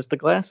 It was just the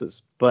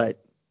glasses.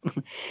 But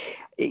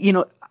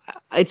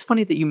it's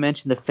funny that you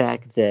mentioned the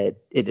fact that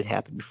it had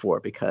happened before,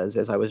 because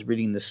as I was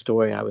reading the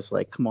story, I was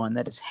like, come on,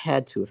 that has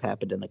had to have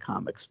happened in the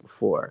comics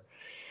before.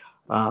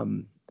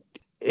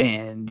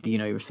 And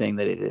you were saying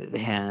that it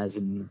has,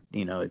 and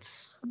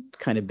it's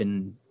kind of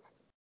been,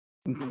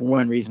 for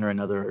one reason or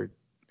another,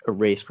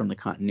 erased from the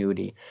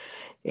continuity.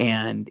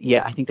 And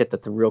yeah, I think that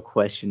the real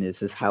question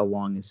is how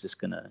long is this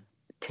going to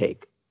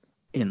take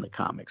in the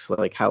comics?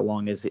 Like, how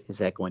long is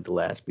that going to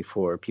last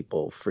before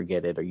people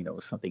forget it,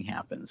 or something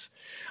happens?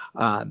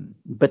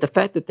 But the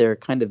fact that they're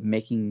kind of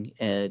making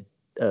a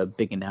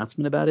big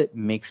announcement about it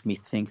makes me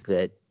think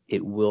that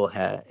it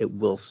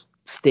will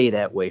stay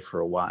that way for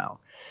a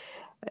while.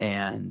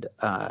 And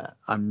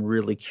I'm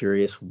really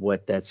curious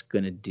what that's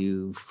going to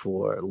do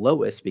for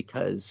Lois,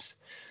 because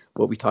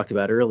what we talked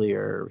about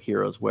earlier,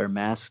 heroes wear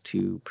masks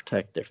to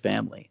protect their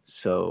family.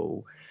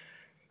 So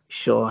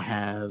she'll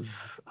have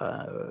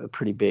a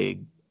pretty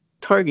big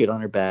target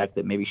on her back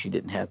that maybe she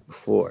didn't have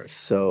before.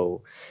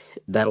 So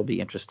that'll be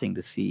interesting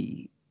to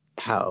see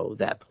how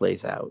that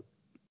plays out.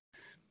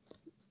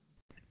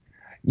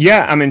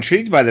 Yeah, I'm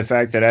intrigued by the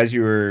fact that as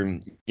you were,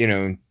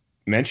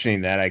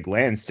 mentioning that, I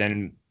glanced,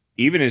 and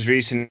even as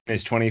recent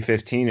as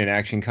 2015 in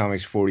Action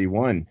Comics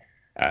 41,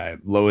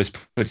 Lois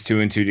puts two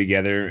and two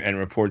together and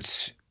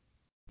reports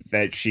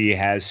that she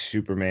has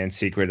Superman's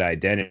secret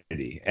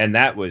identity. And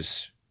that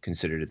was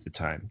considered at the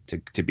time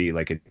to be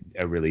like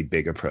a really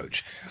big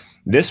approach.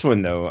 This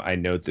one, though, I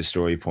note the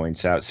story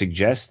points out,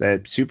 suggests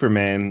that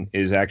Superman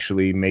is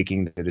actually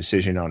making the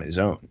decision on his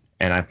own.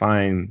 And I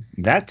find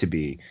that to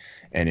be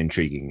an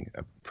intriguing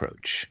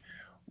approach.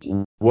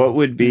 what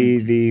would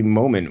be the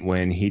moment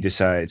when he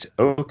decides,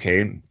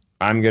 okay,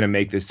 I'm going to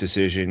make this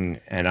decision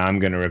and I'm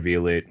going to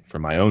reveal it for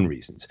my own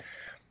reasons?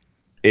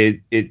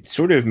 It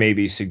sort of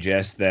maybe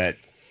suggests that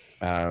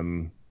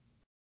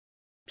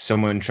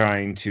someone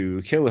trying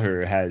to kill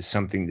her has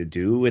something to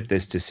do with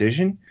this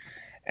decision,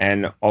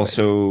 and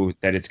also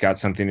that it's got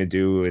something to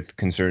do with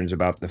concerns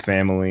about the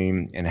family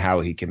and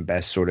how he can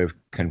best sort of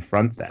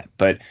confront that.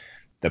 But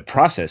the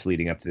process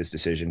leading up to this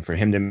decision for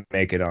him to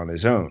make it on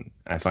his own,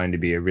 I find to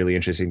be a really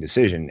interesting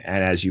decision.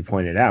 And as you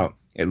pointed out,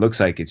 it looks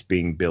like it's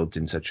being built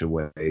in such a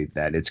way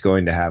that it's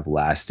going to have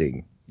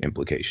lasting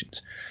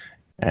implications.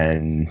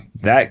 And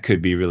that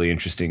could be really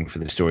interesting for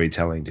the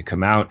storytelling to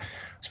come out,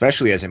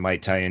 especially as it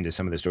might tie into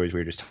some of the stories we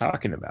were just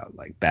talking about,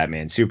 like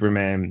Batman,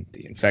 Superman,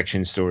 the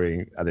infection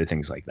story, other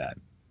things like that.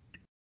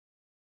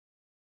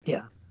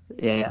 Yeah.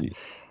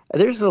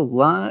 There's a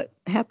lot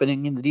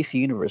happening in the DC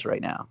universe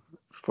right now,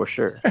 for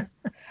sure.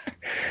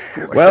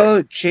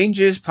 Change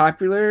is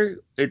popular.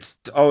 It's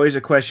always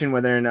a question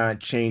whether or not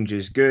change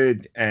is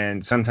good,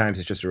 and sometimes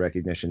it's just a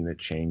recognition that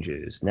change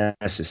is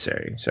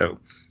necessary. So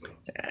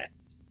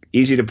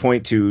easy to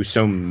point to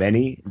so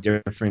many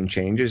different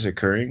changes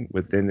occurring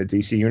within the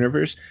DC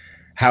universe.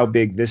 How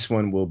big this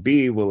one will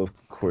be will,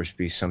 of course,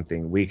 be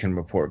something we can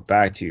report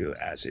back to you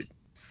as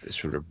the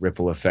sort of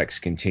ripple effects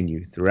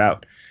continue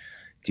throughout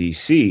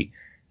DC.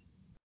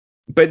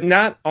 But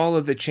not all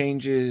of the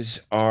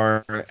changes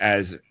are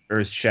as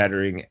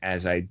earth-shattering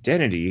as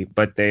Identity,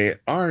 but they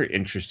are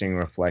interesting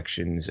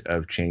reflections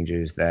of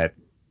changes that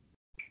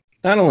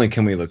not only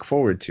can we look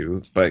forward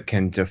to, but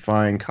can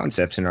define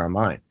concepts in our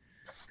mind.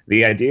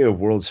 The idea of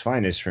World's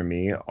Finest for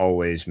me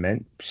always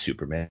meant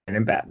Superman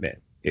and Batman.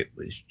 It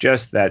was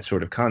just that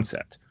sort of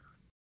concept.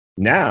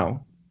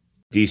 Now,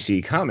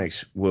 DC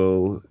Comics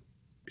will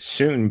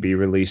soon be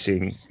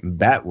releasing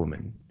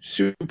Batwoman,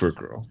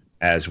 Supergirl,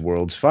 as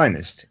World's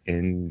Finest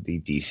in the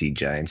DC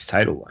Giants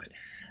title line.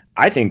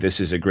 I think this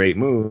is a great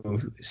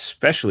move,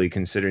 especially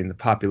considering the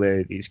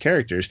popularity of these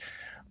characters,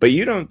 but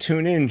you don't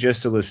tune in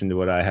just to listen to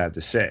what I have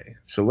to say.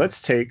 So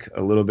let's take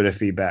a little bit of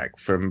feedback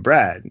from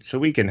Brad so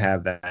we can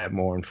have that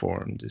more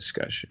informed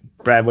discussion.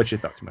 Brad, what's your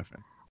thoughts, my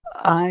friend?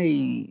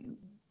 I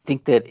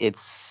think that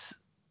it's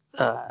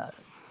a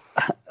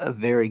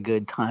very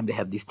good time to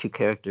have these two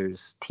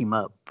characters team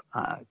up,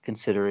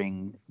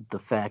 considering the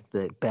fact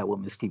that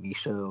Batwoman's TV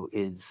show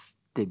is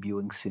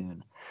debuting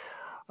soon.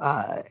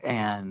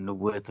 And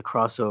with the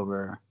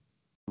crossover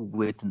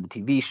within the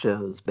TV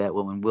shows,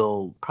 Batwoman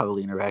will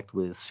probably interact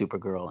with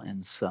Supergirl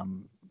in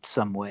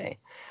some way.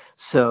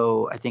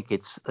 So I think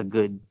it's a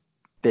good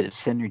bit of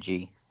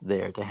synergy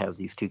there to have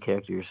these two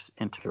characters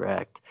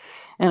interact.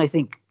 And I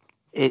think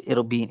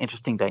it'll be an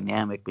interesting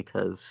dynamic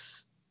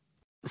because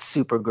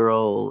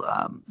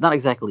Supergirl, not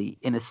exactly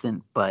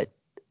innocent, but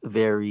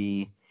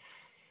very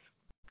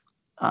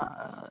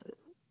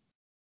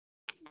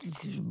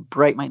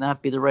bright might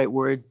not be the right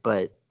word,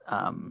 but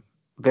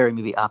very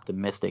maybe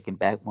optimistic, and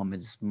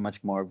Batwoman's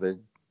much more of a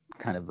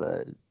kind of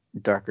a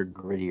darker,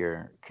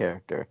 grittier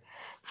character.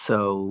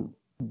 So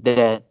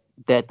that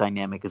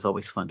dynamic is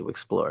always fun to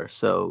explore.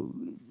 So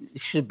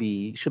it should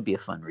be a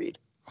fun read.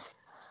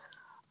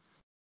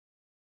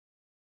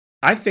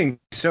 I think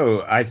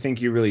so. I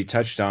think you really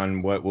touched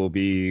on what will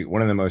be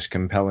one of the most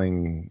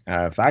compelling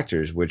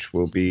factors, which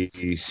will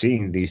be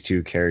seeing these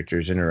two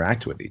characters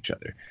interact with each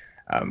other.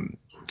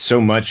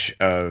 So much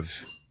of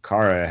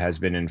Kara has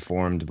been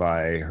informed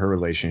by her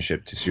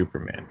relationship to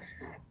Superman,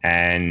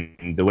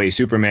 and the way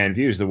Superman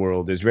views the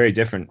world is very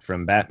different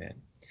from Batman.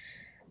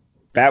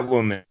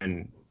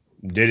 Batwoman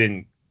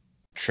didn't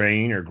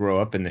train or grow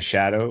up in the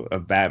shadow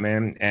of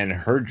Batman, and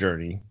her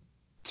journey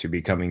to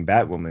becoming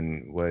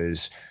Batwoman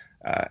was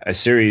a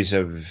series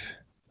of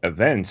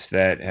events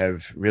that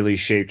have really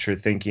shaped her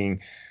thinking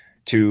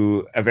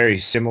to a very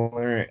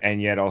similar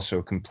and yet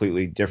also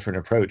completely different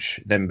approach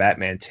than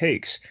Batman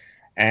takes.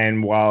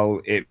 And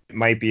while it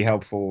might be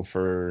helpful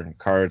for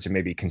Kara to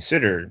maybe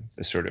consider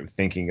the sort of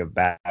thinking of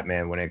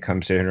Batman when it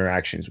comes to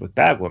interactions with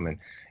Batwoman,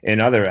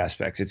 in other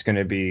aspects, it's going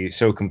to be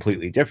so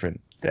completely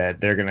different that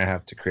they're going to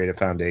have to create a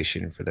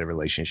foundation for their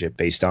relationship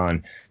based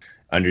on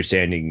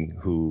understanding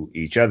who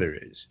each other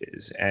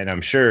is. And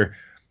I'm sure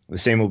the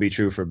same will be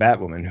true for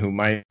Batwoman, who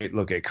might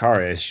look at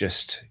Kara as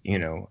just,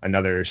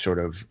 another sort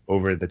of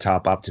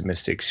over-the-top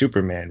optimistic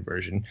Superman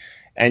version.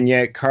 And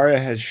yet Kara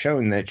has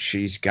shown that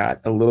she's got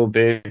a little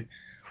bit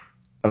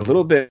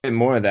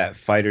more of that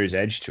fighter's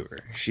edge to her.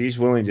 She's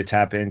willing to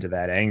tap into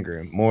that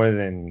anger more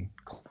than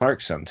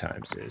Clark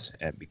sometimes is.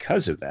 And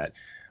because of that,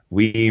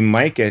 we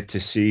might get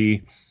to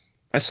see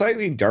a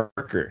slightly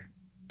darker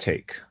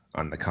take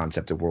on the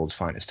concept of World's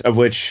Finest, of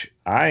which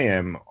I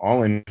am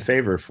all in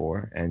favor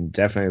for and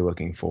definitely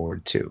looking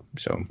forward to.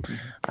 So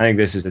I think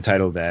this is a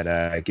title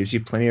that gives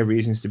you plenty of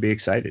reasons to be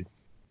excited.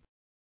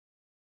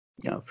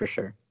 Yeah, for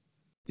sure.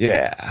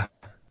 Yeah.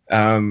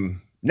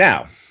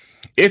 Now,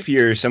 if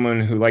you're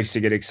someone who likes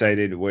to get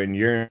excited when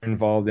you're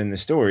involved in the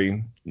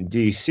story,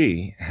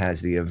 DC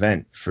has the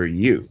event for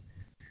you.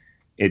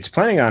 It's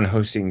planning on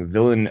hosting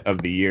Villain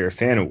of the Year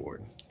Fan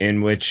Award,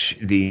 in which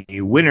the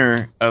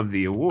winner of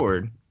the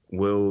award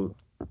will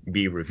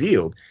be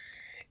revealed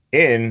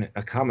in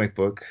a comic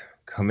book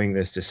coming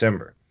this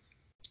December.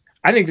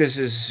 I think this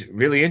is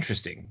really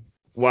interesting.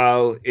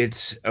 While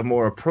it's a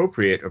more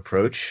appropriate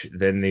approach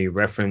than the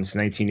reference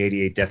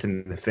 1988 Death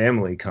in the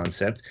Family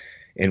concept,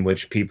 in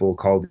which people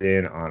called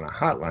in on a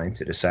hotline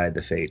to decide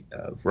the fate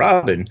of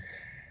Robin,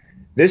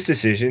 this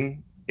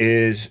decision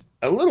is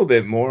a little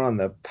bit more on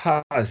the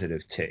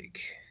positive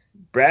take.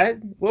 Brad,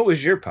 what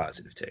was your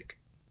positive take?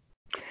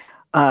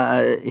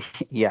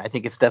 Yeah, I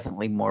think it's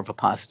definitely more of a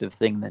positive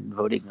thing than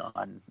voting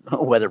on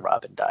whether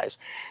Robin dies.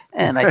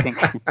 And I think,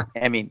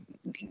 I mean,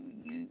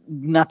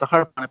 not to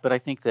harp on it, but I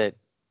think that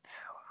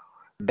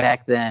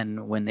back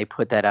then when they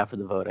put that out for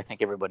the vote, I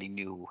think everybody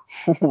knew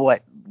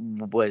what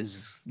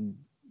was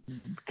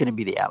going to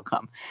be the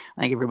outcome.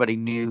 I think everybody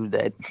knew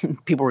that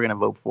people were going to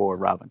vote for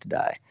Robin to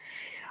die.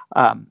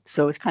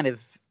 So it's kind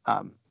of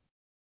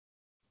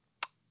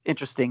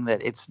interesting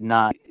that it's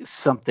not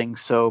something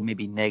so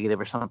maybe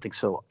negative or something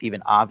so even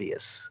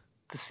obvious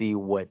to see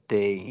what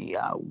they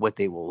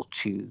will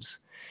choose.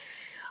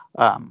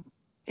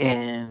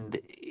 And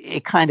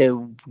it kind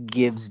of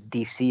gives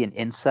DC an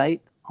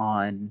insight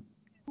on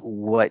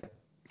what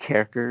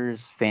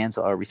characters fans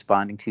are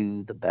responding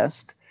to the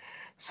best.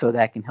 So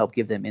that can help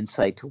give them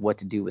insight to what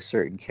to do with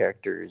certain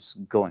characters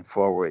going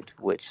forward,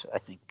 which I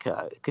think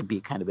could be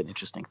kind of an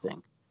interesting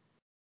thing.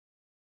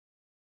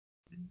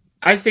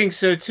 I think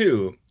so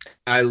too.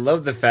 I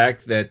love the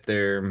fact that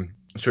they're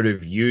sort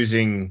of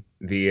using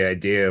the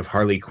idea of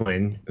Harley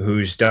Quinn,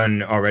 who's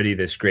done already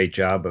this great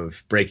job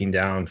of breaking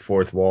down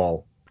fourth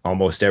wall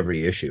almost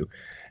every issue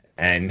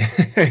and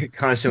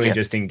constantly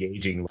just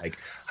engaging like,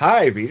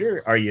 hi,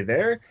 reader, are you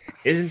there?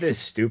 Isn't this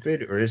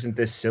stupid, or isn't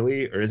this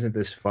silly, or isn't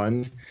this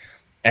fun?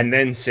 And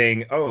then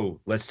saying, oh,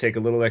 let's take a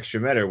little extra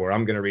meta where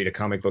I'm going to read a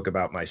comic book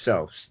about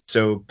myself.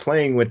 So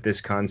playing with this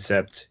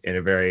concept in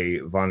a very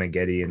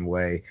Vonnegutian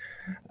way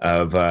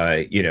of,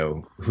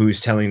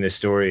 who's telling the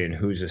story and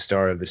who's the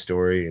star of the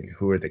story and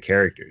who are the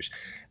characters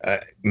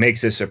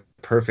makes this a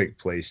perfect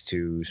place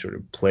to sort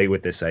of play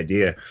with this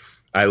idea.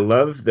 I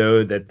love,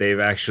 though, that they've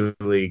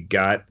actually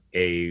got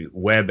a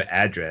web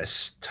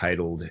address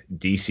titled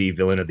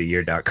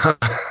DCVillainoftheYear.com.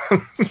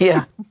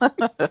 Yeah.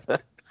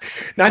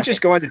 Not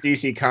just go on to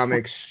DC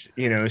Comics, /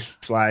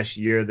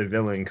 Year of the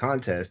Villain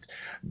contest.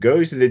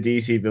 Goes to the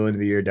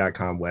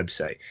DCVillainoftheYear.com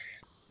website.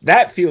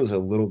 That feels a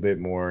little bit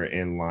more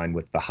in line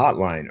with the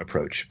hotline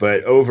approach.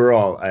 But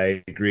overall,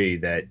 I agree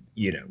that,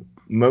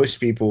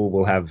 most people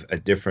will have a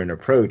different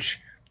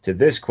approach to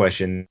this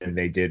question than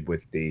they did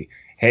with the,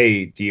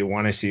 hey, do you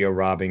want to see a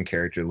Robin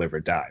character live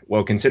or die?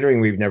 Well, considering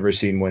we've never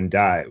seen one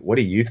die, what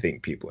do you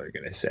think people are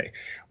going to say?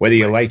 Whether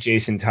you like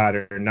Jason Todd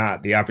or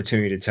not, the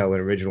opportunity to tell an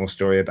original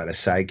story about a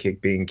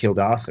sidekick being killed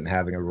off and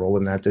having a role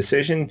in that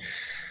decision,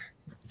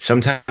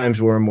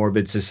 sometimes we're a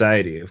morbid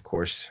society, of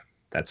course.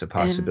 That's a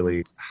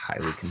possibility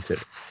highly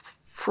considered.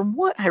 From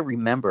what I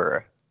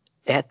remember,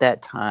 at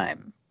that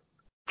time,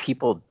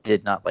 people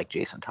did not like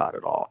Jason Todd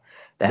at all.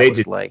 That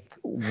was like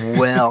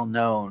well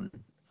known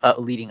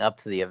leading up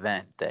to the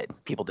event that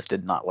people just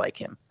did not like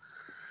him.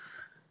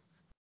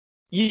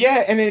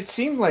 Yeah, and it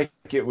seemed like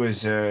it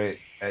was a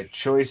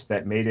choice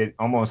that made it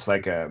almost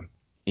like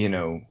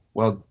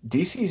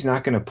DC's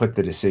not going to put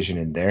the decision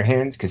in their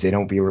hands because they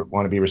don't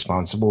want to be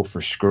responsible for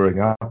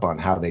screwing up on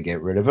how they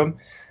get rid of him.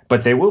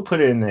 But they will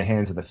put it in the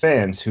hands of the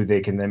fans, who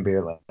they can then be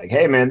like,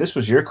 hey, man, this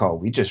was your call.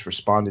 We just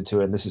responded to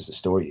it, and this is the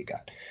story you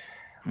got.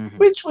 Mm-hmm.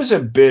 Which was a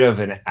bit of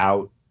an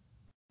out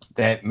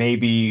that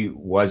maybe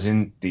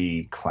wasn't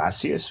the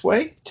classiest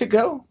way to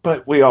go,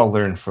 but we all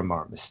learn from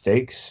our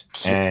mistakes.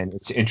 And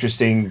it's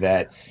interesting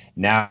that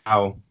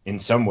now, in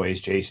some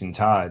ways, Jason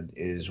Todd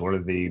is one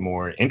of the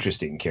more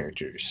interesting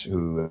characters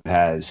who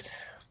has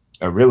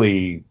a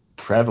really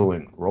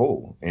prevalent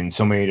role in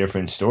so many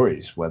different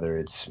stories, whether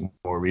it's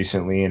more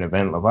recently in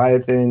Event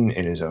Leviathan,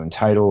 in his own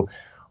title,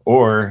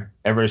 or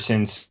ever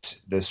since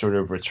the sort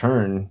of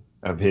return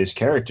of his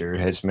character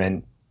has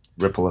meant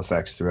ripple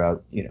effects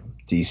throughout,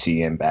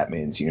 DC and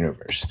Batman's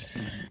universe.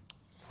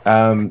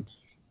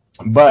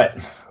 But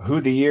who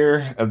the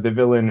Year of the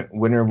Villain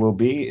winner will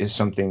be is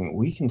something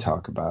we can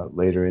talk about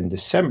later in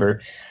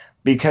December,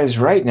 because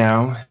right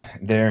now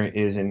there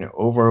is an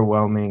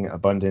overwhelming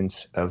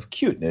abundance of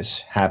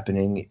cuteness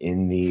happening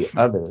in the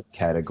other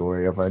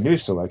category of our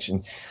news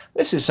selection.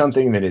 This is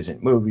something that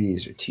isn't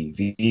movies or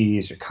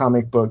TVs or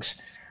comic books,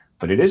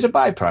 but it is a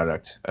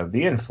byproduct of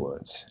the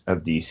influence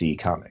of DC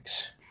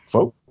Comics.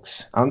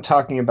 Folks, I'm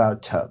talking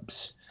about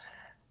tubs.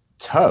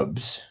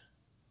 Tubs?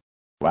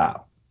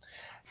 Wow.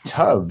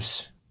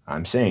 Tubs,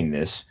 I'm saying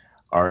this,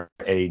 are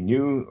a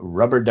new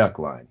rubber duck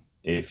line.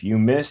 If you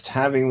missed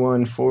having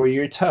one for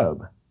your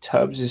tub,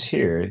 Tubs is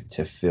here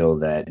to fill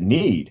that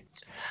need.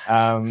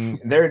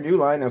 They're a new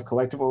line of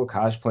collectible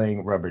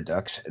cosplaying rubber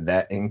ducks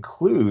that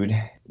include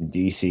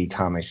DC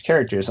Comics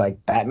characters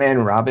like Batman,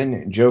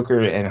 Robin,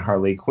 Joker, and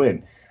Harley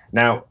Quinn.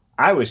 Now,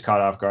 I was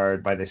caught off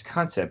guard by this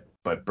concept,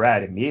 but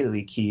Brad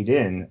immediately keyed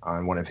in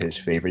on one of his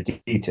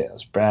favorite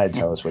details. Brad,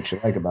 tell us what you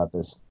like about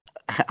this.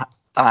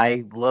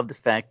 I love the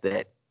fact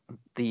that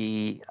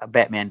the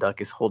Batman duck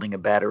is holding a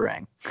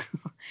batarang.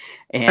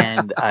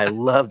 And I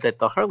love that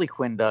the Harley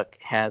Quinn duck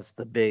has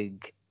the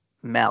big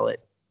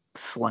mallet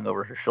slung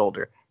over her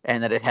shoulder,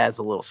 and that it has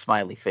a little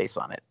smiley face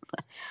on it.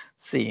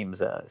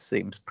 Seems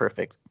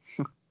perfect.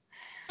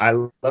 I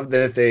love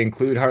that if they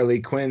include Harley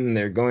Quinn,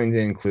 they're going to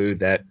include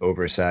that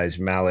oversized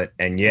mallet.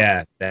 And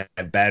yeah, that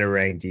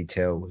Batarang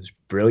detail was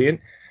brilliant.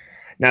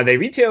 Now they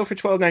retail for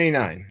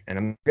 $12.99, and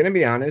I'm going to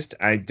be honest,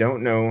 I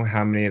don't know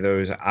how many of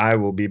those I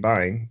will be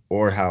buying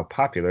or how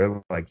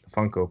popular, like the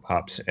Funko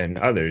Pops and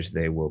others,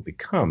 they will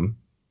become.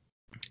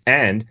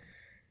 And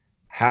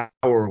how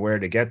or where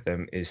to get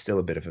them is still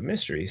a bit of a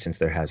mystery since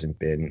there hasn't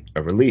been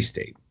a release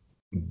date.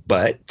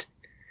 But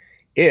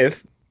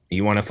if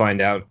you want to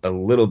find out a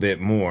little bit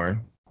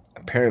more,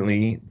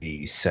 apparently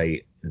the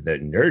site The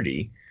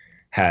Nerdy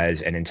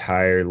has an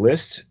entire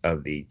list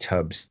of the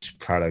Tubbs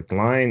product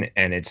line,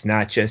 and it's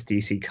not just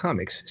DC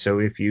Comics. So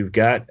if you've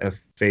got a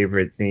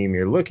favorite theme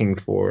you're looking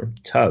for,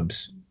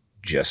 Tubbs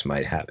just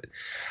might have it.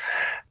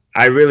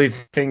 I really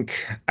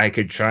think I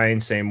could try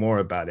and say more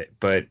about it,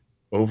 but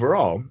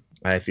overall,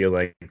 I feel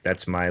like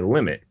that's my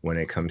limit when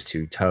it comes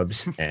to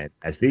Tubbs and,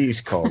 as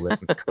these call them,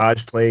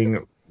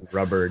 cosplaying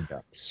rubber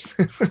ducks.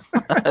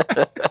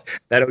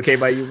 That okay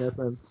by you, my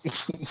friend?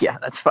 Yeah,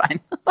 that's fine.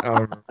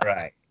 All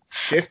right.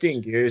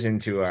 Shifting gears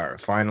into our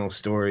final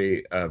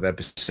story of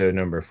episode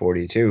number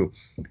 42,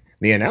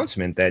 the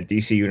announcement that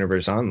DC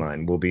Universe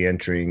Online will be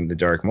entering the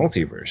Dark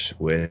Multiverse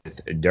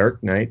with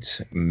Dark Knight's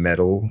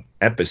Metal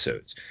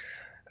episodes.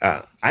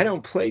 I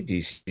don't play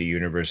DC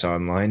Universe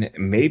Online.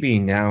 Maybe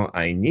now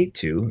I need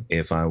to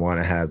if I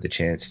want to have the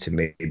chance to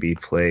maybe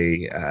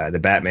play the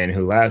Batman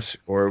Who Laughs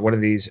or one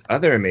of these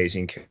other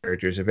amazing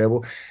characters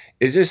available.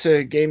 Is this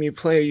a game you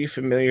play? Are you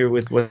familiar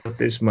with what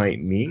this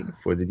might mean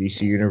for the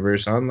DC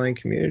Universe Online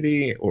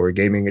community or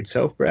gaming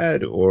itself,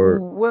 Brad? Or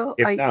Well,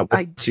 if not,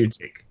 what's your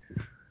take?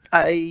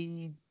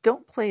 I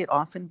don't play it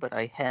often, but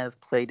I have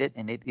played it,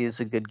 and it is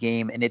a good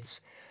game. And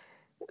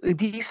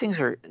these things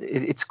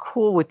it's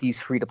cool with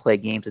these free to play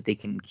games that they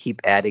can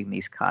keep adding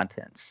this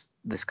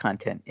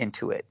content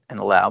into it and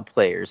allow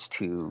players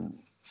to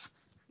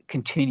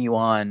continue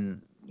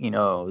on,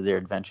 their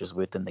adventures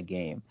within the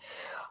game.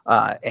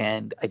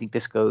 And I think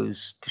this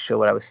goes to show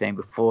what I was saying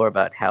before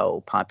about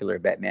how popular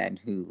Batman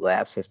Who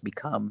Laughs has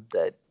become,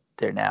 that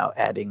they're now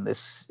adding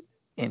this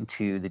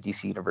into the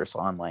DC Universe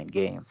Online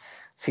game.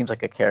 Seems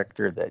like a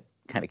character that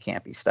kind of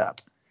can't be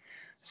stopped.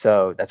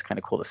 So that's kind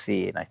of cool to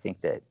see, and I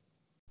think that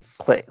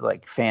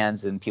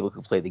fans and people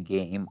who play the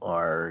game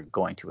are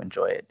going to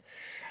enjoy it.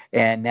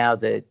 And now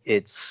that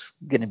it's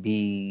going to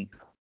be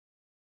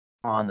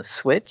on the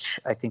Switch,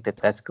 I think that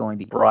that's going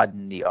to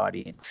broaden the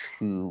audience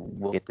who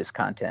will get this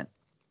content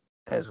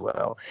as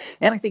well.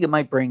 And I think it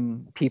might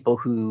bring people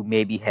who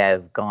maybe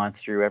have gone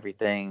through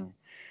everything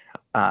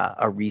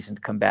a reason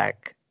to come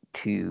back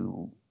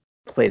to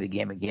play the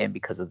game again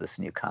because of this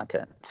new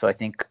content. So I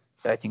think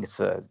it's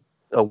a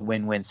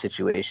win-win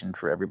situation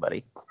for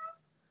everybody.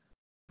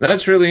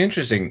 That's really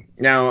interesting.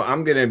 Now,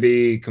 I'm going to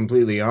be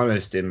completely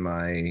honest in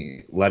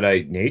my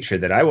Luddite nature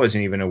that I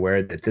wasn't even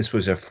aware that this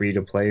was a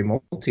free-to-play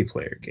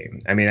multiplayer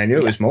game. I mean, I knew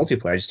it was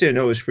multiplayer. I just didn't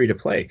know it was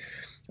free-to-play.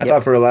 I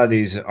thought for a lot of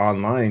these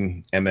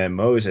online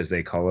MMOs, as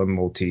they call them,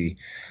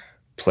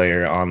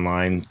 multiplayer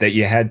online, that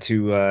you had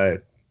to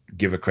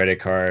give a credit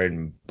card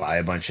and buy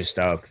a bunch of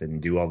stuff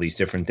and do all these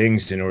different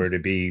things in order to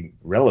be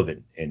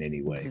relevant in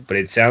any way. But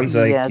it sounds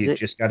like you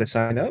just got to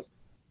sign up.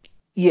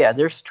 Yeah,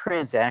 there's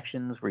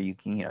transactions where you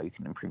can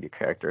improve your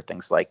character,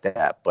 things like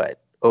that. But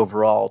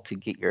overall, to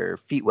get your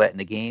feet wet in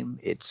the game,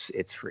 it's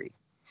free.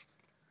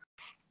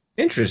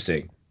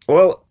 Interesting.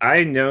 Well,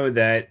 I know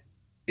that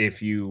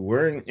if you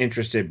weren't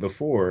interested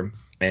before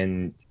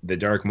and the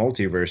Dark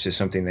Multiverse is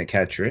something that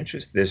caught your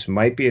interest, this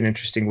might be an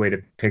interesting way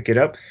to pick it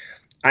up.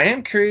 I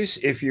am curious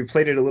if you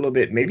played it a little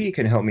bit. Maybe you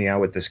can help me out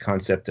with this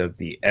concept of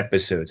the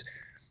episodes.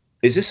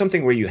 Is this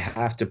something where you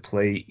have to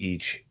play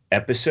each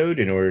episode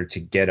in order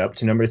to get up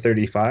to number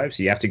 35?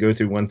 So you have to go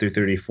through 1 through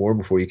 34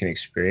 before you can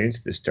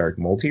experience this Dark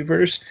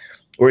Multiverse?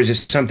 Or is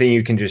this something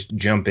you can just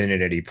jump in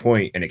at any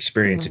point and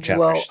experience a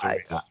chapter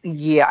story?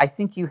 I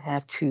think you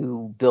have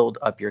to build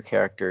up your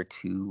character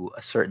to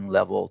a certain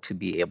level to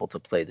be able to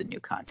play the new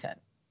content.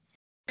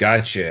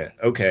 Gotcha.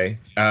 Okay.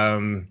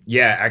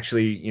 Yeah,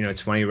 actually,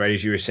 it's funny, right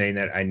as you were saying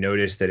that, I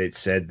noticed that it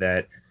said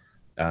that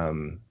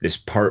this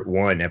part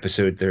 1,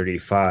 episode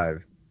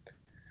 35,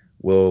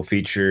 will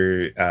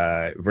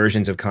feature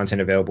versions of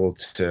content available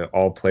to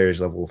all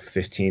players level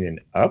 15 and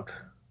up,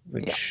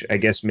 which I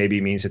guess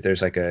maybe means that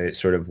there's like a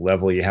sort of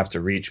level you have to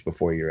reach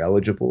before you're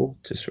eligible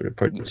to sort of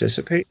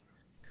participate.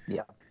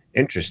 Yeah.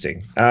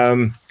 Interesting.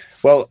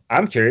 Well,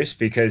 I'm curious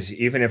because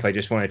even if I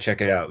just want to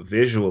check it out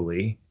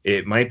visually,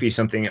 it might be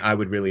something I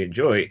would really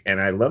enjoy. And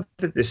I love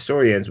that this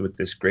story ends with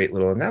this great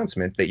little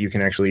announcement that you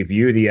can actually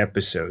view the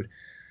episode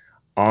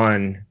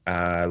on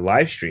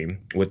live stream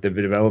with the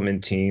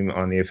development team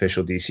on the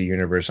official DC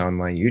Universe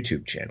Online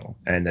YouTube channel,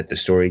 and that the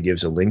story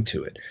gives a link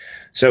to it.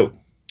 So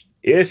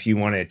If you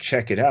want to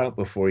check it out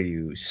before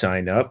you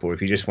sign up, or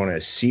if you just want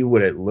to see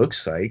what it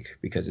looks like,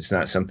 because it's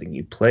not something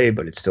you play,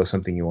 but it's still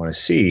something you want to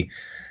see,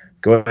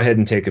 go ahead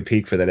and take a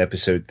peek for that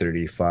episode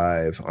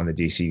 35 on the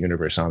DC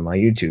Universe on my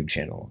YouTube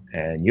channel,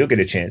 and you'll get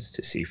a chance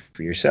to see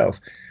for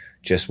yourself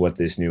just what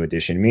this new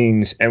edition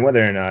means and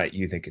whether or not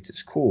you think it's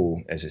as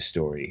cool as a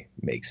story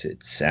makes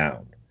it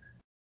sound.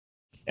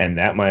 And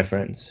that, my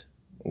friends,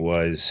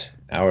 was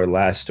our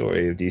last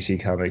story of DC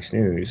Comics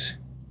News,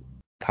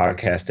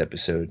 podcast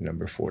episode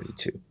number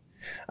 42.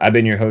 I've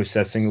been your host,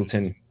 Seth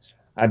Singleton.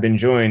 I've been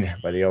joined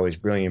by the always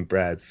brilliant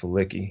Brad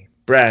Felicki.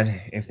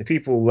 Brad, if the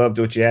people loved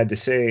what you had to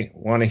say,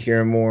 want to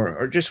hear more,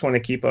 or just want to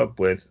keep up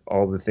with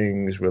all the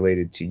things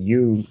related to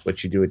you,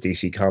 what you do at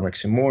DC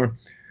Comics and more,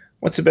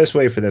 what's the best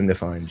way for them to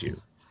find you?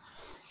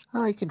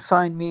 You can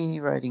find me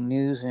writing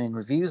news and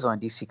reviews on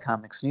DC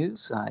Comics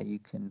News. You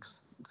can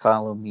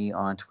follow me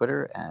on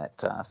Twitter at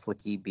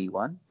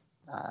FlickyB1.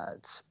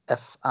 It's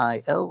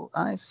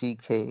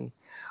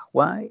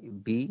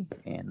FILICKYB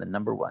and the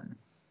number 1.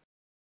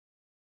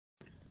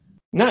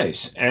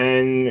 Nice.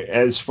 And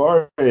as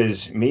far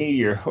as me,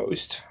 your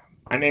host,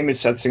 my name is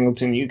Seth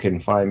Singleton. You can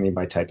find me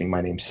by typing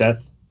my name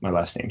Seth, my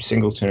last name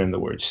Singleton, and the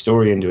word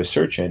story into a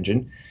search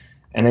engine.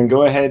 And then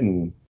go ahead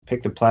and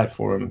pick the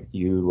platform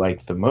you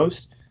like the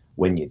most.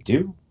 When you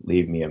do,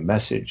 leave me a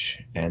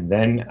message, and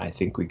then I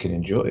think we can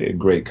enjoy a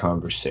great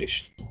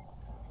conversation.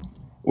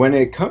 When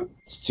it comes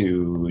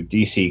to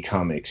DC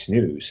Comics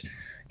News,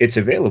 it's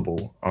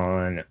available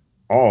on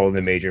all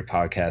the major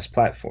podcast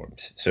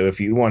platforms. So if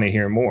you want to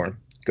hear more,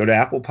 go to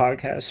Apple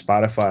Podcasts,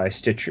 Spotify,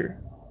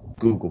 Stitcher,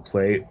 Google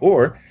Play,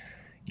 or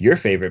your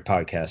favorite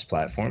podcast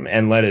platform,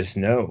 and let us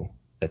know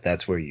that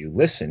that's where you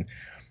listen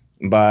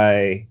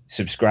by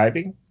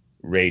subscribing,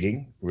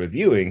 rating,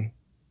 reviewing,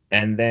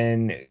 and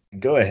then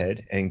go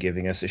ahead and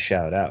giving us a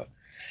shout out.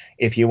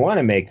 If you want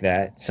to make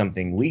that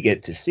something we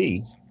get to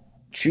see,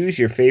 choose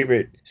your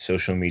favorite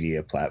social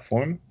media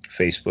platform,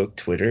 Facebook,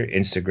 Twitter,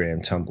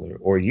 Instagram, Tumblr,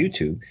 or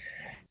YouTube,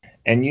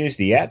 and use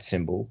the @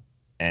 symbol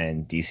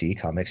and DC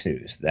Comics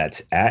News.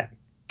 That's at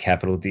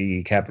capital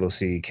D, capital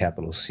C,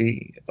 capital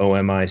C,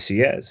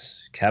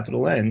 OMICS,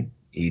 capital N,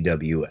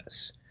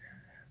 EWS.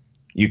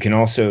 You can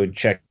also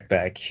check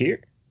back here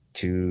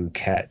to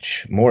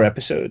catch more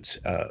episodes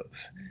of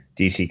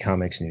DC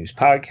Comics News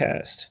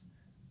Podcast.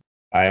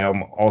 I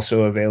am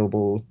also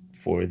available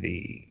for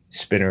the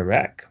Spinner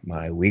Rack,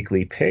 my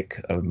weekly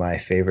pick of my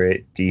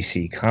favorite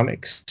DC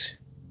comics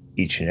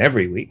each and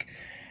every week.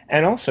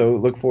 And also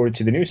look forward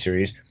to the new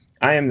series,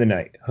 I Am the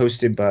Knight,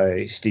 hosted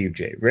by Steve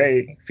J.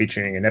 Ray,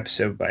 featuring an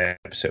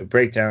episode-by-episode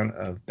breakdown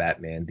of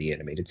Batman the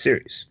Animated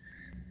Series.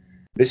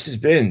 This has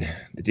been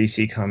the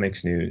DC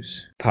Comics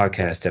News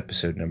Podcast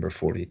episode number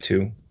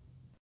 42.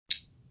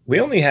 We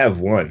only have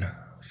one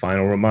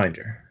final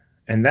reminder,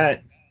 and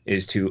that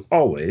is to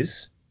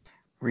always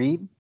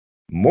read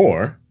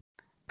more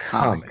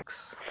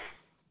comics.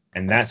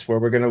 And that's where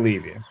we're going to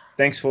leave you.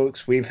 Thanks,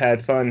 folks. We've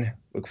had fun.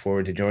 Look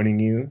forward to joining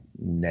you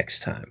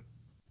next time.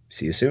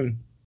 See you soon.